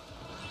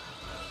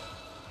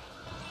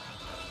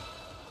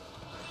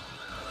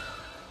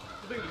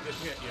 I think you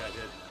just hit. Yeah, I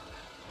did.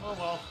 Oh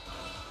well.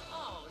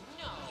 Oh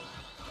no.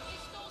 They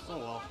stole some Oh,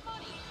 well. of our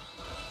money.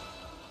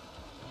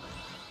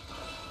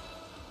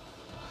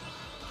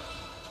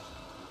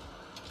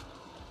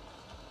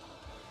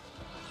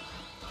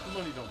 The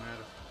money don't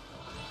matter.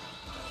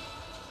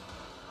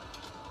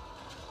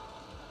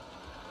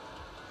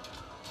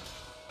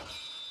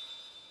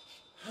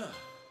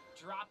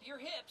 Drop your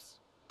hips.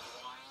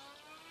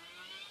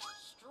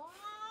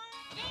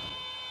 Victory!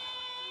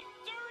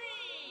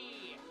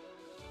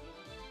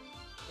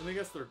 And I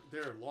guess they're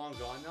long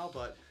gone now,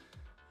 but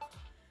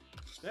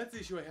that's the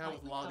issue I have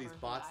with a lot of these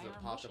bots that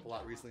have popped up a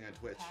lot recently on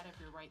Twitch. Pad of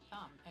your right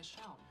thumb, as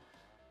shown.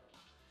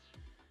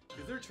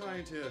 Because they're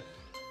trying to...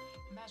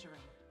 Measuring.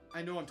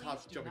 I know I'm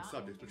top jumping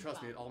subjects, but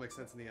trust me, it all makes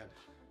sense in the end.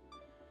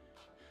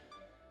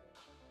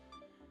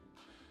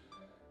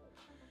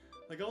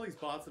 Like all these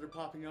bots that are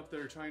popping up that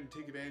are trying to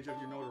take advantage of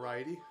your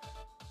notoriety.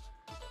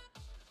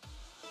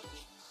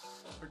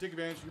 Or take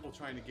advantage of people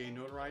trying to gain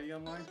notoriety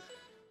online.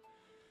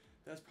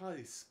 That's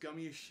probably the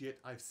scummiest shit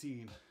I've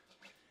seen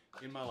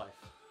in my life.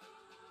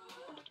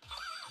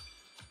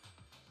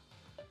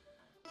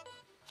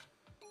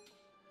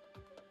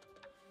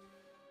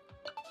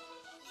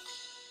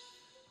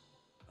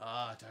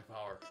 Ah, attack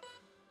power.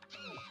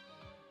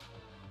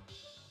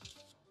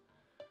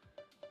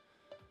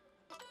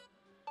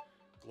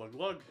 Glug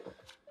glug.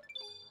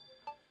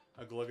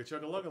 A glug a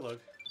chug a lug a lug.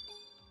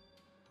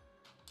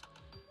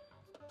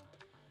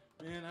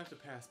 Man, I have to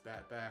pass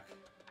bat back.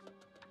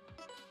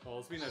 Oh,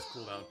 let's be a nice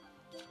cooldown.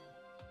 Is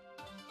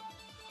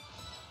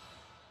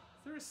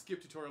there a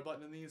skip tutorial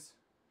button in these?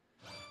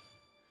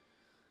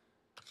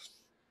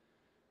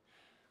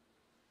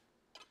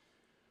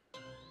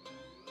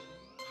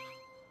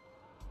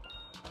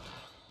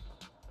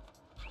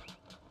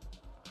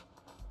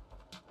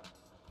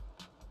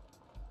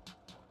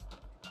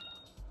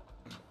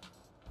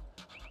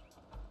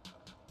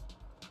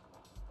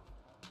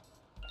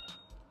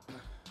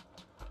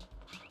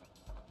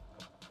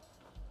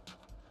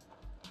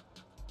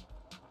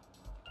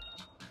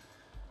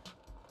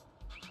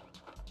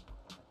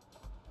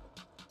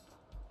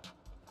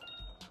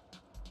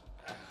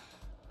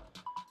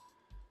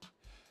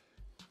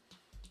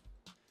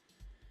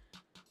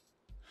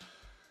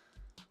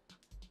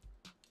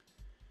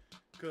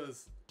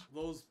 Because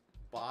those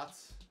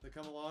bots that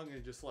come along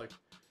and just like,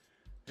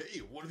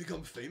 hey, want to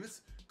become famous?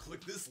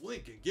 Click this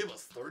link and give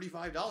us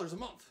 $35 a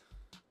month.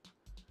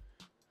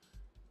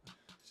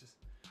 Just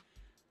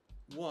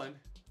one,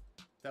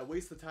 that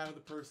wastes the time of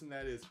the person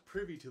that is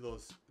privy to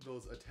those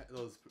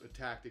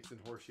tactics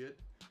and horseshit.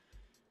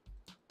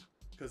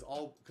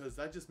 Because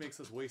that just makes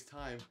us waste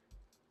time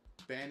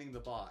banning the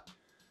bot.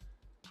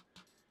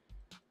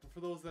 But for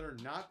those that are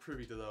not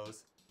privy to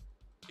those,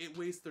 it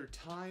wastes their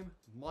time,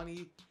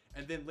 money,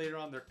 and then later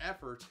on their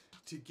effort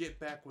to get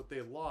back what they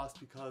lost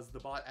because the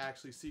bot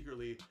actually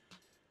secretly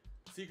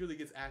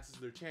gets access to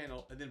their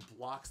channel and then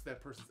blocks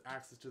that person's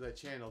access to that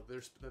channel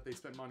that they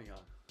spent money on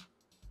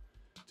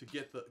to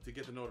get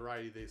the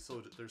notoriety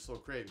they're so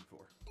craving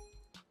for.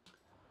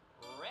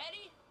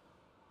 Ready?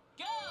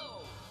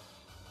 Go!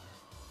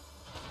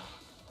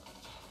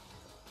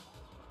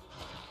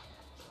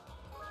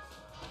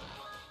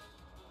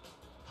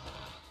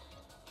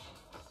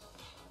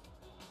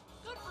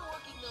 Good for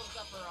working those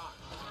upper arms.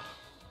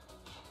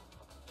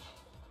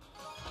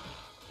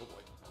 Oh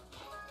boy.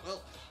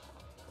 Well,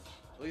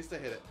 at least I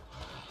hit it.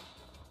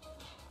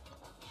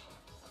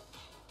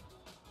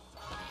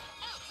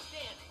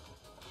 Outstanding!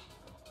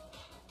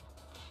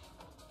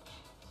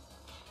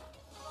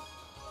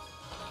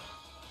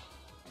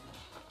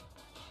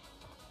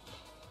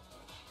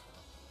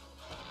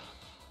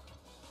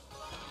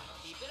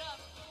 Keep it up.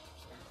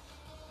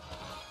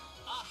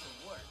 Awesome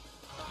work.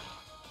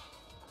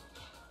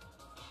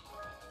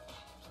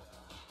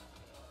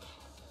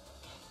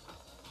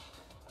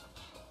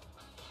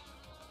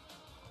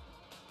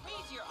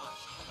 Raise your arms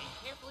and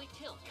carefully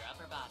tilt your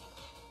upper body.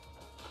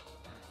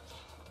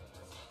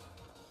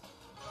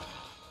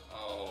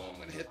 Oh, I'm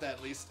gonna hit that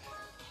at least.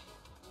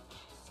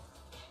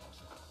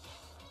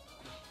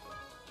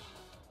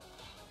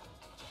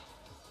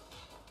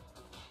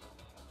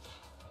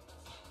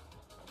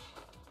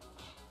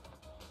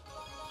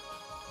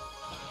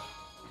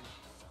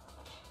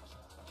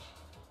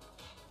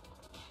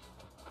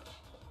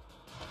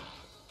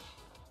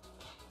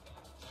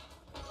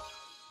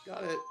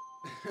 Got it.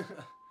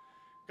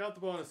 Got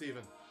the bonus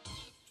even.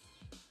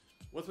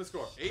 What's my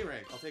score? A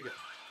rank. I'll take it.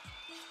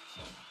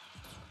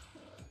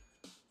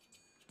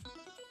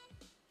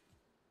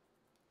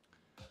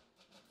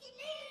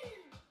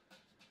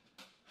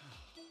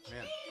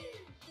 Man.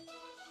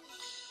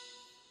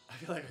 I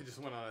feel like I just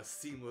went on a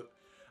seamless...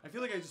 I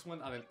feel like I just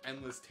went on an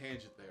endless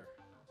tangent there.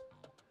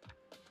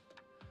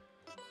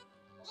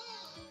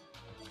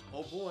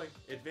 Oh boy.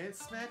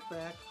 Advanced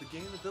Smackback. The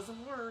game that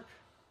doesn't work.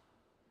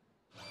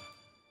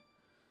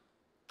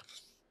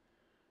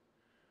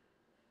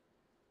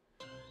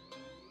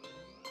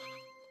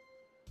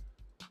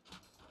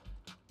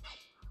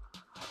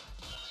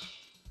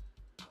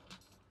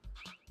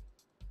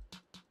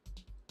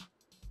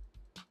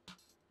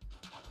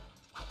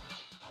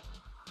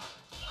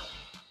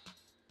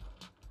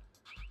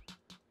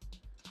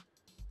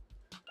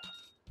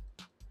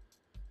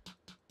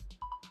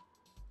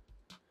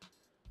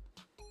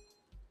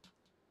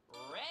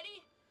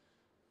 Ready?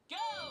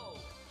 Go!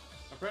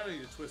 I probably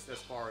need to twist as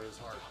far as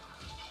hard.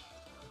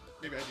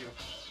 Maybe I do.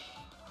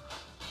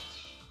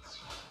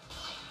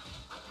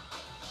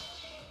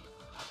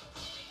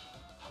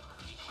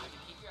 Be sure to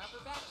keep your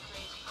upper back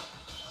straight.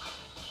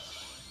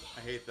 I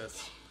hate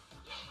this.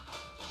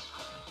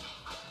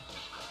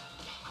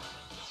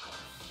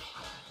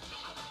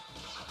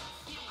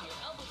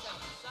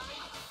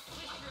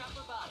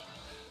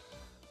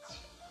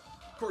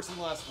 course, in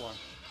the last one.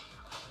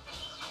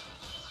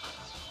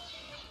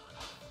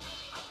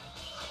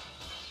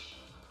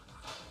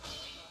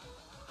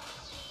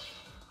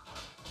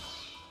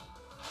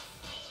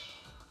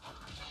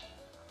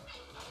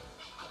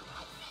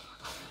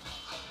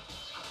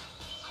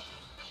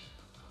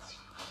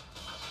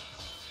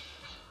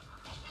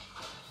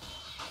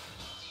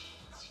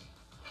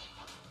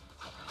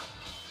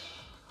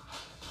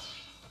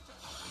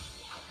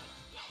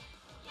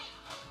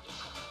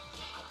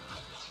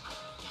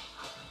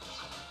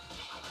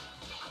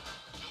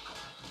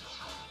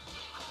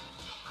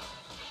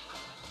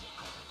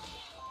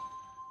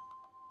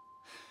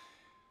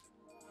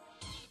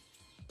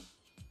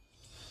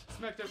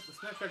 The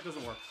smack back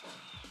doesn't work.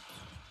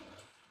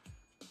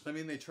 I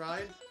mean, they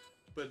tried,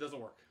 but it doesn't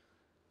work.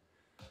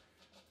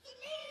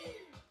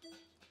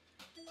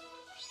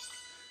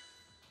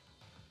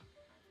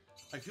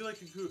 I feel like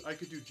I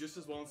could do just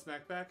as well in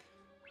smack back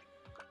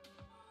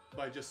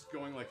by just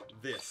going like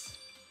this.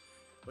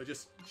 By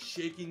just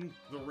shaking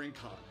the ring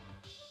con.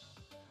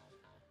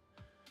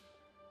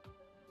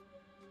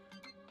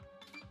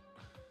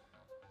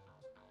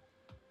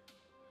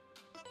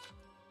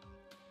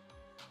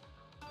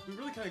 We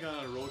really kind of got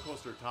on a roller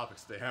coaster of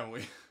topics today, haven't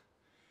we?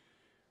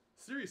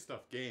 Serious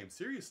stuff game,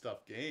 serious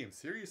stuff game,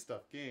 serious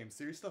stuff game,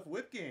 serious stuff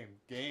whip game,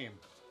 game.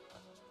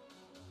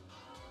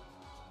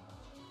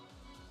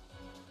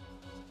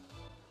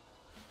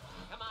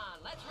 Come on,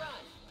 let's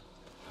run.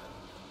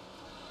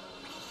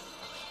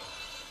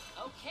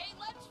 Okay,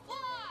 let's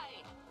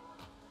fly.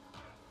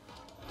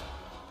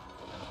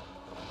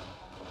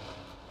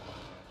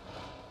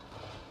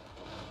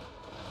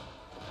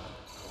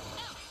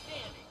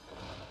 Outstanding.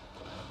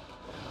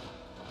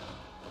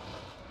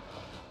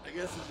 I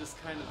guess it's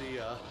just kind of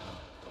the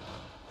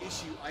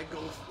issue I go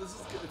through.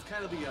 It's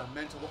kind of the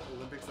mental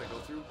Olympics I go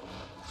through.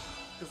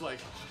 Because like,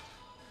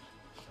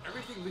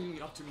 everything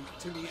leading up to me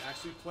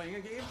actually playing a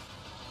game,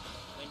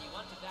 When you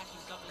want to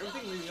vacuum something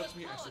everything up, leading up just to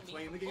me call actually on me.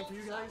 playing the game for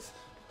you Full stop. guys,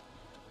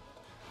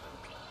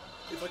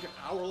 it's like an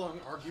hour-long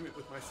argument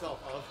with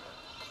myself of,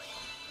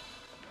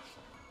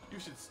 you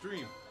should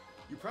stream.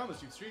 You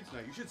promised you'd stream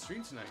tonight. You should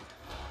stream tonight.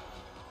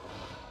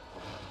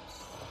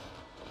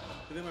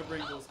 And then my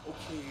brain goes,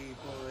 okay,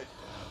 but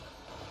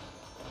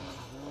I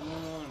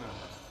wanna.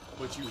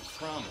 But you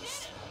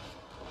promised.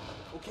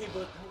 Okay,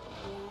 but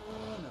I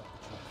wanna.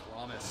 But you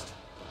promised.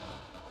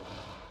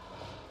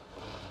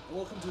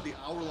 Welcome to the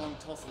hour-long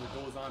tussle that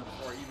goes on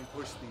before I even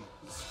push the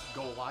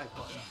go live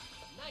button.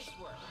 Nice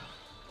work.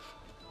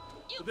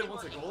 But then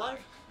once I go live,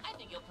 I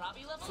think you'll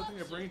probably level something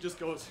in up my brain just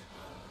goes,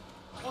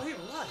 oh hey,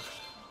 we're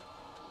live.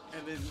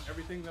 And then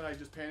everything that I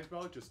just panicked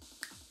about just,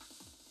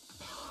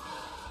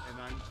 and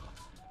I'm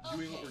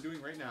doing what we're doing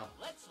right now.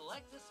 Let's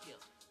select the skill.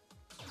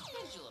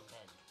 Pendulum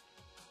bend.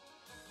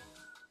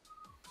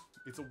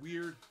 It's a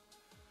weird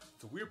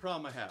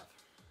problem I have.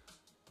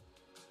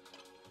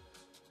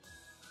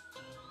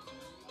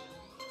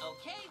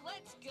 Okay,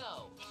 let's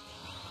go.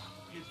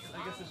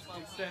 I guess it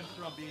extends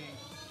from being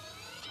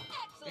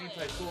Excellent.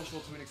 antisocial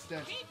to an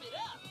extent. Keep it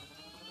up.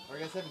 Are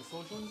you guys having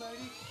social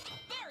anxiety?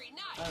 Very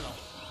nice. I don't know.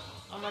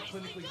 I'm not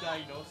clinically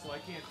diagnosed, so I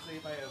can't say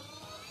if I have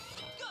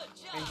Good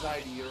job.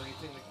 anxiety or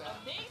anything like that.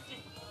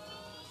 Amazing.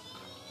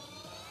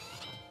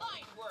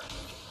 Fine work.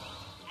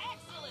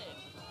 Excellent.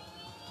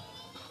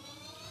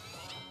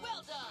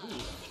 Well done.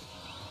 Ooh.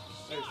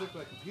 I just looked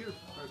at my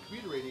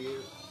computer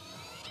radiator.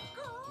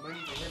 I might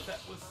need to hit that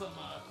with some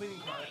cleaning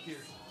product here.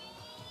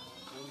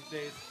 One of these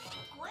days.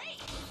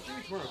 Great.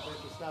 Maybe tomorrow, I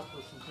have to stop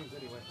for some things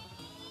anyway.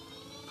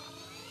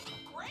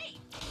 Great.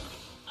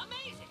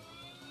 Amazing.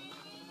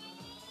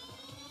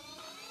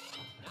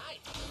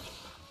 Nice.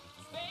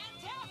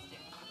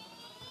 Fantastic.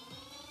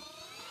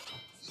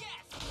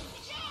 Yes.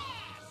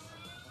 Yes.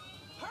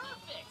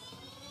 Perfect.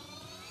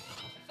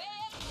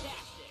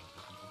 Fantastic.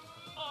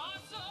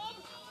 Awesome.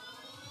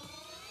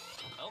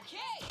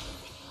 Okay.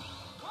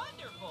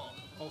 Wonderful.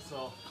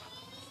 Also,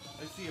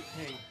 I see a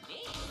ping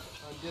Neat.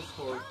 on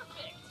Discord.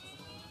 Perfect.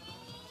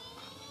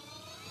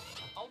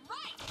 All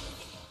right.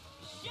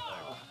 Sure.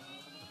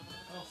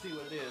 I don't see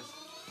what it is,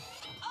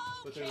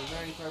 but there's a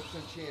Okay.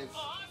 95% chance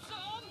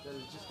Awesome. that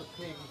it's just a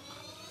ping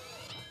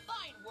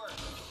Fine work.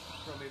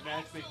 from a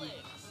matchmaking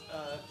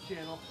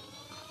channel.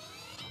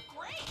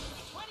 Great.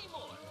 20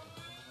 more.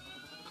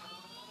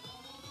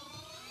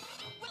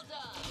 Well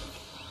done.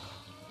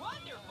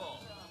 Wonderful.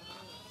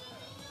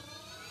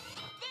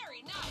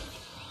 Very nice.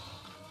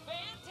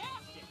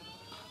 Fantastic.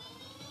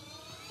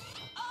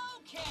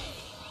 Okay.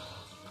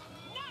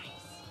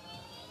 Nice.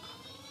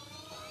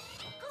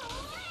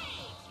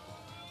 Great.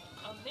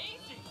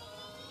 Amazing.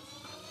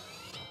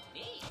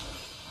 Neat.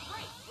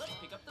 Great. Let's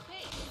pick up the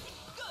pace.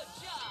 Good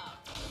job.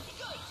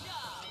 Good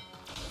job.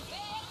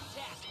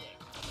 Fantastic.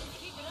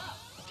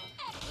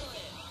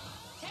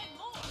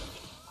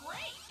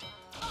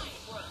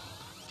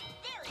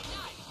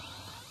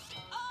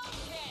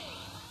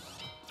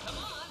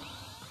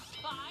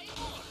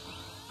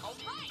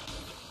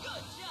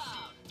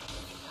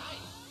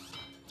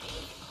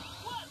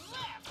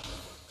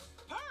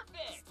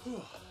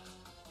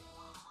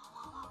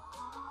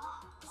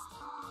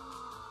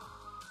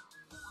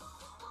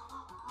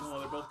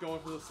 both going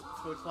for the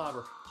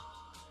clobber.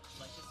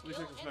 Let's just Let me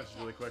check this message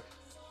really quick.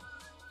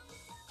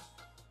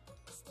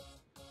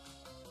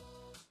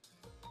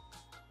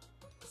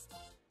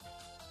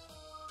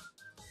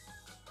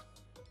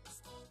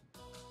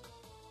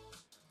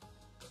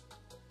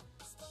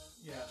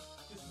 Yeah,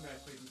 just a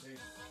match making thing.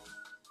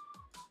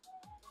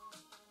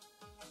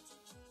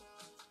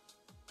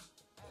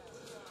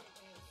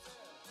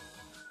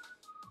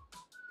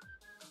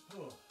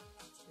 Oh,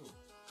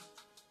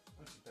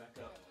 I should back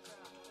up.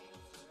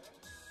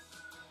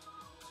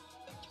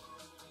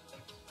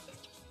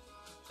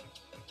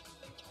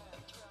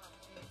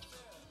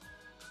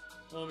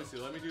 Well, let me see.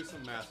 Let me do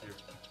some math here.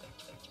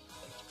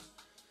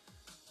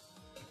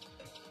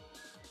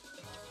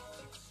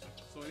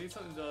 So we need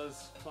something that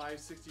does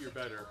 560 or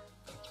better.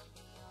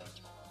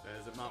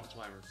 That is at mountain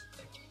climbers.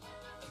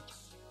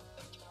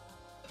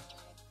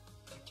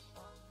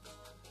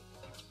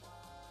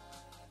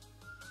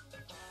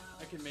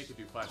 I can make it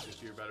do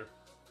 560 or better.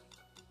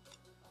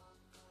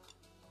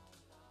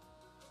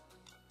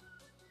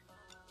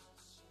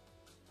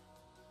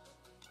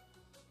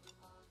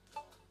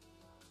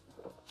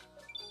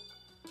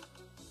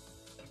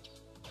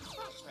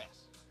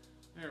 Progress.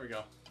 There we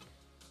go.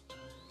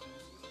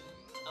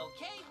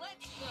 Okay,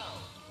 let's go.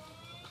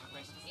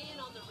 Press in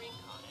on the ring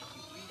con as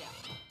you breathe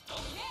out.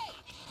 Okay.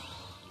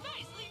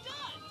 Nicely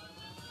done.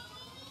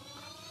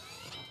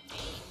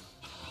 Neat.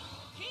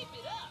 Keep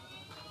it up.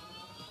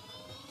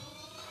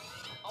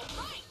 All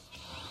right.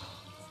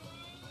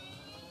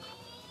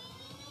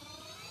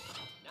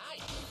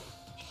 Nice.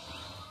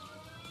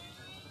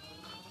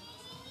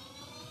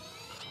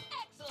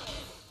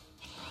 Excellent.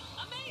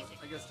 Amazing.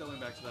 I guess going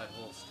back to that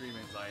whole stream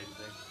anxiety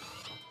thing.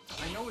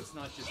 I know it's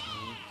not just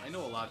me. I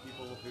know a lot of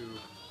people who,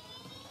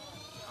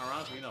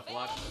 ironically enough, a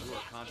lot of people who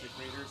are content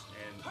creators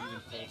and even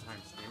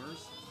full-time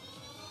streamers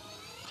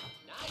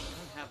Nice.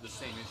 kind of have the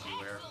same issue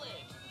where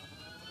Excellent.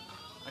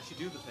 I should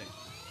do the thing.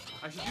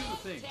 I should do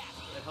the thing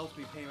that helps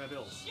me pay my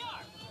bills,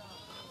 Sharp.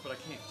 but I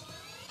can't.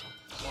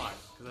 Why?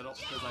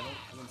 Because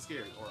I'm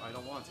scared, or I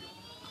don't want to.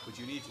 But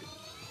you need to.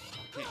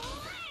 I can't.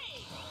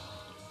 Great.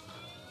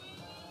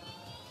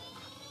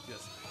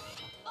 Just,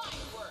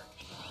 Fine work.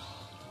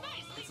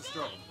 Nicely it's a done.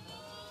 struggle.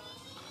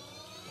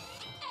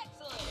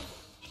 Excellent.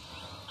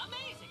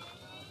 Amazing.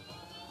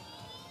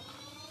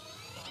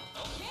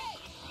 Okay.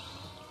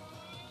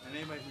 And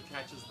anybody who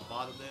catches the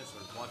bot of this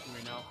or is watching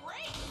right now,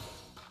 Great.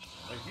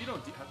 like if you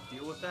don't have to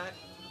deal with that,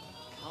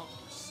 count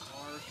your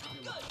stars,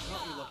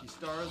 count your lucky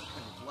stars,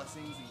 count your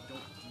blessings, and you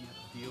don't have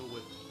to deal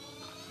with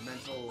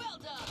Well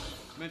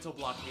done. mental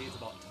blockades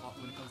about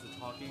when it comes to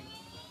talking.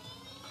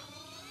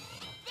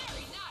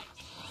 Very nice.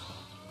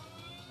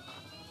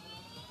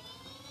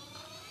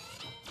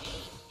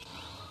 Neat.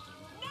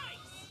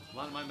 Nice. A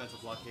lot of my mental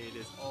blockade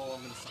is, oh,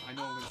 I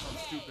know I'm gonna sound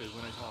stupid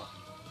when I talk,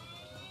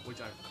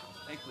 which I've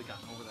thankfully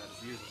gotten over that as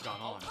the years have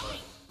gone on, but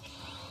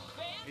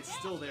it's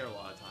still there a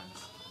lot of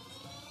times.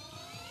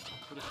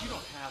 But if you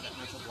don't have that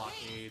mental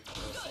blockade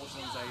or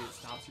social anxiety that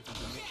stops you from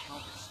doing it,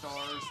 count your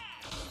stars,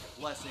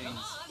 blessings, Come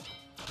on.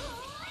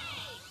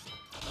 Great.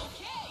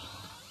 Okay.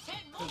 10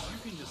 more. because you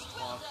can just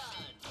Well talk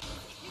done.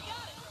 You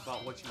got it.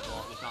 about what you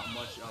want without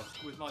much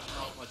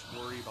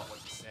worry about what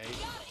you say. You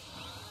got it.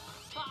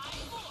 5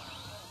 more.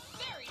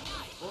 Very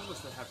nice. Those of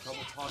us that have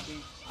trouble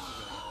talking,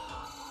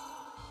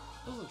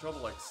 those with trouble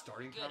like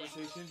starting Good.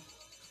 conversation,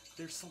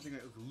 there's something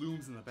that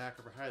looms in the back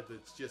of our head that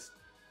just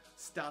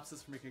stops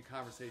us from making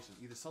conversation.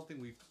 Either something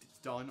we've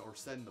done or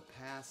said in the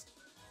past,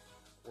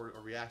 or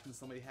a reaction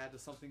somebody had to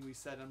something we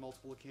said on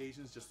multiple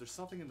occasions. Just there's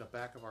something in the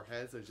back of our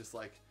heads that's just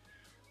like,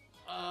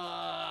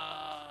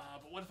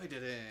 but what if I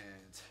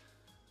didn't?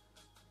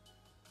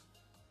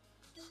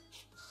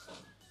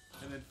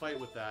 And then fight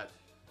with that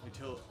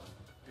until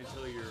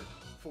you're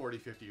 40,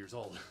 50 years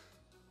old.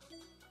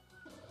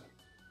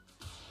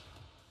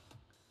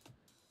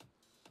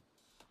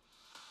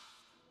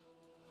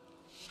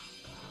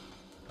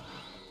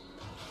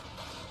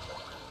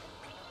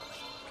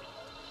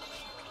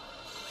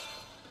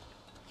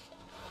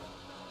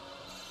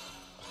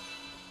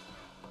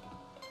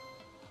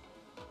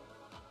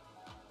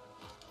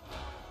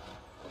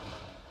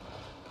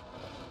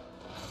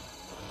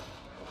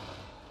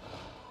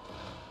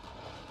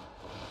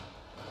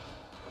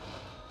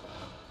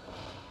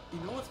 You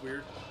know what's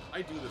weird?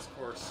 I do this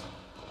course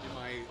in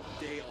my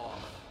day off.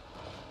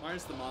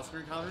 Minus the monster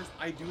encounters,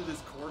 I do this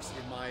course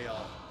in my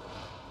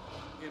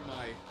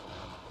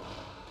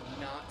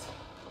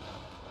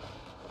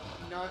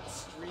not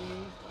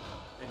streaming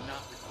and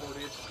not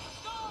recorded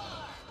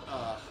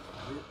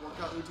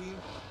workout routine.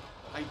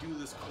 I do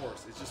this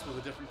course. It's just with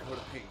a different coat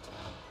of paint.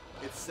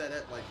 It's set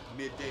at like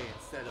midday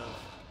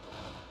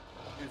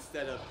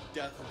instead of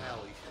Death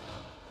Valley.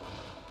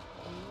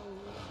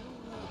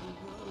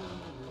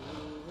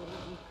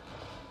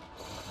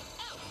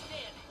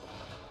 Outstanding.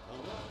 I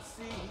want to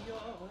see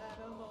your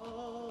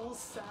animal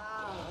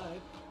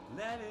side.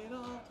 Let it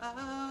all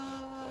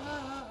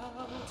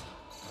out.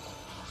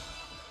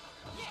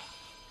 Yeah.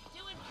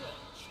 Doing good.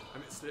 I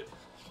missed it.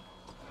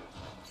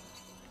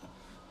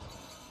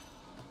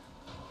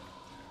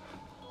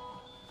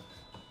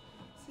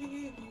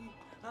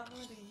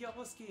 under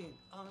your skin,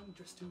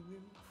 undressed to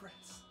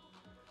impress.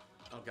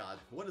 Oh God,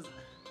 what is that?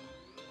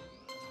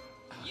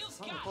 It's a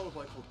song of Fall Out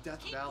Boy called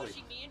Death Keep Valley.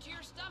 pushing me into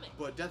your stomach.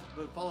 But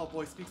Fall Out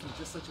Boy speaks in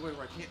just such a way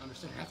where I can't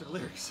understand half their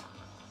lyrics.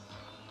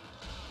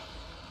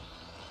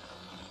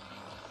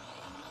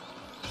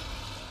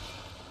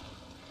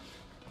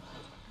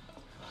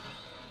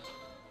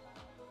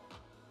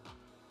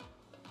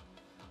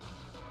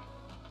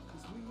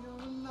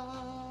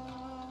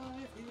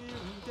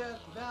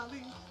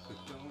 Valley, but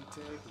don't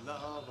take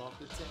love off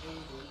the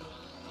table.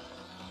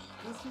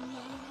 'Cause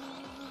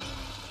love,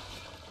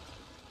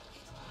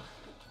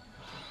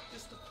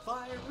 just a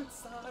fire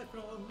inside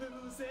from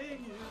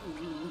losing you.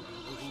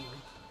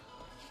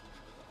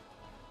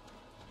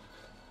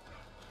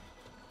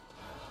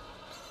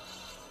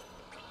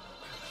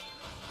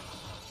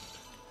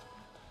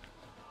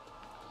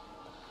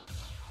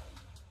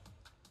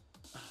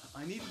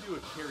 I need to do a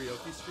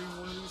karaoke stream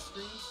one of these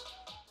streams.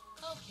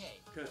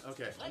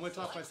 Okay, I'm gonna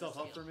talk myself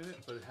out for a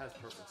minute, but it has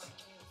purpose.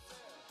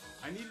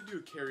 I need to do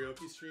a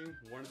karaoke stream,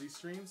 one of these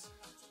streams,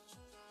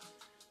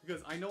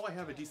 because I know I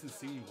have a decent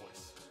singing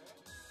voice.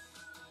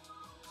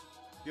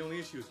 The only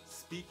issue is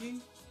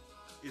speaking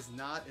is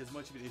not as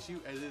much of an issue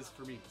as it is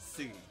for me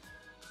singing.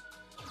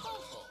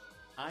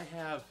 I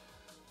have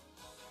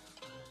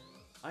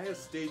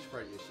stage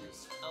fright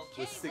issues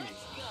with singing.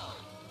 Let's go.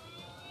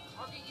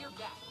 Target your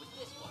back with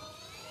this one.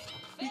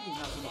 Speaking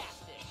not so much.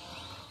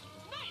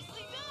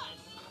 Nicely done.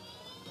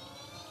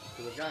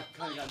 Because I've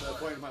kind of gotten to that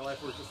point in my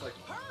life where it's just like,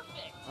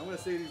 Perfect. I'm going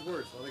to say these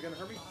words. Are they going to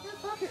hurt me? Yeah,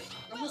 fuck it.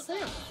 I'm going to say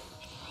them.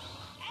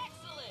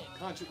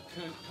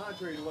 Excellent.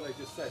 Contrary to what I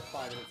just said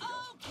 5 minutes ago.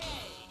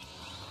 Okay.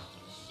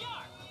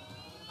 Sharp.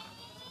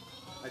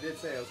 I did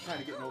say I was kind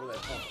of getting over that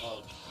hump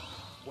of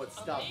what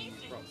stopped me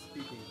from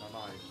speaking my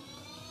mind.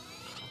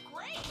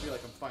 Great. I feel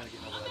like I'm finally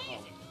getting over that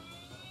hump.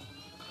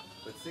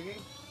 But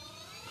singing,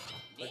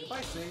 like if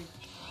I sing,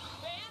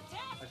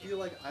 I feel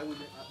like I would,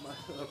 my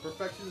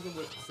perfectionism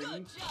with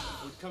singing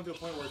would come to a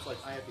point where it's like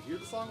I have to hear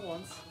the song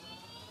once,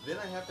 then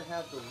I have to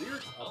have the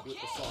lyrics up with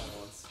the song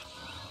once,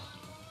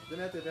 then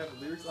I have to have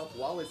the lyrics up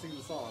while I sing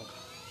the song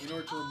in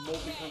order to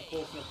remotely come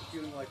close enough to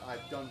feeling like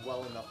I've done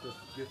well enough to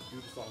do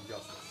the song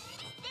justice.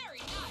 Very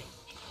nice.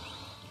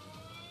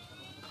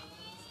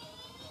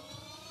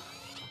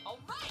 All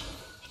right.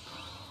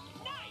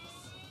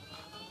 Nice.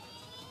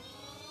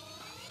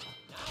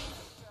 Nice.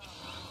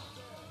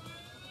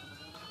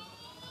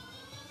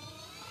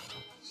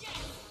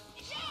 Yes.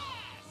 Yes.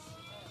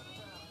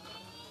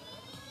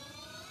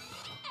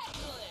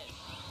 Excellent.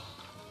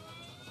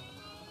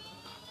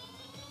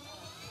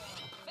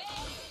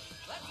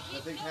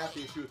 I think half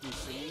the issue with me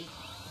singing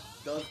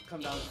does come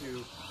down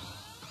to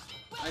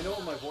I know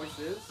what my voice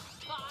is,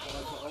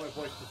 what my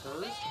voice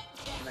prefers,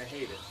 and I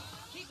hate it.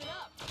 Keep it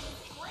up.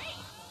 Great.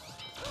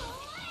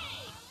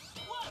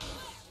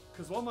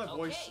 Because what my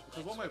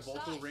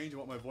vocal range and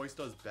what my voice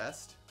does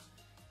best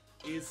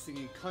is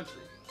singing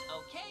country.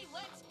 Okay,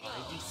 let's go.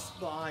 I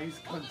despise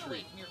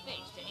country. From your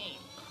face to aim.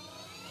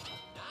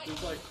 Nice.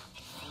 There's like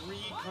 3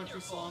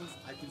 country songs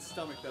I can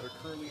stomach that are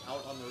currently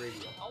out on the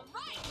radio. All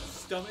right.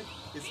 Stomach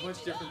is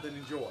much different than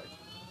enjoy.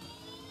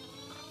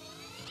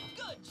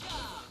 Good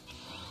job.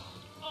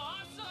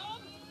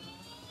 Awesome.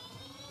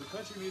 The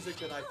country music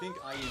that I think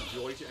I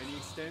enjoy to any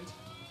extent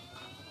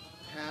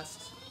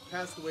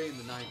passed away in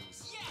the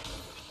 90s. Yes.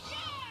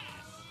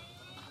 Yes.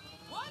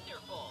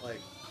 Wonderful.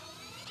 Like,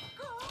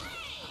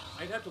 Great.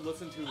 I'd have to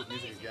listen to his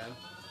music again,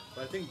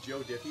 but I think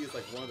Joe Diffie is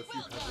like one of the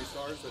few country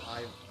stars that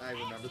I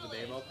remember the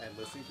name of and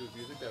listening to his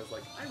music that was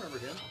like, I remember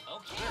him.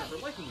 Okay. I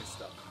remember liking his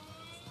stuff.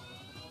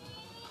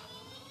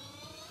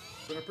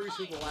 But I'm pretty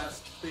sure the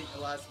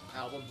last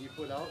album he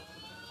put out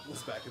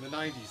was back in the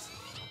 90s.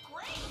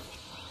 Great.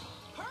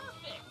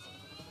 Perfect.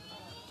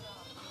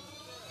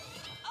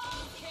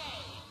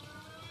 Okay.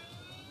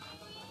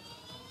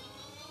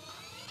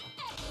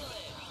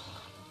 Excellent.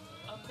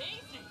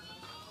 Amazing.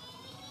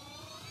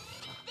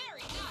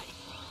 Very nice.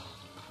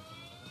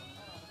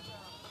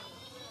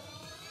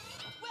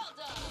 Well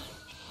done.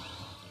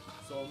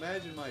 So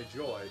imagine my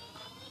joy.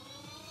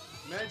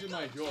 Imagine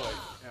my joy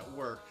at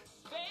work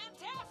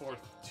Fantastic. for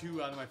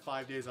 2 out of my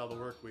 5 days out of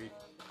the work week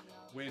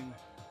when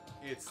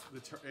it's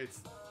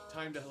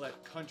time to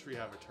let country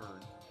have a turn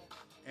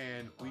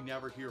and we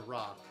never hear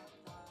rock.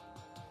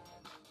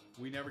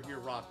 We never hear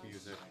rock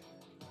music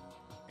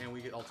and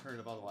we get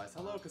alternative otherwise.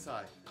 Hello,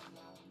 Kasai.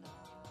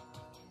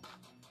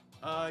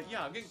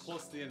 Yeah, I'm getting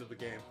close to the end of the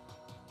game.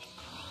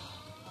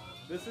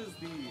 This is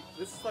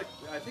like,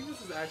 I think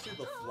this is actually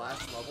the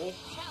last level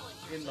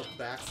in the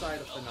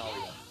backside of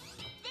Finalia.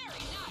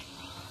 Very nice.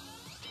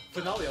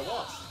 Finalia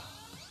lost.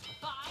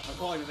 5. I'm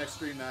calling the next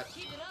stream that.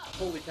 Keep it up.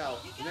 Holy cow,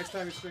 the next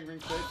time you string Ring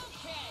Fit,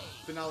 Okay.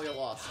 Finalia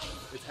lost.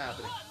 It's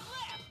happening. One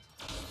left.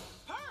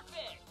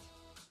 Perfect.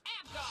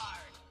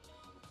 Abguard.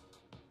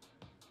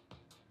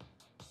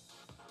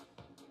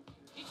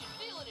 You should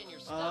feel it in your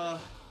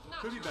stomach. Not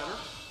Could be too better.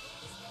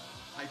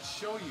 hard. I'd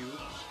show you,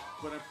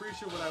 but I'm pretty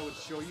sure what I would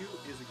show you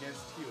is against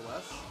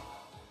TOS.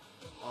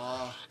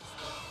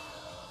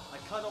 I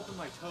cut open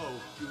my toe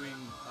doing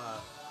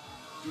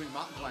doing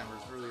mountain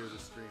climbers earlier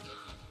this stream.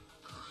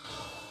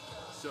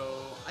 So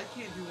I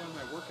can't do one of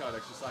my workout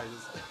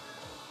exercises.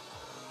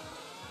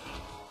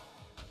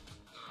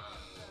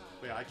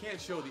 But yeah, I can't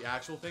show the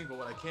actual thing, but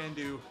what I can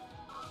do,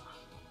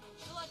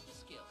 Select the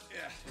skill.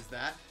 yeah, is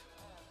that.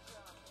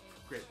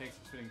 Great, thanks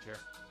for spinning chair.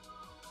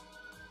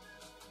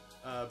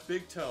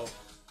 Big toe.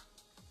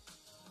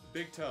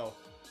 Big toe.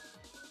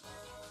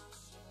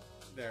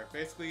 There.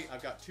 Basically,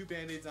 I've got 2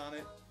 band-aids on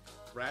it,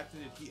 wrapped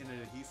in an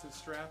adhesive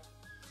strap,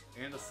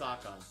 and a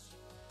sock on.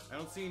 I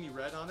don't see any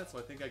red on it, so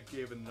I think I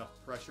gave it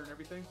enough pressure and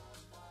everything.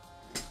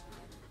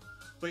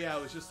 But yeah,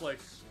 it was just like,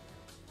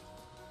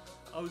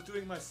 I was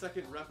doing my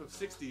second rep of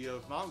 60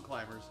 of mountain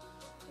climbers,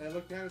 and I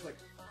looked down and was like,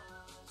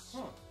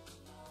 huh.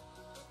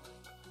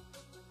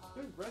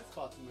 There's red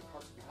spots in the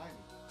carpet behind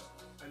me.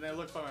 And then I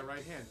looked by my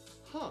right hand.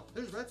 Huh,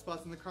 there's red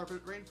spots in the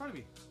carpet right in front of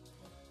me.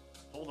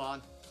 Hold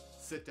on.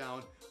 Sit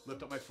down.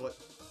 Lift up my foot.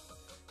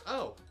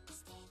 Oh.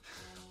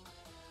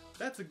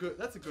 That's a good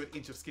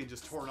inch of skin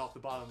just torn off the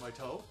bottom of my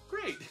toe.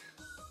 Great.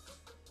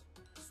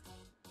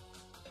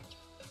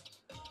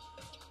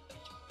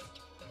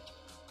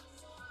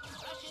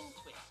 Russian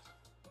twist.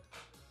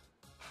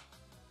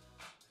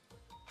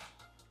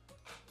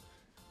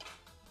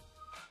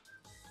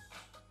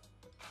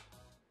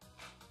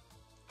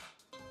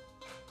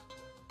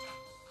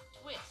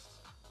 Twist.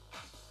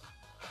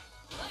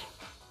 Left,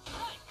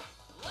 right,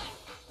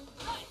 left,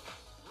 right,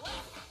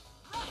 left,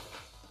 right,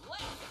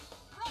 left,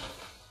 right,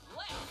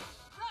 left,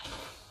 right,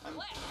 I'm-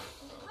 left,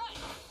 right,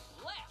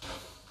 left,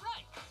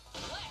 right,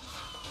 left,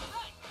 right,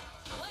 left,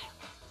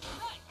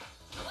 right,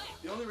 left.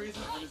 The only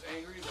reason I'm as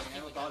angry as I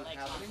am about it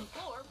happening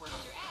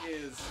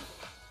is,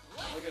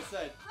 like I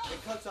said,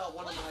 it cuts out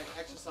one of my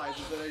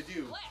exercises that I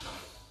do.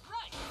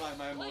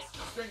 My most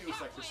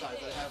strenuous exercise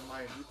that I have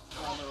my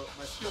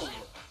skill work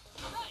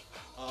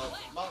of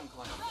mountain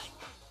climbers.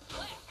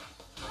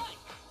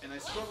 And I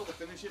struggle to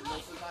finish it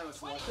most of the time I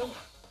select them.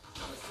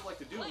 But I still like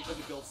to do them because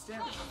it builds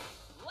stamina.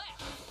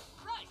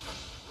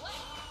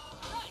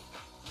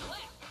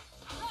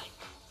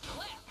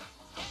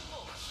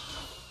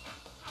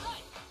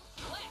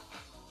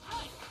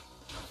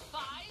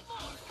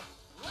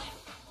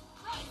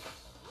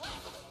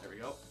 There we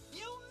go.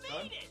 You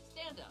Done? made it!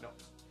 Stand up. No.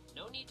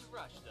 No need to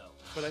rush, though.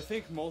 But I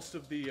think most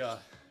of the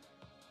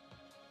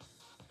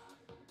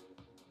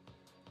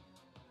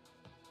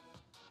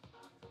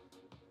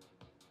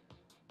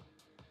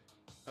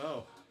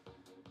oh.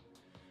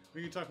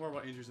 We can talk more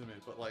about injuries in a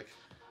minute, but like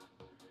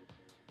what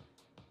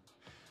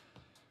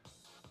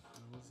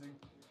was I saying?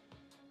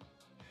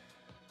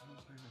 What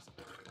was I missing?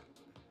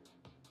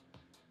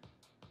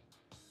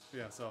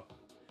 Yeah, so it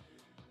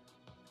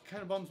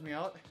kind of bums me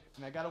out,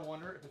 and I gotta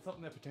wonder if it's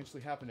something that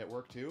potentially happened at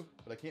work too,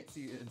 but I can't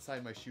see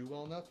inside my shoe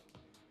well enough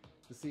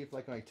to see if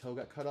like my toe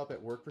got cut up at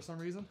work for some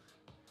reason.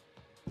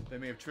 They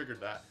may have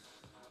triggered that.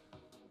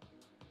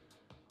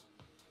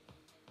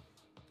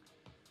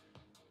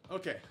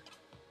 Okay.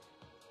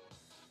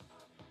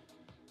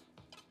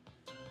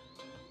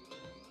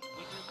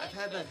 I've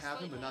had that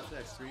happen, but not to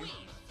that extreme.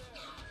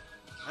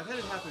 I've had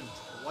it happen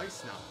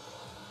twice now.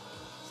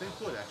 Same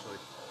foot, actually.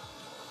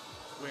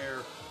 Where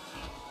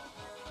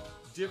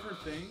different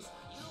things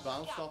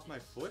bounced off my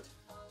foot.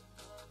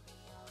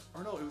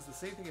 Or no, it was the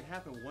same thing that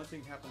happened. One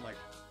thing happened like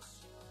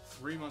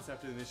 3 months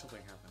after the initial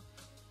thing happened.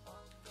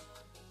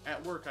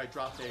 At work, I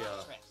dropped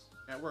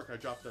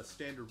a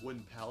standard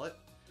wooden pallet.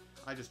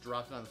 I just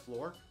dropped it on the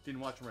floor.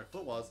 Didn't watch where my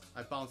foot was.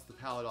 I bounced the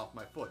pallet off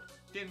my foot.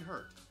 Didn't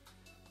hurt.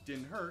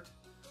 Didn't hurt.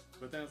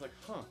 But then I was like,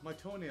 huh, my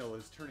toenail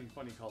is turning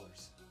funny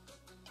colors.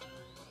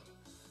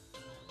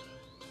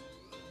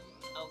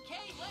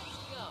 Okay, let's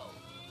go.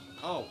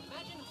 Oh,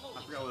 Imagine holding I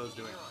forgot what I was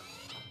doing.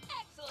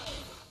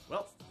 Excellent.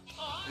 Well,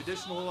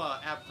 additional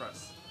ab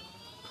press.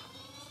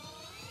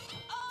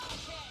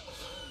 Okay.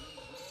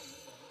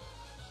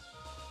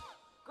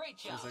 Great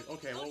I job. was like,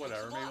 okay, well,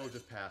 whatever. Maybe we'll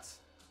just pass.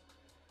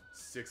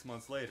 6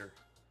 months later.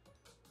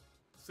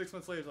 6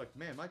 months later, like,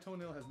 man, my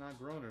toenail has not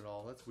grown at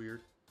all. That's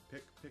weird.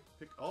 Pick, pick,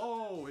 pick.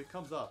 Oh, it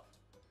comes up.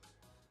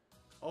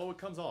 Oh, it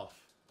comes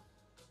off.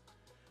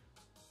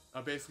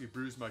 I basically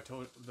bruised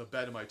the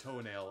bed of my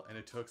toenail, and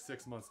it took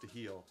 6 months to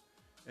heal.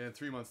 And then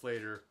 3 months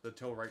later, the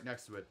toe right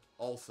next to it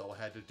also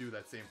had to do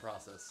that same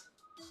process.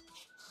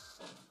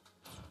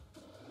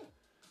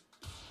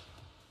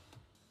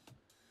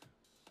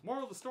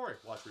 Moral of the story,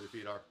 watch where your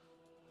feet are.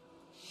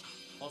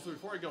 Also,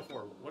 before I go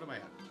forward, what am I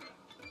at?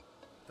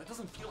 That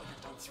doesn't feel like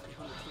I've done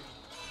 350.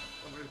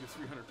 I'm going to do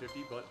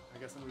 350, but I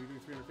guess I'm going to be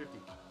doing 350.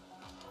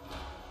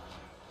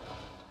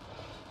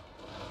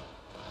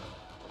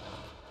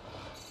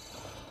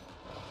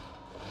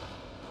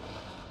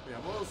 Yeah,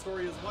 moral of the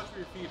story is watch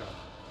where your feet are.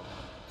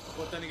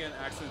 But then again,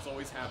 accidents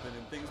always happen,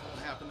 and things will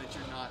happen that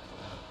you're not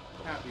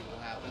happy will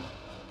happen.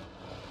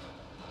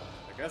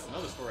 I guess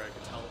another story I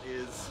could tell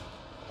is,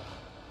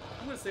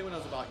 I'm going to say when I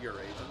was about your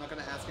age. I'm not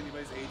going to ask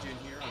anybody's age in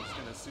here. I'm just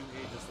going to assume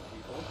ages of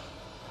people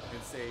and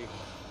say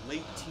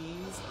late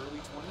teens, early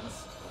 20s.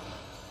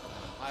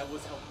 I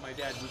was helping my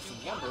dad move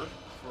some lumber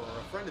for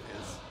a friend of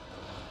his,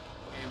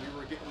 and we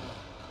were getting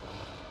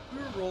we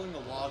were rolling the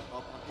log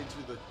up into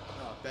the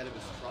bed of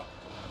his truck,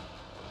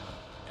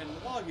 and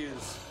the log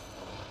is,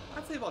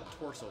 I'd say, about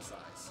torso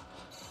size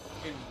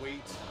in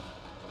weight.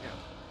 Yeah,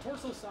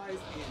 torso size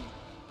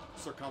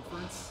in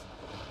circumference,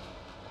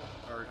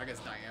 or I guess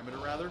diameter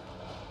rather.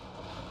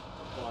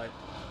 But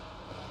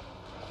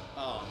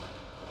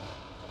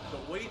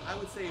the weight, I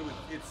would say it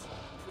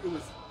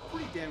was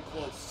pretty damn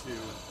close to. It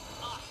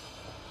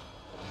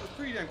was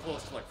pretty damn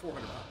close to like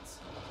 400 pounds.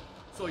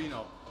 So, you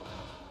know,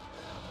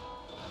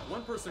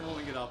 one person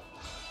rolling it up,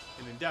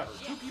 an endeavor.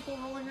 Two people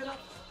rolling it up,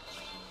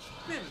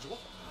 manageable.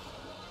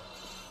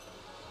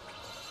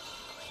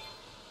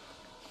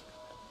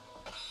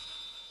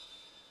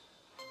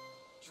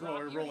 So while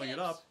we're rolling it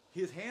up,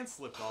 his hand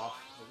slipped off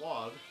the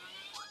log,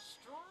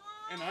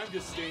 and I'm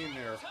just staying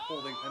there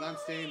holding, and I'm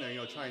staying there, you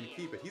know, trying to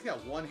keep it. He's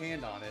got one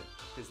hand on it,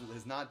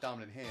 his not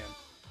dominant hand.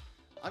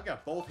 I've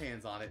got both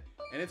hands on it,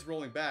 and it's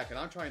rolling back, and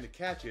I'm trying to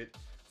catch it.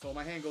 So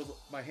my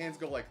hands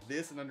go like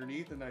this and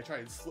underneath, and then I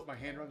try to slip my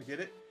hand around to get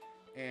it,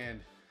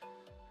 and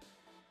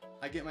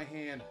I get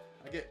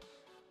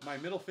my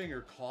middle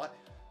finger caught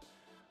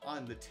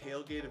on the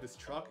tailgate of his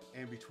truck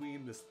and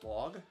between this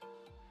log.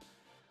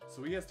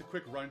 So he has to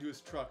quick run to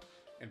his truck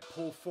and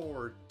pull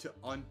forward to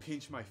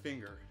unpinch my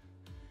finger.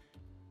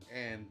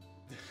 And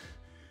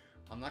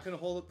I'm not gonna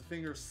hold up the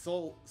finger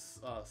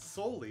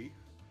solely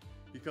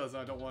because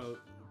I don't want to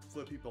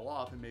flip people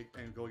off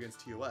and go against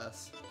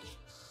TOS.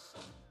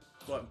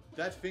 But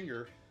that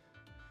finger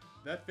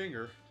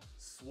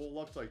swelled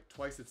up to like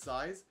twice its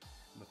size,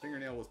 and the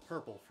fingernail was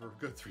purple for a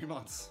good 3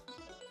 months.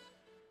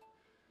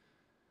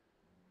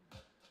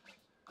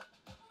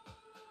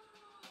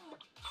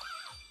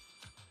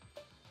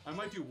 I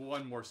might do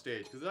one more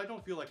stage, because I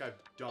don't feel like I've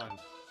done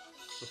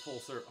the full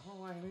service.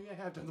 Oh, maybe I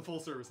have done the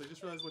full service. I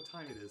just realized what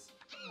time it is.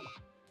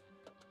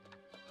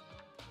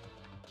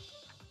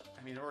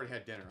 I mean, I already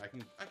had dinner. I can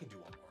do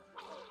one more.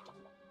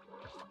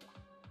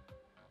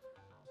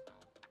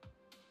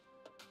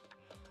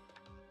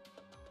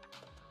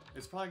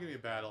 It's probably gonna be a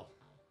battle.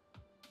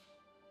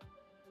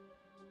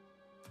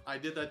 I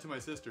did that to my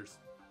sisters.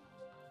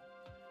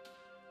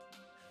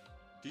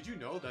 Did you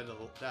know that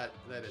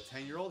a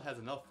 10-year-old has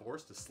enough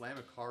force to slam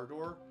a car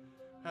door?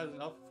 Has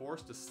enough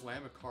force to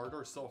slam a car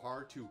door so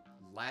hard to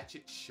latch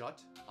it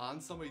shut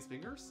on somebody's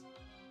fingers?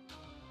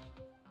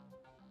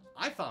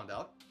 I found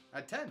out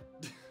at 10.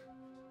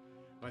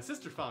 My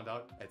sister found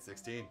out at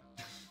 16.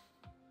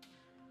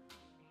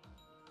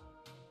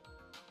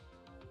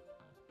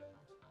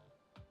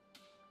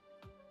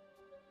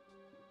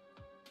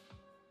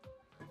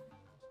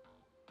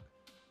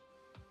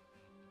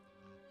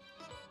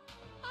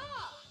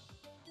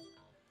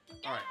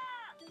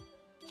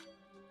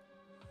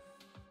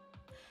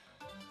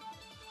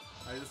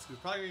 This was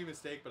probably gonna be a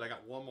mistake, but I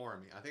got one more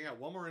in me. I think I got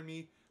one more in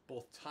me,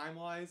 both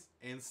time-wise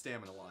and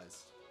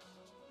stamina-wise.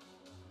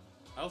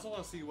 I also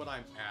want to see what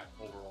I'm at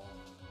overall.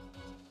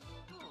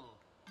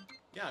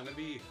 Yeah, I'm gonna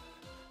be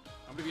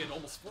at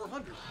almost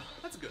 400.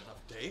 That's a good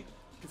enough day,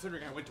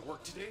 considering I went to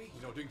work today.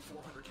 You know, doing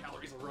 400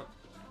 calories of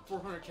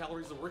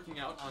working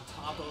out on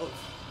top of.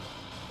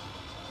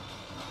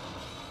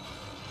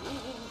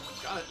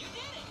 Ooh, got it. You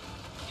did it.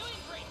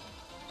 Doing great.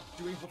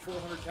 Doing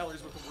 400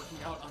 calories worth of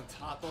working out on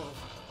top of.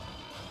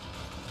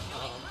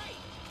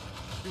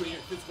 Doing a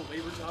physical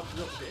labor job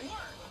throughout the day.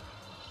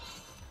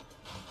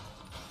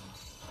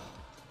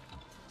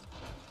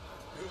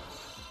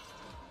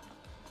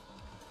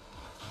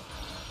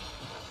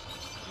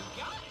 You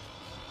got it.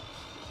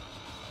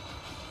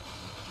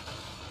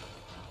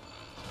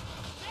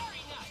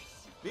 Very nice.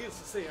 Needless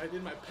to say, I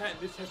did my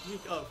patented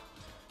technique of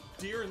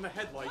deer in the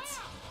headlights.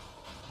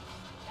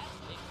 That's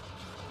big.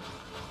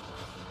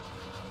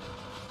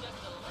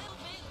 Just a little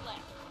bit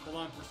left. Hold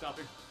on, we're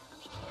stopping.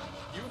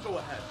 You go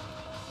ahead.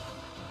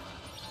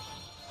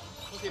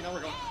 Okay, now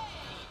we're going.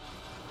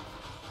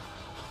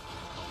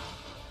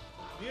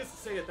 Needless to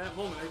say, at that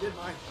moment, I did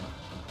my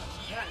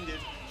patented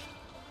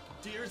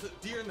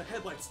deer in the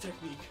headlights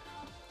technique.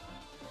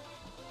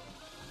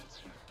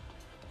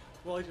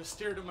 While I just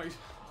stared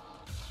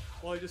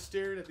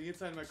at the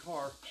inside of my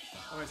car,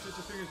 and my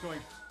sister's fingers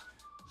going,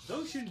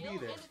 those shouldn't be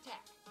there.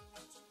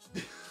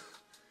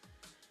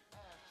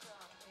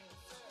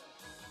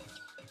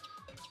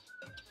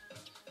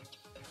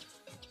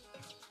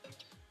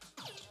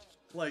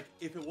 Like,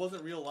 if it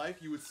wasn't real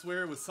life, you would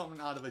swear it was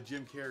something out of a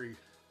Jim Carrey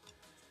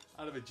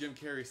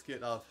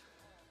skit of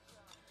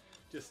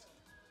just,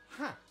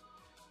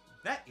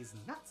 that is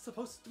not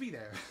supposed to be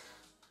there.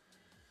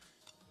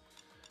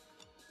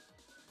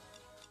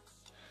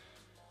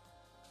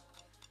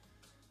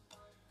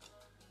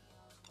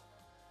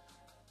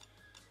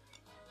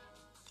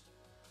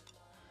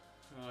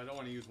 Oh, I don't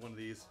want to use one of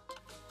these.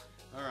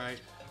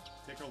 Alright,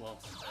 take her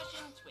lumps.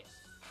 Russian twist.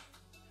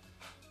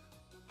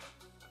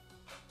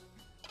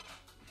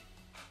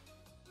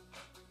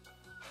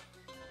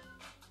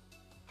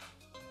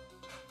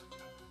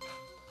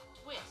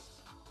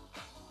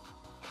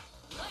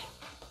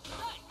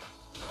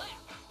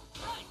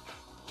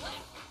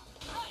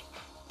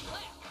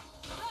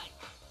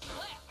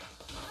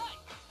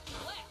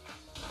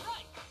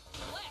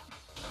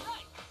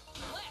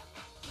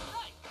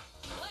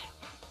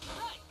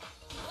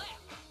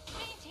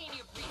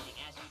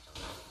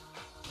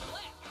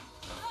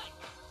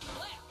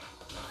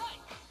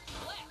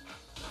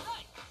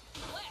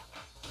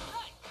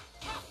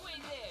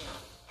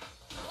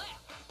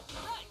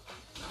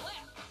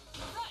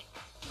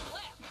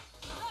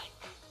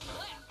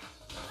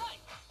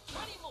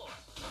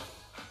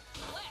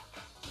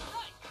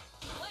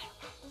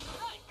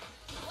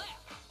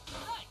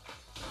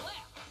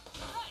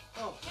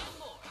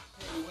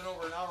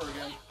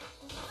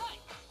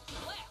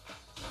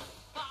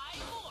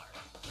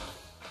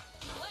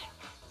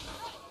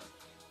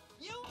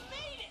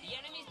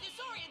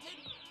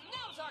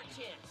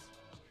 chance.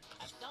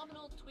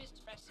 Abdominal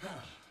twist fresh.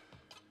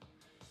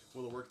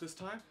 Will it work this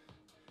time?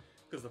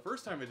 Because the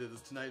first time I did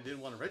this tonight, I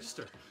didn't want to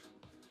register.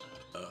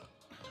 This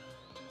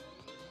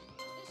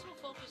will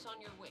focus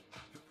on your weight.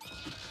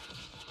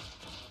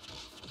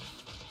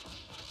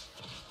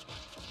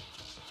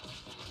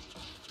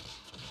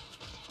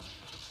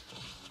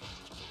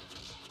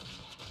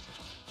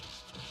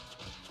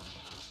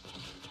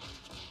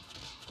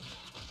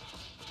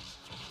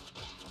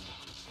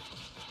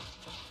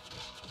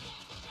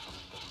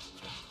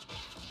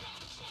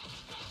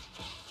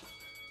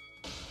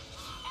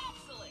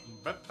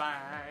 Excellent.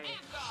 Bye-bye.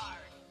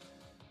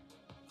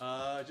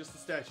 Vanguard. Just the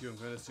statue, I'm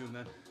going to assume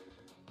then.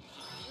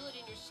 Feel it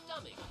in your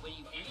stomach when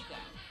you breathe out.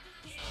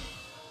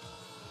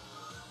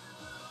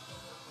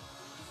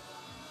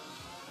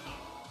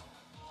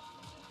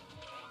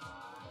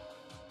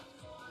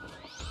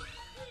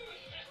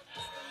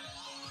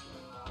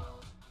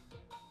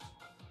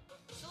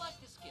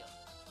 Select a skill.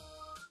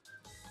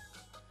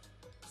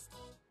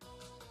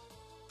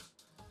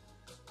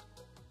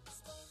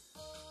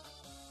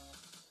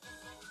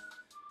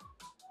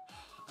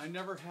 I've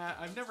never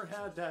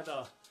had that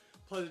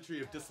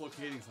pleasantry of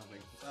dislocating something.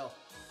 Well,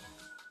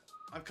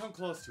 I've come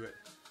close to it,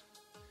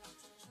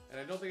 and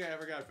I don't think I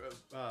ever got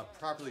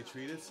properly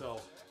treated.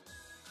 So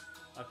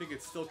I think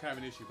it's still kind of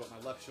an issue. But my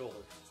left shoulder,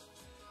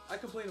 I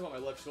complained about my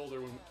left shoulder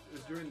when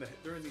during the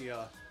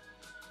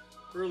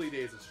early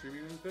days of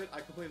streaming Ring Fit. I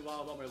complained a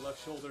lot about my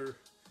left shoulder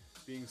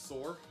being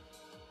sore,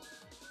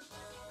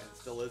 and it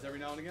still is every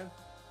now and again.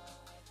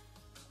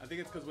 I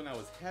think it's because when I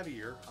was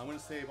heavier, I want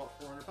to say about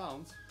 400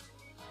 pounds.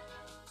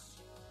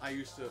 I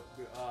used to,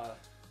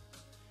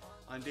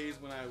 on days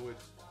when I would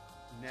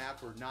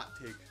nap or not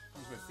use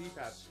my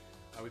CPAP,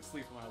 I would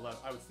sleep on my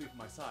left. I would sleep on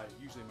my side,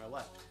 usually my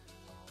left.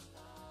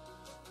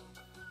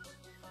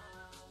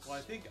 Well,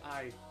 I think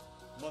I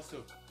must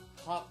have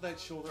popped that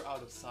shoulder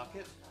out of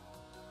socket,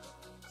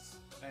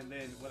 and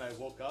then when I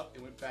woke up,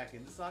 it went back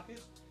into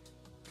socket,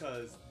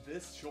 because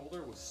this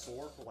shoulder was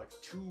sore for like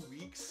 2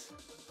 weeks,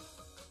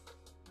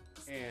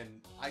 and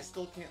I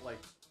still can't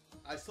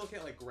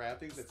grab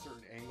things at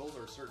certain angles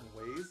or certain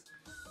ways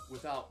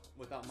without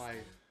my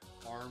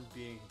arm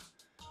being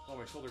on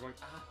my shoulder going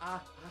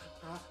ah.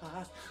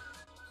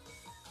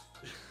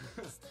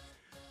 Cross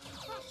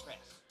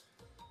rest.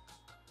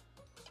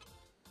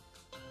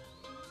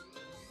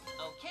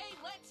 Okay,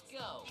 let's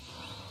go.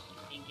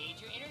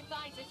 Engage your inner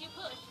thighs as you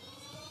push.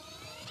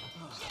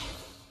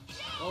 Yes!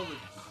 Well,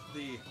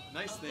 the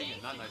nice thing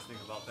and not nice thing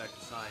about that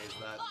Kasai is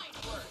that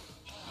Fine work.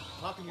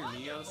 popping your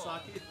knee out of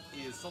socket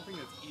is something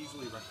that's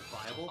easily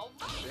rectifiable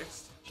and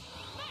fixed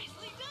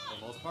Nicely for done.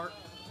 the most part.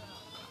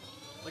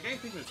 Like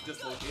anything that's Good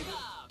dislocated,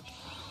 job.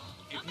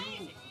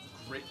 Amazing.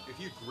 if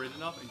you grit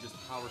enough and just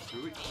power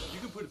through it, you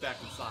can put it back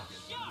in socket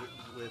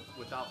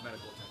without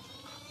medical attention.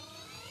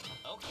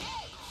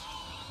 Okay.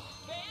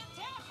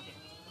 Fantastic.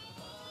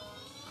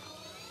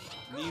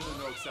 Knees are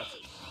no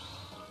exception.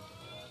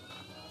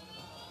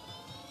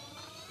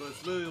 So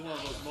it's literally one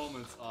of those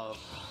moments of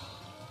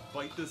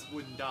bite this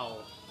wooden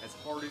dowel as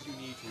hard as you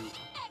need to.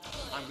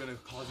 Excellent. I'm gonna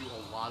cause you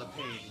a lot of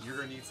pain, and you're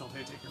gonna need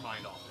something to take your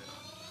mind off it.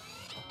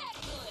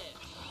 Excellent.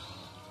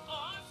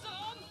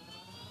 Awesome.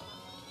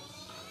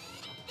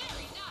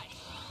 Very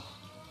nice.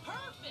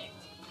 Perfect.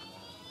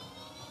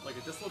 Like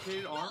a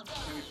dislocated arm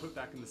can be put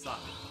back in the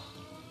socket.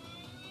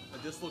 A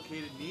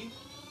dislocated knee,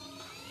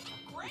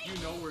 Great. if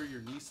you know where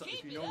your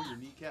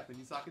kneecap and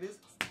knee socket is,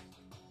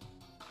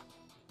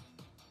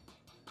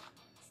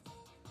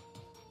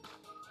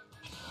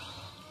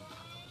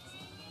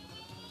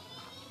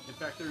 in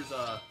fact, there's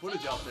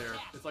footage out there.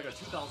 It's like a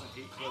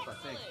 2008 clip, I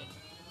think,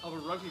 of a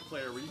rugby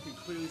player where you can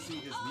clearly see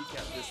his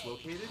kneecap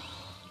dislocated,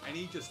 and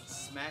he just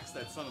smacks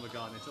that son of a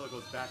gun until it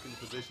goes back into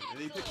position, and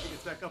he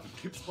gets back up and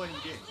keeps playing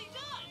the game. Nicely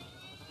done.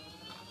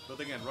 But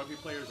again, rugby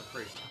players are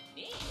crazy.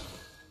 Neat.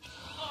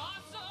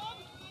 Awesome.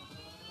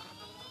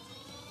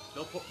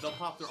 They'll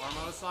pop their arm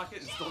out of socket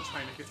and still try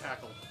and make a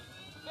tackle.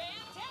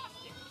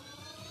 Fantastic.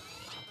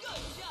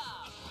 Good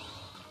job.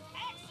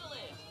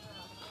 Excellent.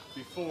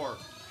 Before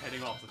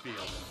heading off the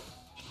field.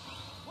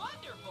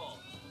 Wonderful.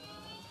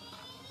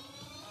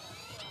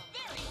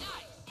 Very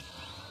nice.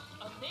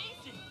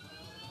 Amazing.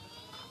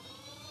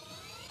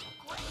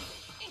 Great.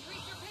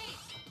 Increase your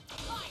pace.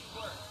 Fine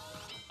work.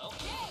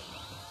 Okay.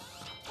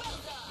 Well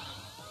done.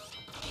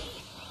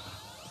 Neat.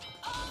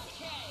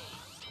 Okay.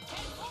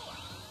 10 more.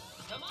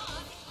 Come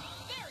on.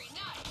 Very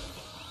nice.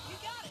 You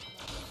got it.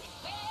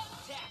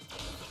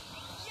 Fantastic.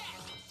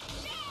 Yes.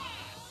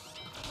 Yes.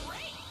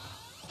 Great.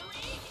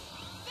 3.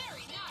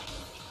 Very nice.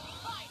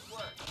 Fine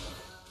work.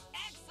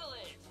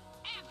 Excellent.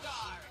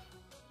 Vanguard.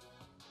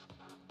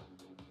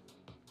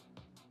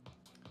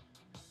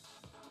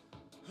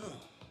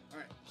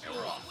 Alright, and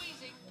we're off.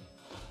 Squeezing.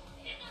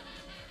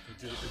 We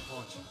did a good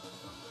punch.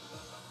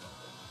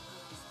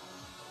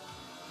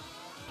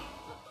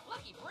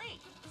 Lucky break.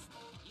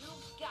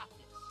 You've got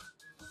this.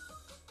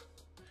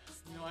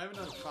 You know, I haven't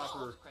done a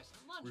proper Crescent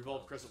lunge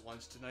revolve pose. crescent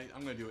lunge tonight.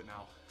 I'm gonna do it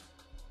now.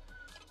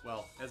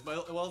 Well as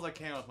I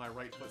can with my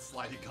right foot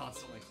sliding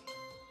constantly.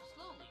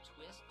 Slowly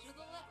twist to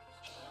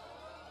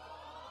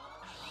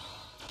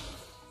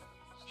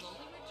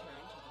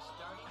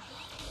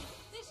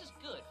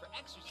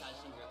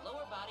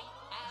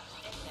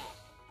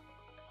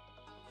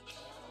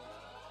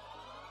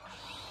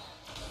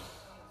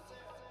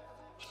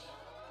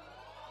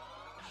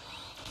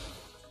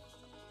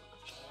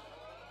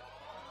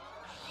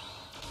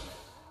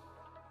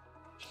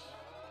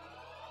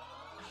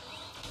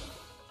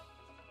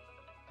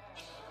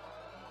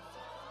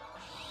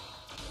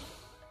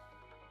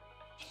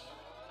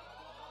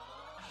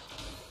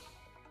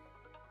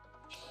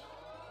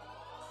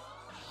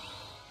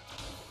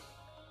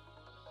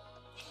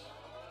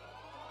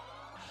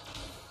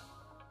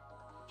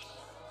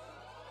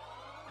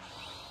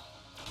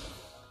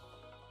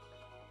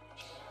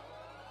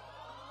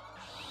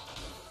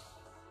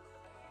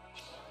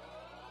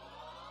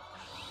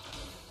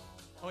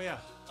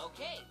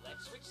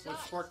Switch what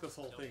sides. sparked this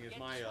whole Don't thing is forget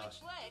my to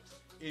switch legs.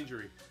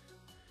 injury.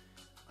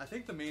 I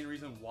think the main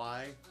reason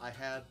why I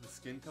had the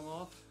skin come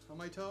off on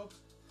my toe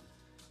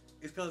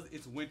is because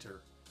it's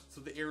winter,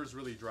 so the air is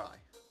really dry.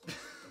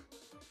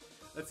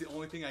 That's the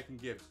only thing I can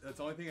give. That's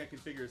the only thing I can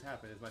figure has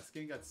happened is my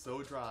skin got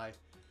so dry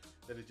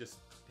that it just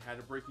had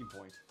a breaking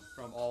point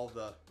from all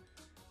the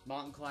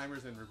mountain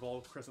climbers and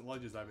revolved crescent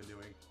lunges I've been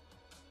doing.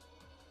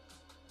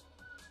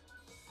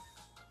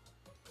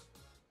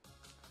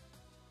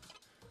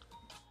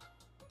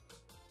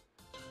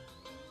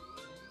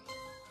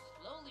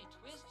 Slowly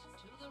twist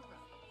to the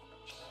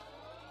right.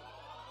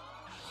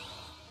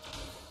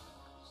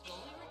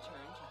 Slowly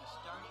return to the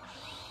starting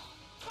point.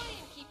 Try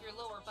and keep your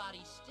lower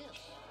body still.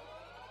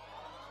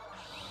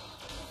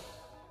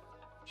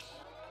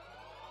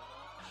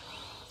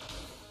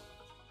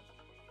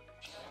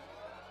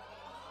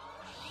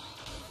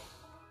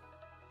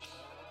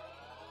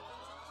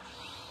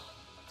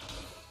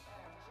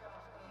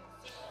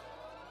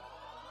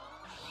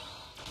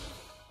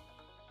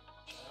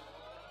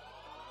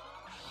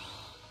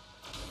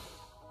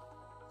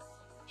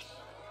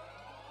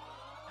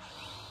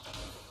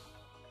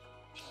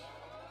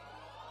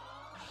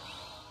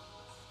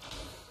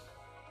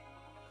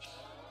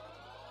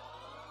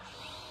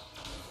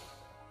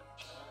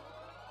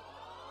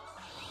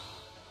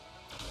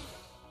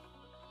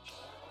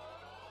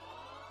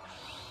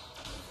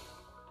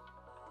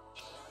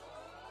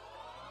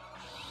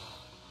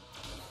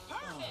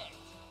 Perfect!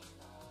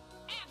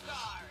 And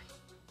guard!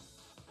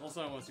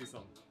 Also, I want to see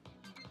something.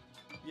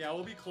 Yeah,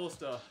 we'll be close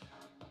to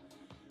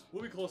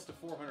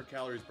 400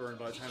 calories burned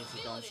by the time this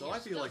is done. So I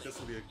feel like this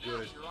will be a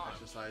good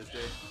exercise day.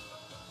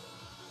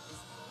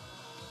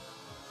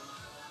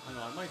 I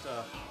know I might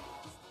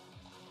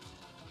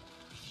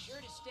Be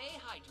sure to stay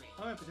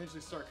hydrated. I might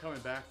potentially start coming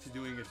back to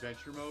doing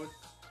adventure mode.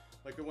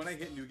 Like when I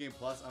hit New Game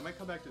Plus, I might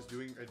come back to just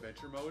doing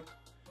adventure mode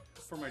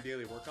for my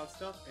daily workout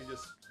stuff and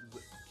just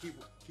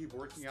keep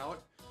working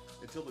out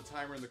until the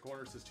timer in the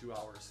corner says 2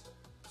 hours.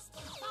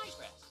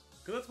 Progress.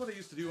 Because that's what I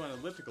used to do on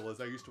elliptical, is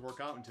I used to work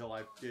out until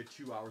I did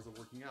 2 hours of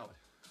working out.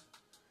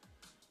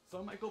 So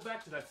I might go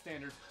back to that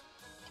standard.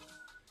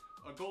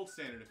 A gold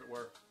standard, if it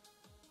were.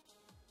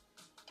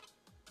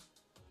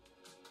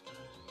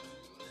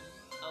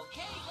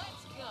 Okay,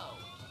 let's go.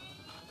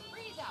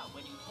 Breathe out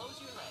when you close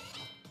your legs.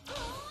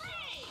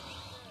 Great!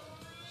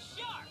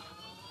 Sharp!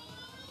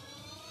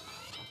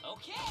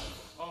 Okay,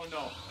 Oh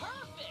no.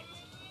 perfect!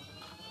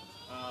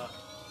 I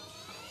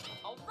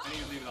Alright,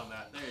 need to leave it on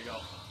that. There you go.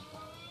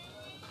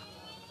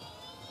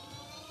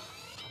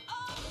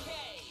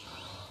 okay!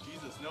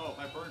 Jesus, no. If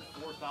I burned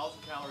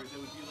 4,000 calories, it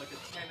would be like a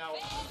 10-hour...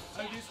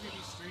 I would basically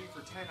be streaming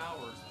for 10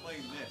 hours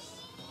playing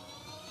this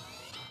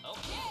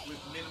Okay, with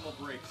minimal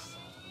breaks.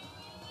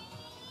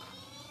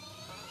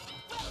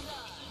 well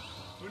done!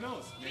 Who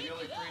knows? Maybe I'll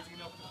be Keep it up. crazy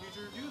enough in the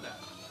future to do that.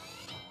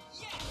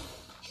 Yes!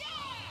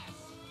 Yes!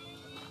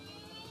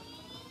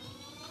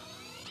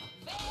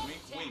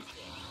 Wink, wink.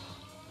 Fantastic!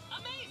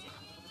 Amazing!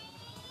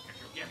 If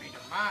you give me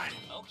the money,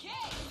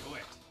 Okay, do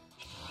it.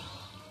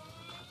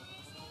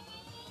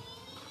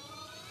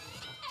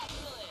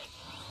 excellent!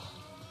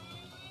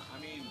 I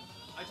mean,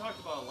 I talked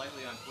about it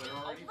lightly on Twitter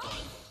already, but...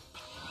 Alright,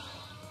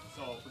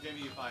 So, forgive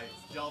me if I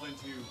delve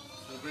into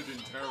forbidden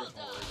well territory.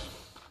 done!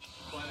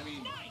 But, I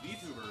mean, Nice.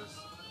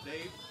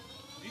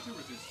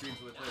 VTubers do streams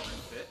where they play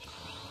Ring Fit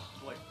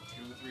for like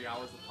 2-3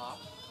 hours a pop.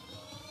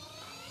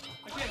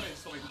 I can't imagine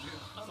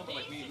someone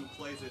like me who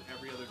plays it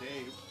every other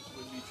day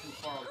would be too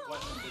far out of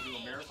question to do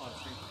a marathon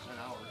stream for 10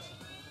 hours.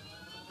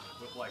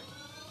 With like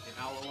an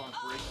hour-long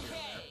break here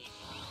and there. Okay!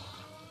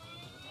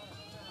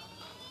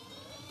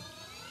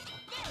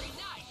 Very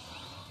nice!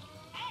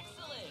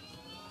 Excellent!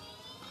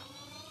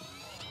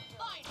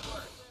 Fine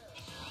work!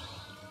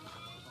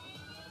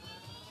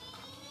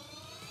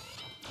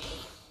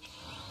 Neat!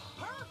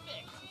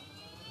 Perfect!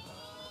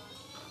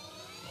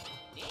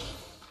 Neat!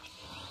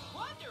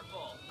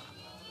 Wonderful!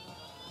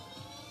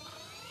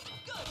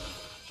 Good!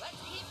 Let's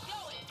keep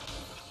going!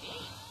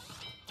 Neat!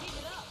 Keep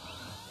it up!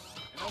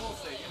 And I will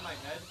say, in my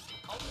head,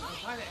 I'm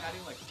Alright! kind of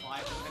adding like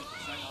 5 to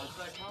 10% onto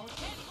that count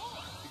 10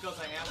 more! because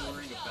I am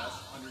wearing a vest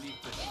underneath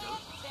this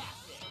shirt.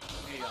 Fantastic!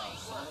 A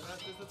sauna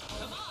vest is this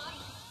Come called, on!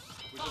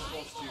 which is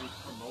supposed to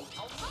promote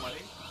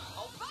sweating,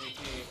 Alright!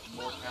 aka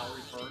more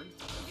calories burned.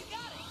 You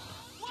got it!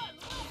 One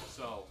left!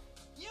 So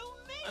You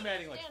made I'm it!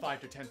 adding like Stand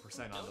 5 up. to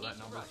 10% No onto need that to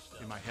number rush, though.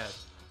 in my head.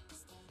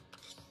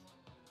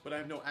 But I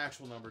have no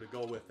actual number to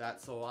go with that,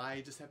 so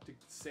I just have to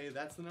say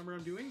that's the number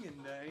I'm doing, and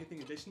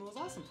anything additional is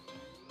awesome.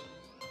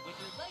 With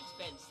your legs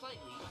bent slightly,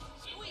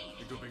 squeeze.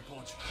 Big go big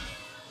punch.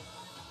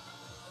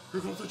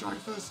 Here comes the giant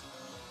fist.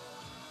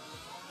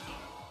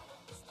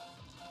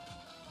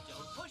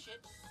 Don't push it.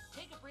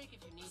 Take a break if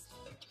you need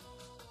to.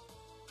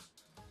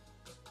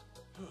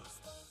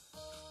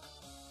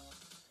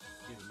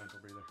 Need a mental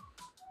breather.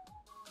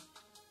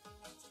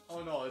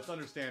 Oh no, it's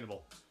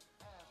understandable.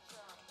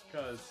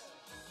 Because...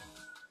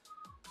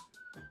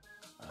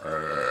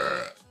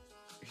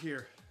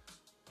 here.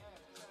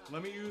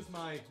 Let me use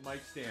my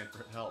mic stand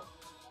for help.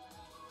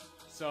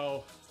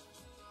 So...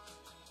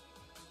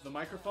 the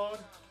microphone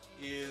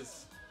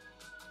is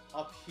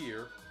up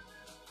here.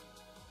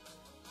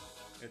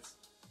 It's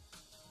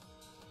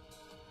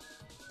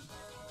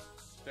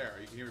there,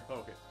 you can hear me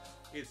poke it.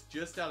 It's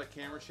just out of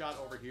camera shot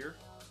over here.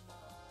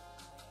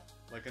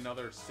 Like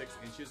another 6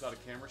 inches out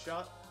of camera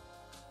shot.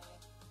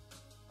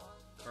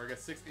 Or I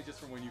guess 6 inches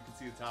from when you can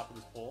see the top of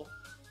this pole.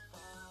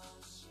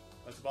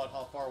 That's about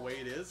how far away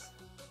it is.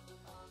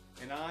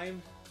 And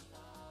I'm,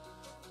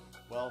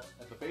 well,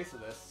 at the base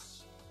of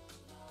this.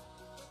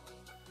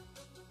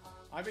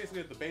 I'm basically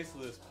at the base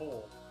of this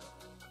pole.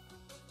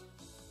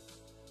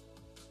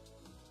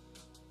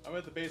 I'm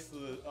at the base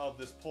of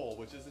this pole,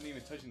 which isn't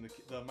even touching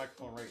the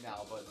microphone right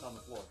now, but it's on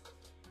the floor.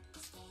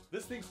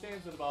 This thing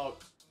stands at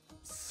about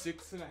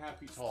 6.5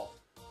 feet tall.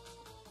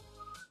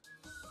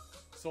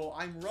 So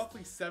I'm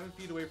roughly 7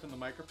 feet away from the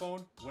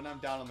microphone when I'm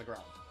down on the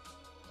ground.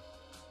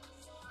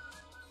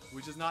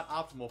 Which is not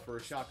optimal for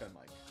a shotgun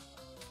mic.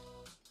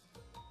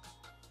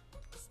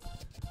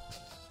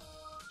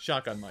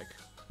 Shotgun mic.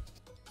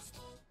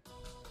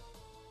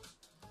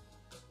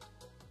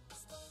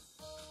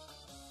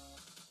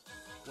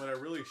 What I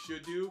really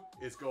should do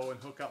is go and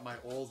hook up my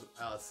old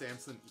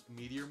Samsung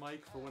Meteor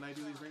mic for when I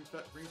do these ring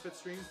fit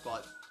streams,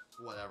 but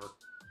whatever.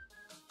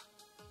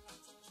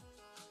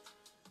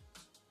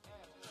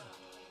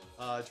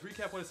 To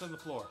recap what I said on the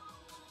floor.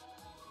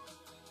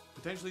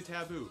 Potentially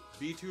taboo.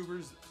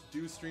 VTubers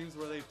do streams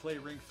where they play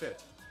Ring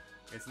Fit.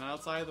 It's not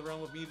outside of the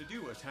realm of me to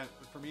do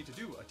for me to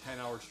do a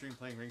 10-hour stream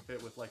playing Ring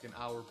Fit with like an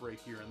hour break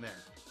here and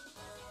there.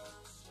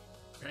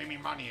 Pay me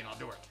money and I'll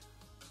do it.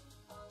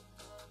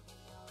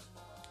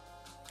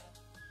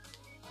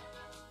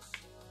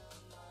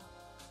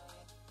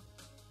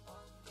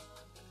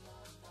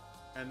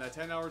 And that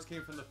 10 hours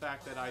came from the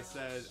fact that I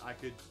said that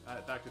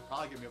could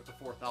probably get me up to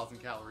 4,000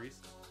 calories.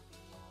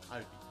 I'd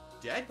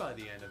be dead by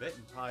the end of it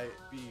and probably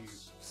be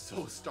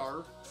so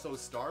starved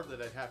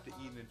that I'd have to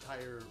eat an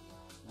entire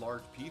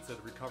large pizza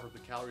to recover the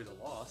calories I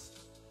lost,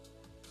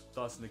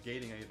 thus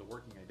negating any of the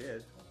working I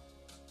did.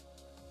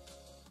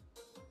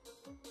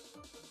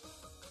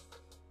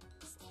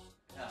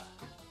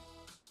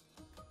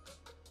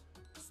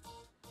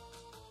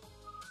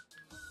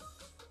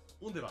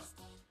 Wunderbar.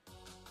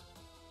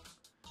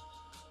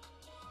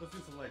 Let's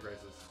do some leg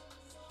raises.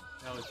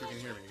 Now that you can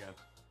hear me again.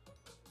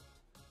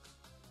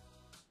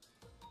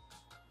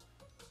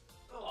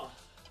 Ugh.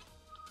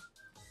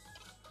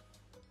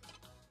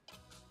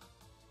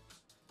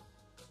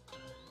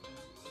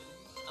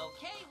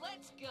 Okay,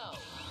 let's go.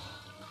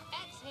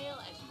 Exhale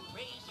as you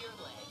raise your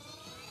legs.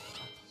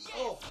 Yes!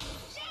 Oh!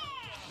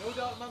 Yeah! No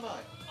doubt in my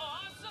mind.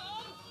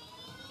 Awesome!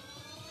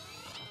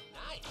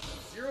 Nice.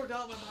 Zero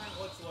doubt in my mind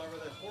whatsoever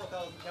that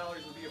 4,000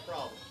 calories would be a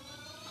problem.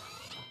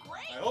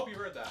 Great! I hope you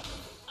heard that.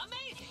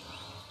 Amazing!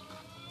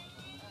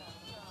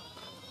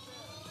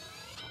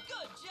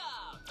 Good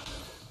job!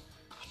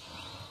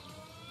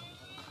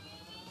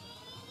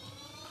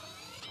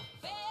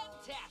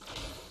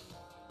 Fantastic!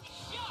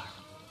 Sharp!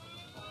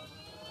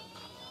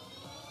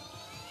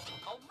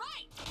 All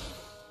right!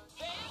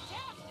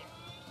 Fantastic!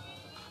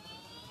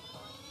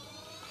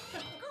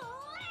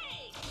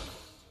 Great!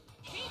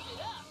 Keep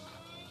it up!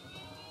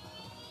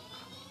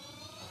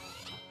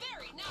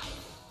 Very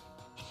nice!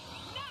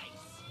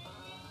 Nice!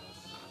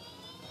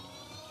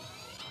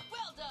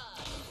 Well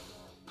done!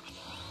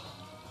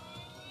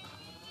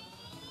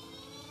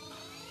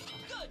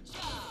 Good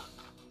job!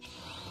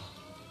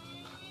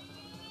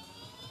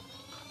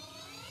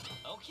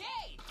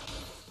 Okay!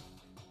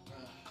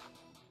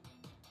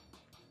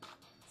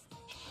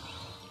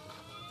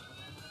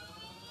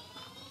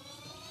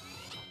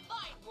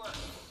 Fine work!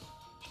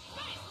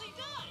 Nicely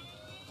done!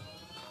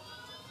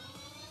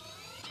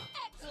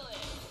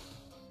 Excellent!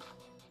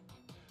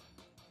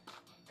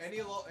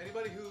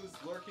 Anybody who's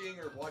lurking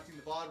or watching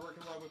the VOD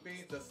working along with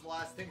me, that's the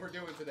last thing we're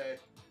doing today.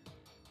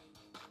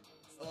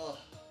 Ugh.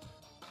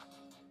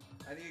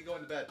 I need to go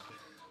into bed.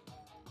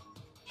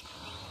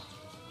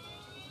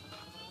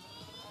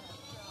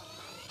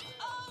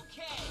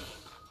 Okay!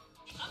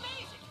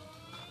 Amazing!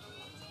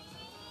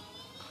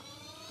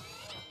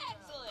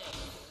 Excellent!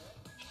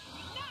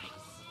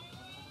 Nice!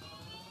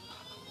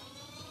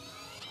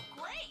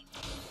 Great!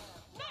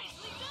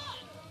 Nicely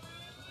done!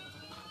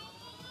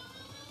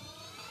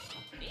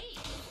 Neat!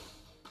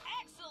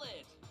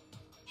 Excellent!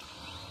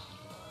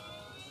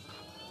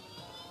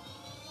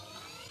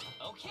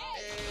 Okay!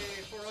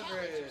 Hey, 400!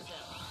 Challenge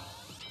yourself.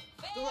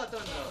 Still not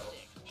done, though.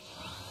 Fantastic.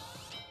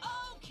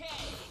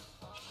 Okay!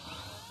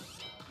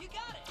 You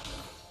got it!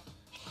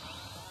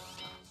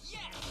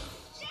 Yes!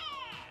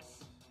 Yes!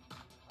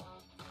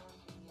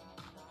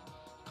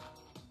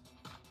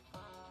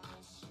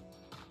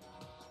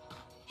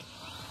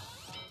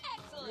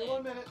 Give me Excellent!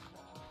 1 minute.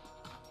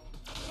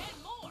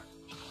 10 more!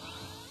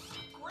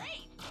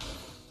 Great!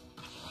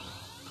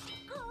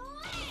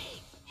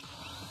 Great!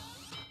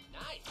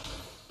 Nice!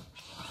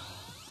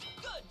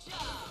 Good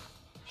job!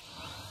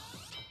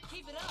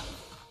 Keep it up!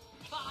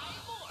 5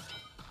 more!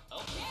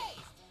 Okay!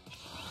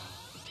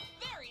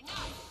 Very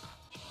nice!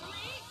 3!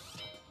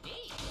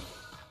 Neat!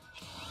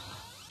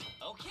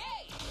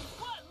 Okay!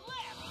 1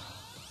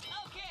 left!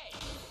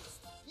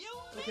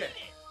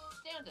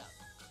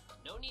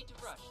 need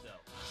to rush, though.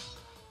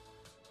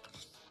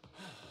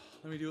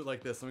 Let me do it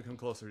like this. Let me come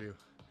closer to you.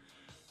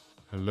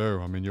 Hello,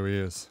 I'm in your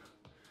ears.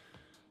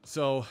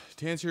 So,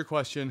 to answer your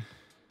question,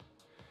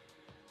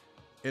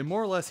 it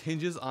more or less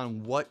hinges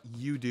on what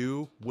you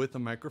do with a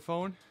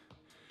microphone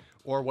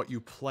or what you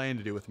plan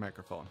to do with a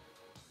microphone.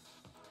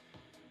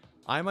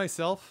 I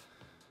myself,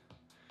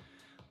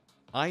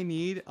 I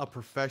need a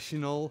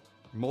professional,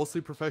 mostly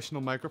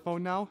professional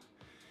microphone now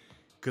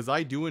because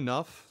I do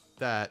enough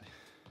and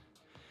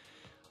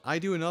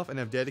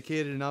have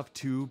dedicated enough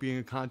to being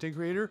a content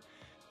creator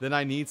that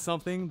I need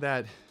something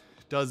that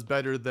does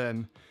better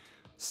than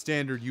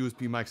standard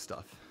USB mic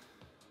stuff.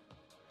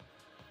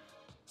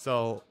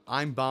 So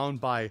I'm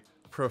bound by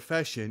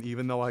profession,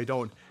 even though I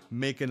don't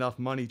make enough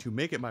money to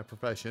make it my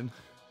profession.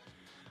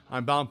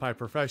 I'm bound by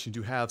profession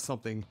to have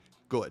something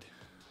good.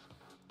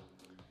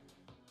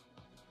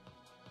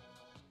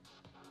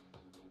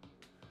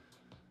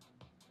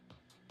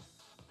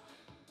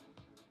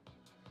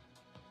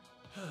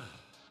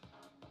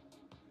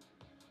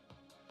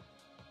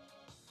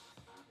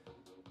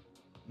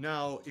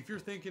 Now, if you're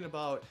thinking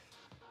about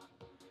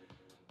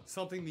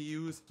something to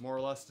use more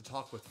or less to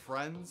talk with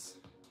friends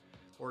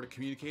or to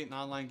communicate in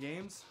online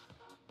games,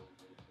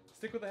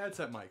 stick with a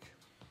headset mic.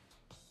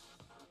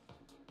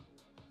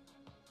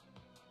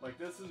 Like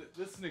this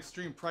is an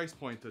extreme price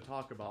point to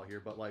talk about here,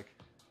 but like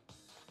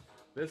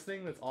this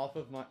thing that's off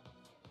of my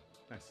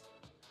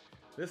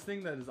this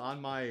thing that is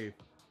on my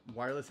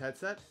wireless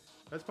headset,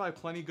 that's probably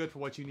plenty good for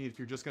what you need if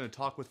you're just going to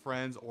talk with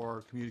friends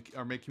or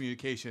make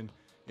communication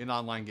in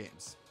online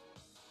games.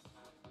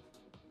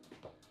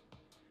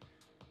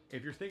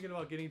 If you're thinking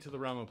about getting to the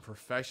realm of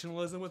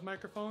professionalism with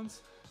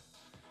microphones,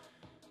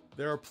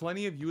 there are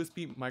plenty of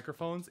USB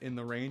microphones in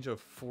the range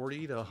of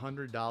 $40 to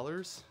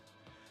 $100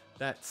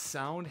 that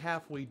sound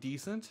halfway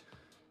decent,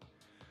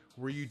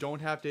 where you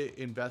don't have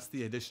to invest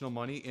the additional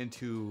money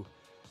into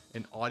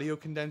an audio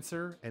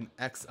condenser and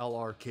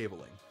XLR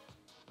cabling.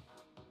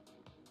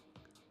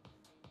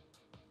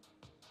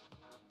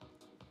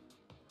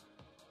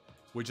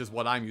 Which is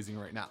what I'm using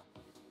right now.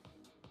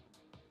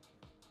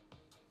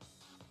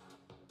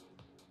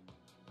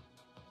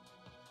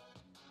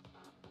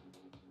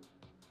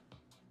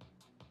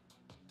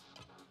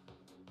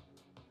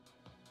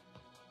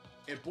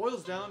 It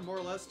boils down more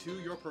or less to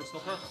your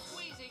personal preference.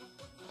 Squeezing.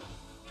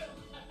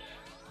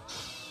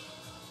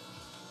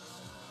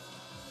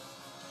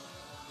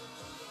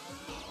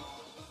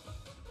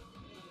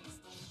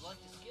 Select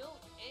a skill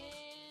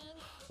and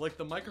Like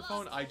the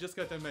microphone I just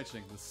got done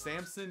mentioning, the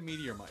Samson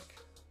Meteor mic.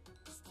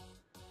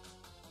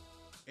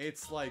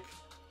 It's like,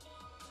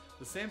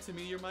 the Samson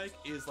Meteor mic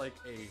is like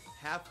a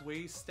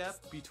halfway step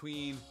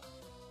between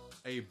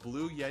a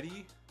Blue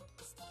Yeti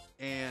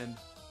and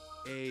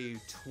a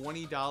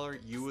 $20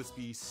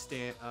 USB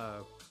stand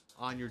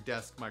on your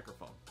desk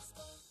microphone.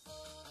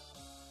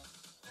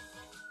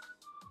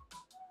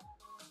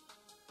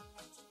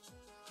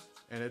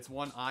 And it's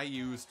one I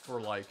used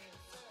for like,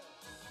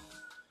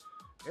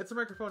 it's a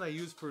microphone I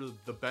used for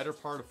the better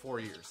part of 4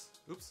 years.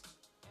 Oops.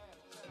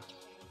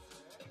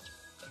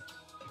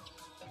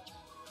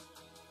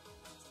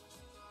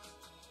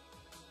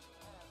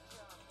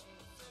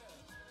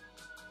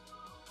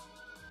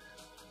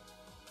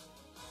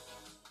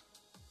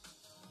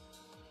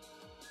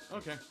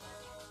 Okay.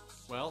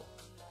 Well,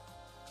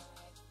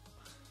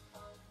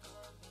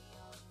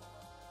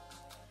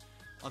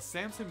 a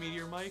Samson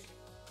Meteor mic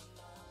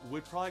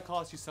would probably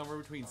cost you somewhere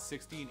between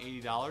 $60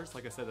 and $80.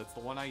 Like I said, that's the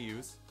one I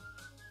use.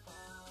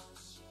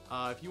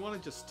 If you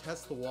want to just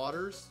test the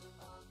waters,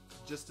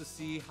 just to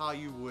see how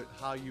you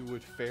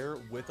would fare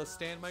with a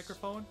stand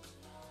microphone,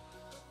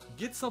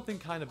 get something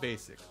kind of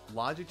basic.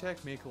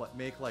 Logitech make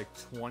like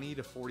 $20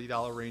 to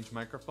 $40 range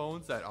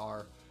microphones that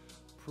are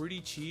pretty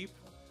cheap,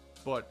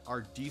 but are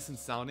decent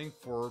sounding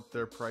for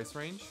their price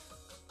range,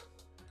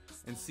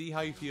 and see how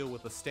you feel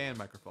with a stand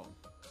microphone.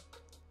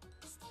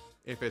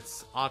 If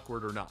it's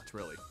awkward or not,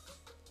 really.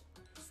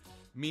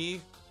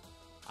 Me,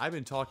 I've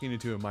been talking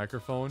into a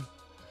microphone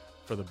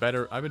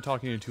I've been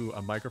talking into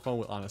a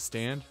microphone on a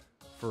stand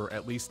for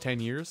at least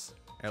 10 years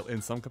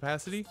in some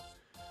capacity.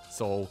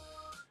 So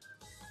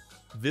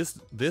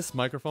this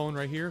microphone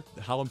right here,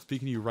 how I'm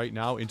speaking to you right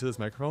now into this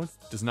microphone,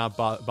 does not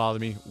bother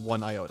me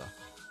one iota.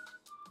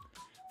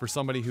 For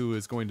somebody who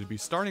is going to be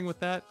starting with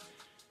that,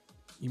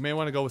 you may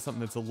want to go with something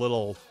that's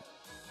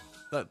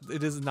that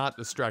it is not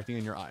distracting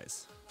in your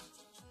eyes.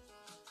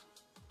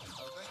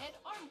 overhead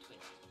arm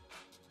twist.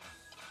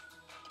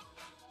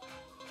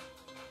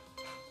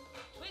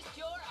 Twist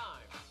your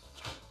arm.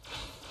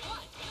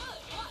 One,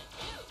 good. 1,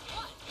 2,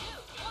 1,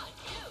 2,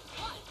 1, 2,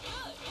 1, good.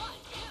 1,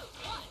 2,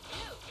 1,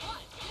 2,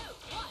 1, 2,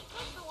 1.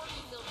 Push the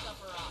working those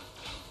upper arms.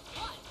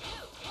 1,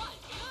 2, 1,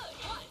 good.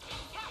 1,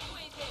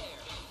 halfway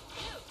there.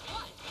 2,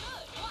 1,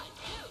 good. 1,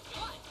 2,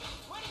 1,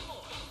 20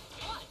 more.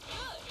 1,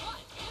 good.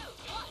 1, 2,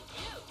 1,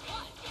 2,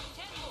 1,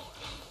 10 more.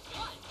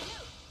 1, 2.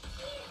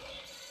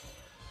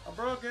 I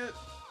broke it.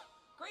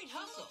 Great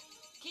hustle.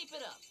 Keep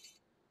it up.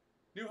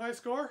 New high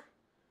score?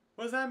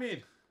 What does that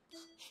mean?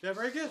 Did I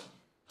break it?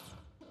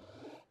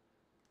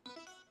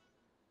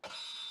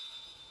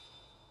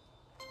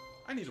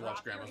 I need to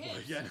watch Drop your Grandma's Boy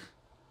hits. again.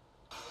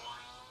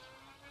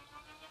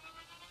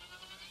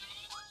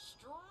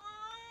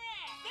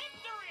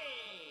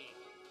 Victory!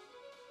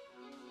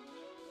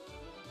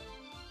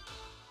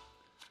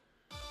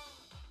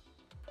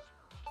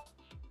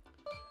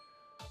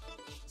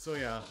 So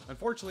yeah,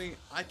 unfortunately,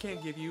 I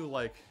can't give you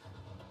like...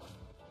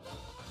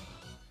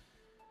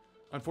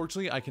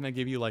 Unfortunately, I cannot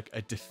give you like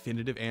a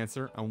definitive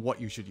answer on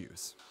what you should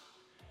use.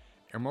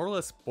 It more or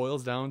less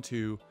boils down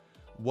to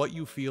what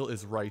you feel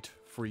is right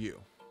for you.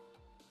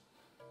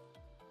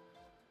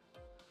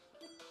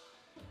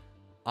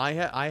 I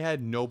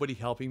had nobody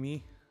helping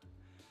me.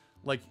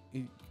 Like,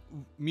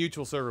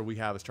 mutual server we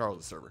have is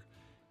Charles' server.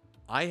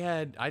 I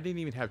didn't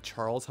even have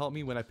Charles help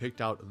me when I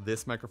picked out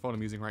this microphone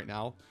I'm using right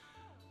now.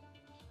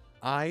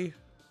 I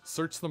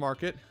searched the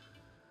market.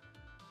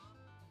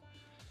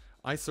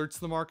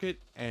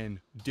 And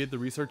did the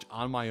research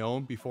on my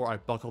own before I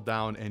buckled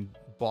down and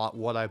bought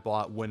what I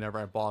bought whenever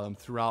I bought them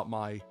throughout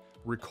my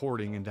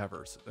recording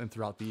endeavors and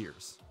throughout the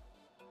years.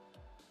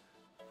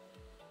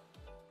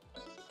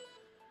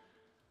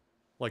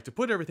 Like, to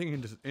put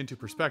everything into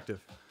perspective.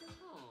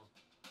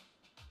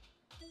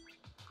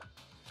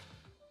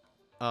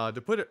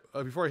 To put it,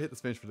 before I hit this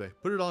finish for today,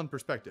 put it all in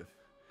perspective.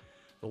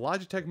 The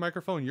Logitech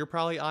microphone you're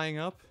probably eyeing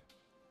up,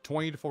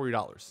 $20 to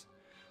 $40.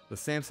 The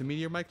Samsung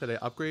Meteor mic that I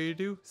upgraded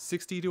to,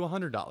 $60 to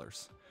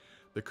 $100.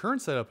 The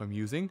current setup I'm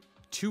using,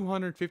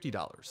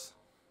 $250.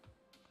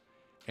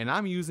 And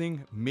I'm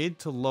using mid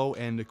to low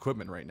end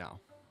equipment right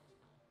now.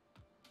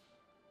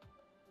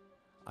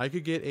 I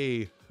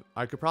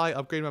could probably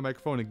upgrade my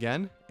microphone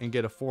again and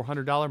get a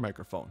 $400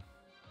 microphone.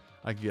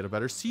 I could get a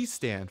better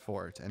C-stand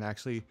for it and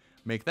actually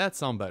make that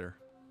sound better.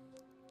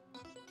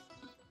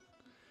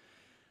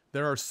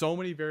 There are so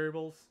many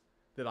variables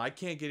that I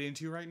can't get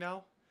into right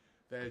now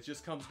that it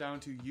just comes down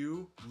to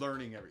you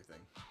learning everything.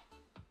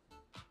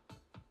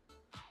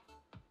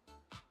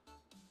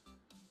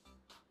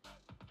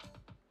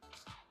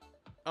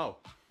 Oh.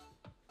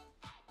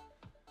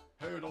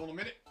 Hold on a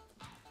minute.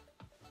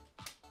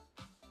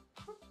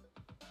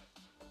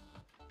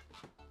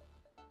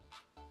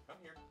 Come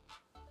here.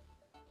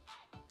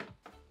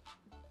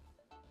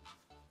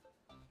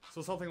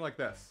 So something like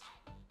this.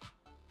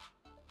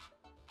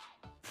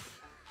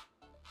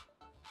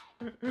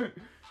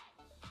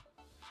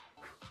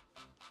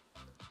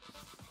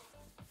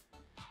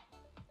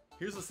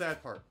 Here's the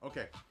sad part.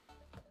 Okay.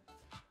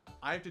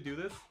 I have to do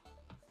this.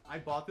 I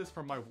bought this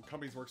from my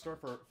company's work store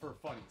for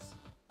funnies.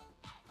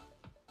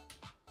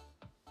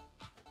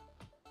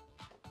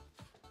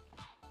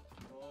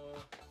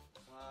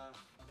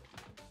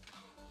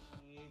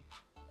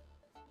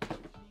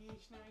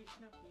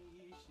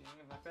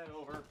 Knock that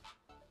over.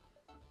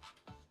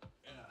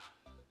 Yeah.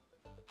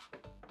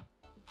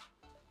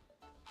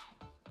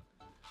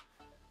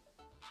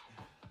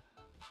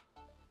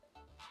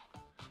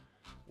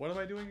 What am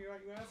I doing, you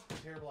ask?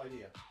 Terrible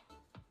idea.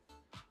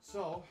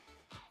 So,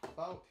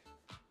 about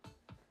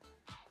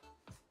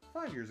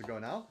 5 years ago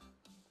now,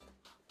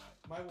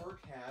 my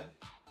work had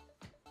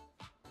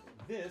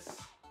this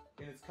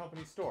in its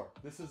company store.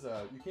 This is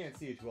a, you can't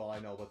see it too well, I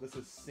know, but this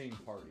is Sing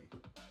Party.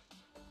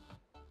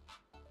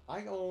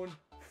 I own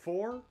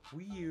 4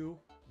 Wii U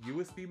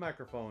USB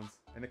microphones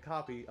and a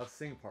copy of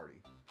Sing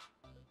Party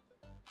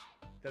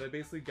that I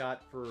basically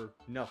got for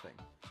nothing.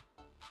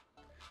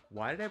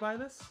 Why did I buy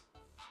this?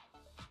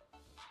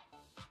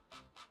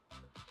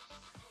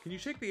 Can you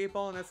shake the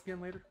 8-ball and ask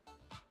again later?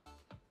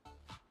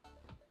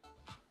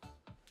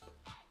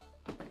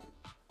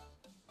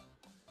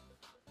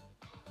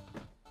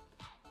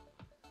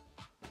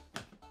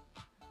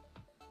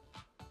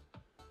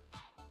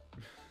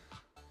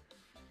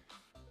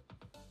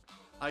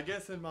 I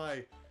guess in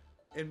my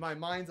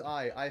mind's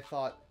eye, I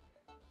thought,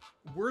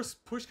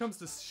 worst push comes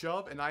to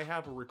shove and I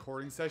have a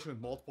recording session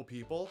with multiple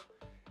people,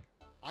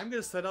 I'm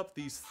gonna set up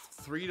these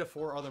 3 to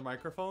 4 other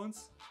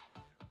microphones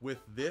with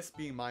this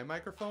being my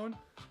microphone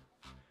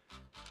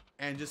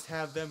and just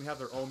have them have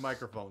their own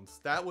microphones.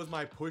 That was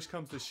my push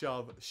comes to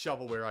shove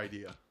shovelware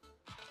idea.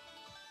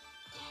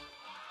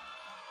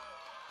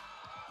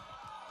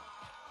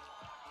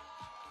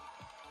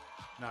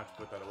 Now I have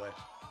to put that away.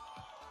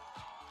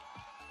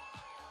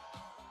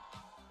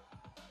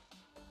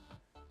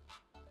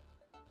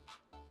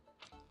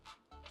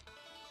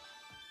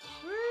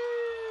 Woo!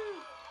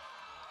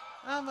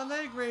 I'm a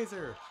leg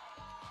raiser.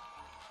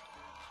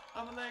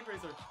 I'm a leg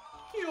raiser.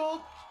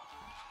 Cute.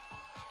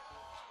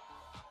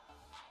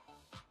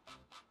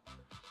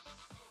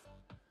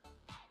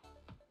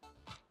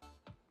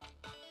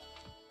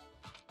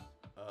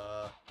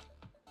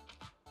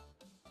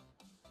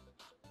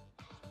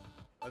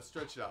 Let's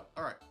stretch it out.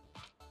 All right.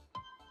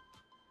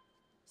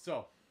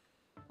 So,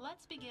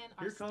 Let's begin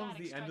our here comes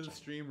static the end of the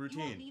stretching. stream You won't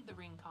routine. need the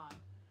ring con.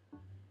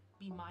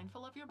 Be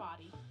mindful of your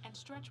body and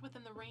stretch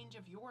within the range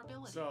of your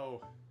ability.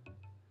 So,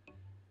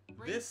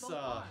 Raise this, both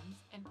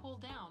arms and pull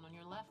down on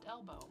your left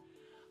elbow.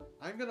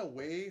 I'm gonna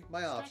weigh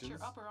my Stretch options.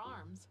 your upper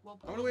arms while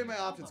I'm gonna pulling weigh my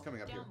your options elbow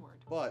coming up downward.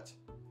 here. But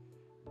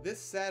this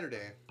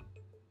Saturday,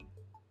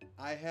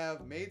 I have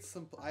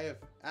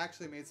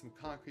actually made some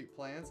concrete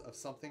plans of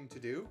something to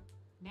do.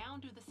 Now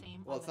do the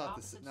same Well, on it's the not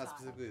opposite not side.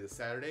 specifically this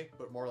Saturday,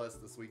 but more or less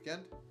this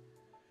weekend.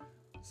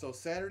 So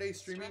Saturday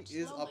streaming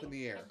Stretch is up slowly in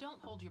the air. and don't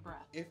hold your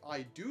breath. If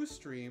I do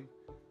stream,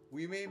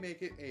 we may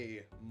make it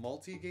a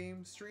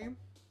multi-game stream,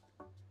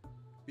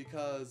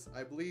 because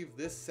I believe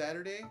this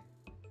Saturday,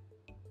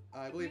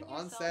 Bring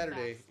on yourself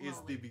Saturday back is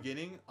slowly. the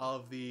beginning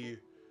of the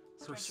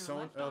Stretch your Persona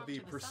left arm to the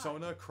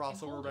Persona side and crossover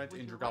hold it event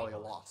with in your Dragalia right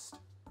arm. Lost.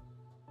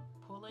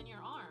 Pull in your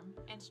arm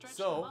and stretch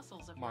So, the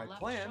muscles of my your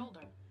left plan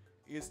shoulder.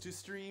 Is to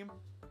stream,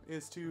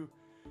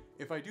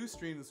 if I do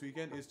stream this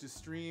weekend, is to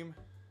stream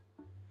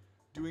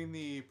doing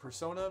the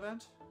Persona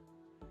event,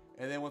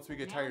 and then once we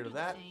get Now tired do of the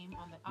that, same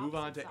on the move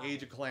on opposite to side.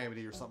 Age of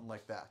Calamity or something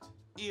like that.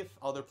 If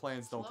other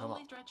plans don't come up.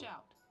 Slowly stretch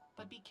out,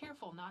 but be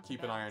careful not to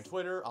Keep an eye on bounce.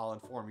 Twitter, I'll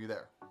inform you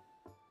there.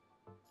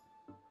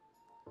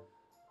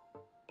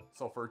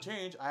 So for a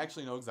change, I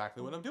actually know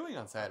exactly what I'm doing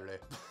on Saturday.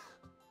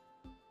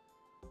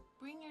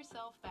 Bring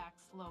yourself back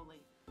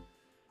slowly.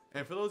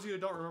 And for those of you who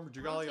don't remember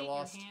Rotate Dragalia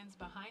Lost, your hands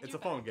behind it's your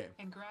a phone back game.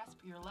 and grasp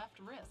your left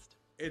wrist.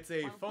 It's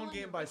a While phone pulling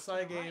game your by wrist to the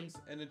Psy Games,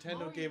 right, and lower Nintendo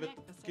your gave it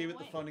neck the gave same it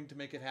the way. funding to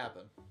make it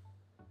happen.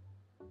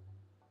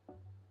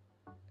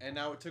 And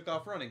now it took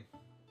off running.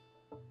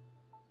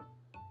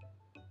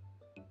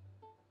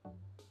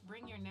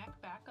 Bring your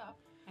neck back up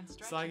and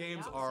stretch Psy in the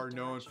Games opposite are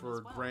known direction for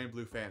as well. Grand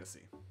Blue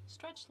Fantasy.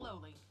 Stretch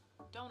slowly.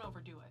 Don't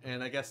overdo it.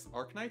 And I guess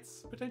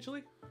Arknights,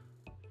 potentially?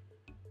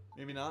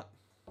 Maybe not.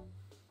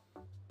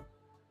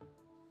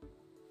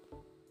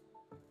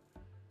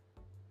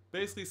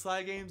 Basically,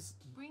 Psy Games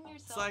Bring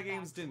yourself Psy back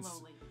Games didn't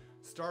slowly.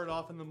 start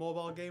off in the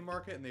mobile game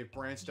market, and they've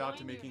branched out to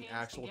Join your making hands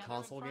actual together in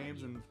console front of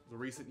games you.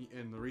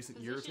 in the recent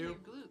year or Position two. your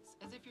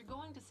glutes as if you're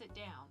going to sit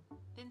down,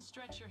 then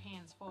stretch your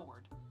hands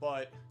forward.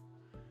 But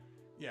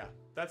yeah,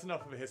 that's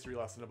enough of a history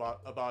lesson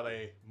about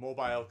a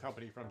mobile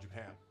company from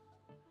Japan.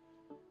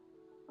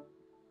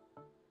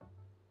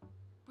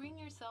 Bring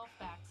yourself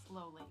back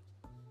slowly.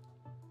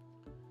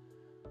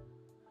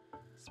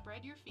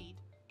 Spread your feet,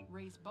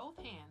 raise both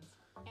hands,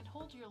 and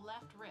hold your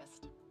left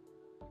wrist.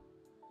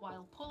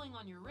 While pulling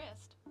on your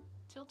wrist,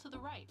 tilt to the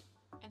right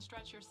and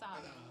stretch your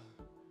side.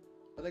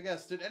 But I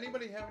guess, did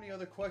anybody have any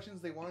other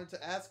questions they wanted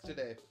to ask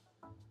today?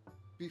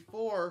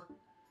 Before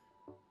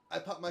I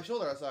pop my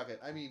shoulder out of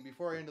socket. I mean,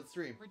 before I end the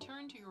stream.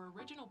 Return to your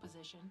original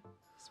position,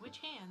 switch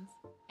hands,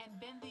 and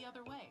bend the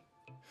other way.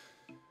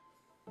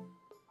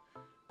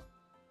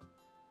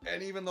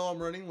 And even though I'm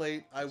running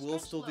late, I will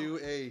Stretch still do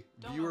slowly. a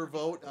Don't viewer overdo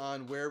vote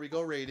on where we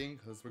go rating,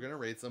 because we're going to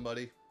rate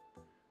somebody.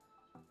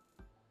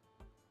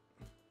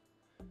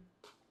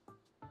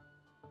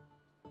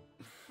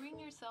 Bring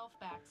yourself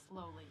back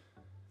slowly.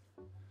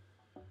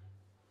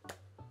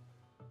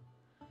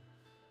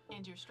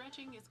 And your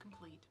stretching is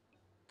complete.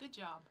 Good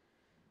job.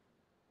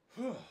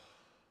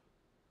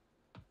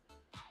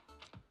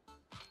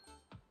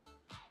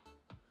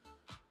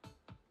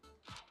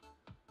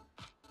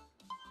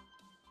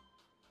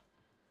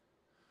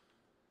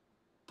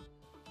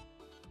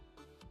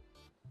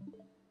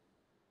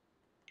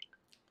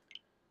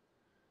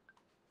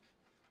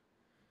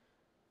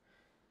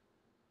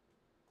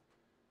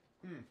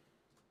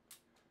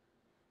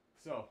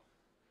 So,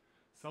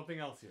 something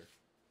else here.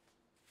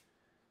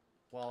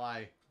 While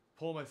I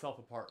pull myself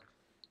apart.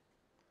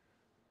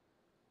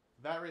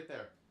 That right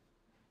there.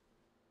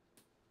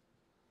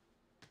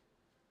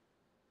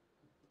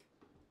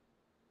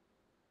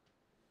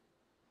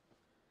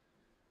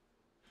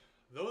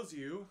 Those of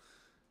you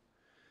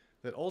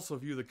that also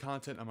view the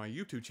content on my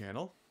YouTube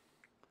channel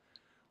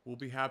will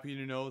be happy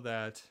to know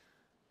that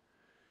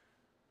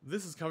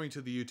this is coming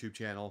to the YouTube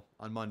channel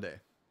on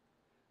Monday.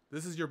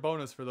 This is your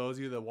bonus for those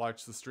of you that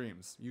watch the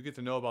streams. You get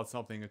to know about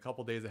something a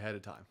couple days ahead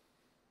of time.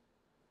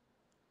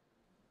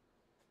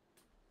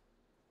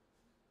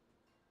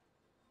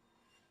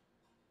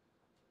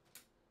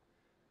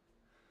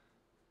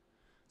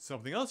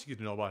 Something else you get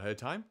to know about ahead of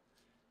time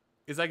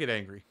is I get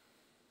angry.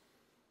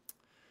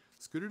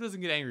 Scooter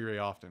doesn't get angry very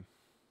often.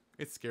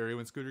 It's scary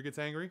when Scooter gets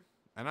angry,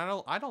 and I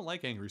don't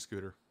like angry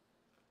Scooter.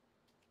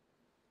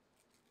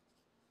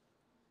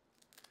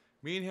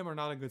 Me and him are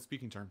not on good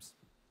speaking terms.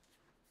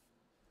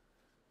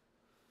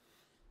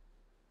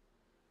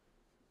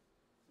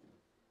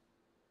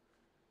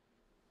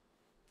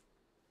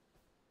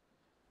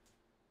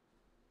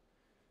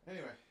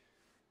 Anyway,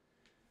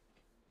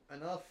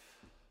 enough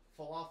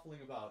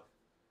falafeling about.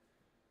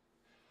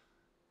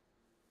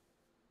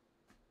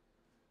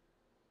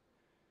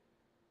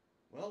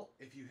 Well,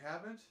 if you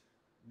haven't,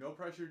 no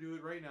pressure to do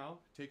it right now.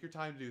 Take your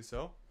time to do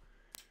so.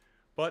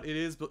 But it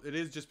is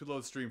just below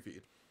the stream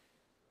feed.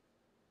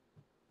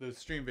 The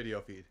stream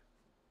video feed.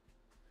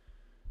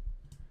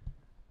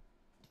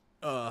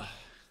 The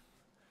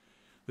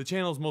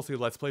channel is mostly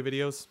Let's Play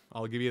videos.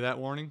 I'll give you that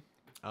warning.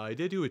 I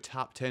did do a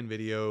top 10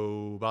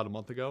 video about a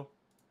month ago.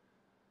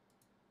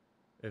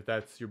 If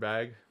that's your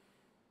bag.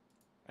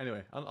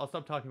 Anyway, I'll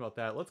stop talking about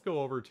that. Let's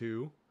go over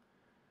to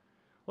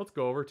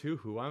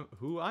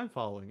who I'm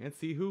following and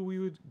see who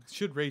we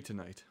should rate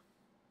tonight.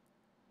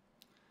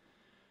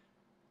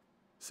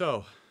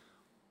 So,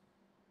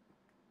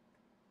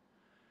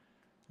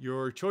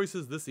 Your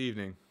choices this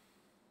evening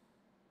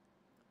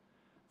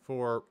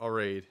for a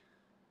raid.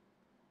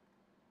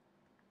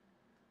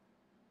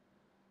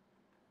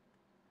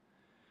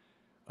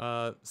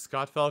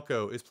 Scott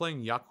Falco is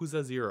playing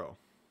Yakuza 0.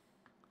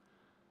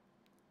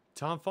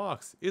 Tom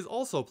Fox is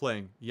also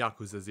playing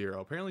Yakuza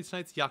 0. Apparently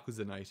tonight's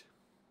Yakuza night.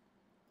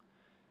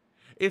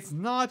 It's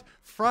not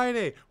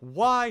Friday.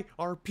 Why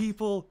are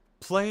people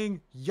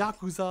playing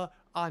Yakuza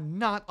on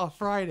not a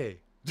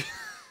Friday?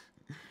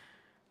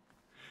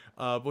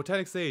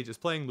 Botanic Sage is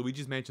playing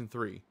Luigi's Mansion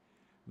 3.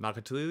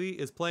 Nakatili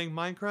is playing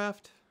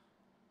Minecraft.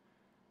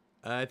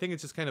 I think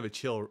it's just kind of a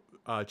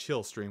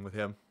chill stream with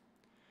him.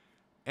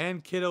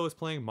 And Kiddo is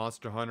playing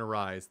Monster Hunter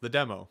Rise, the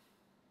demo.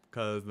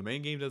 Because the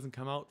main game doesn't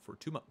come out for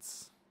 2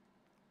 months.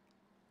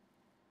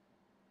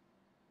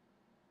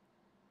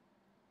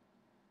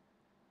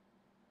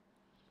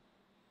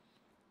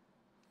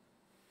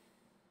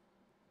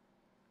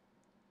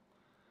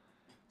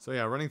 So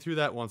yeah, running through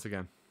that once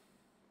again.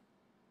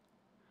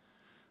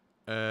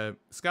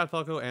 Scott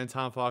Falco and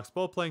Tom Fox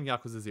both playing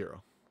Yakuza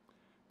 0.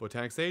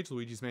 Botanic Sage,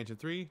 Luigi's Mansion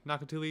 3,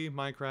 Nakatili,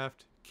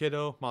 Minecraft,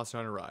 Kiddo, Monster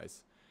Hunter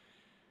Rise.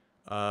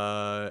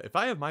 If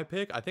I have my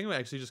pick, I think I'm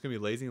actually just going to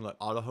be lazy and let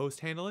AutoHost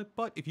handle it.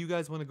 But if you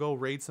guys want to go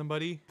raid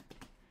somebody,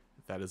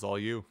 that is all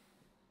you.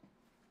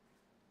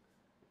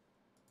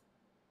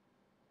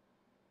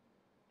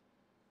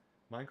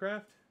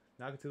 Minecraft?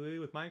 Nakatili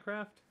with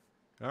Minecraft?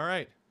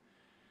 Alright.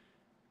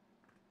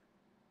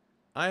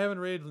 I haven't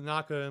raided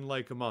Naka in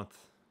like a month.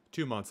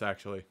 2 months,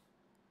 actually.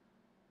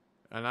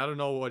 And I don't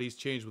know what he's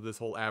changed with this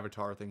whole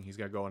avatar thing he's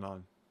got going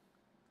on.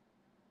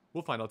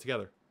 We'll find out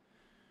together.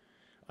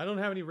 I don't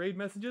have any raid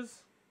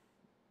messages.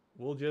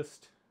 We'll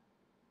just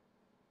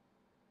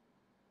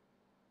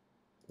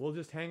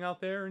hang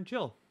out there and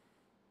chill.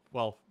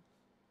 Well,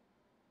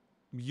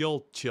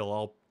 you'll chill.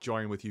 I'll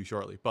join with you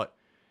shortly. But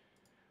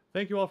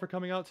thank you all for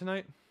coming out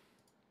tonight.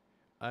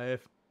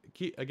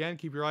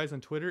 Keep your eyes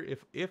on Twitter.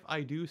 If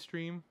I do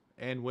stream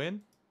and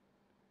win,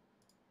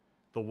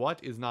 the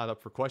what is not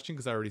up for question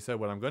because I already said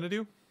what I'm going to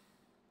do.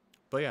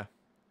 But yeah.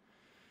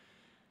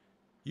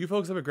 You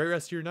folks have a great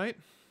rest of your night.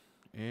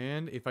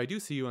 And if I do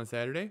see you on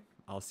Saturday,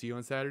 I'll see you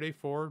on Saturday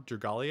for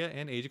Dragalia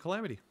and Age of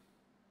Calamity.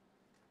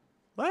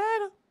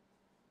 Later!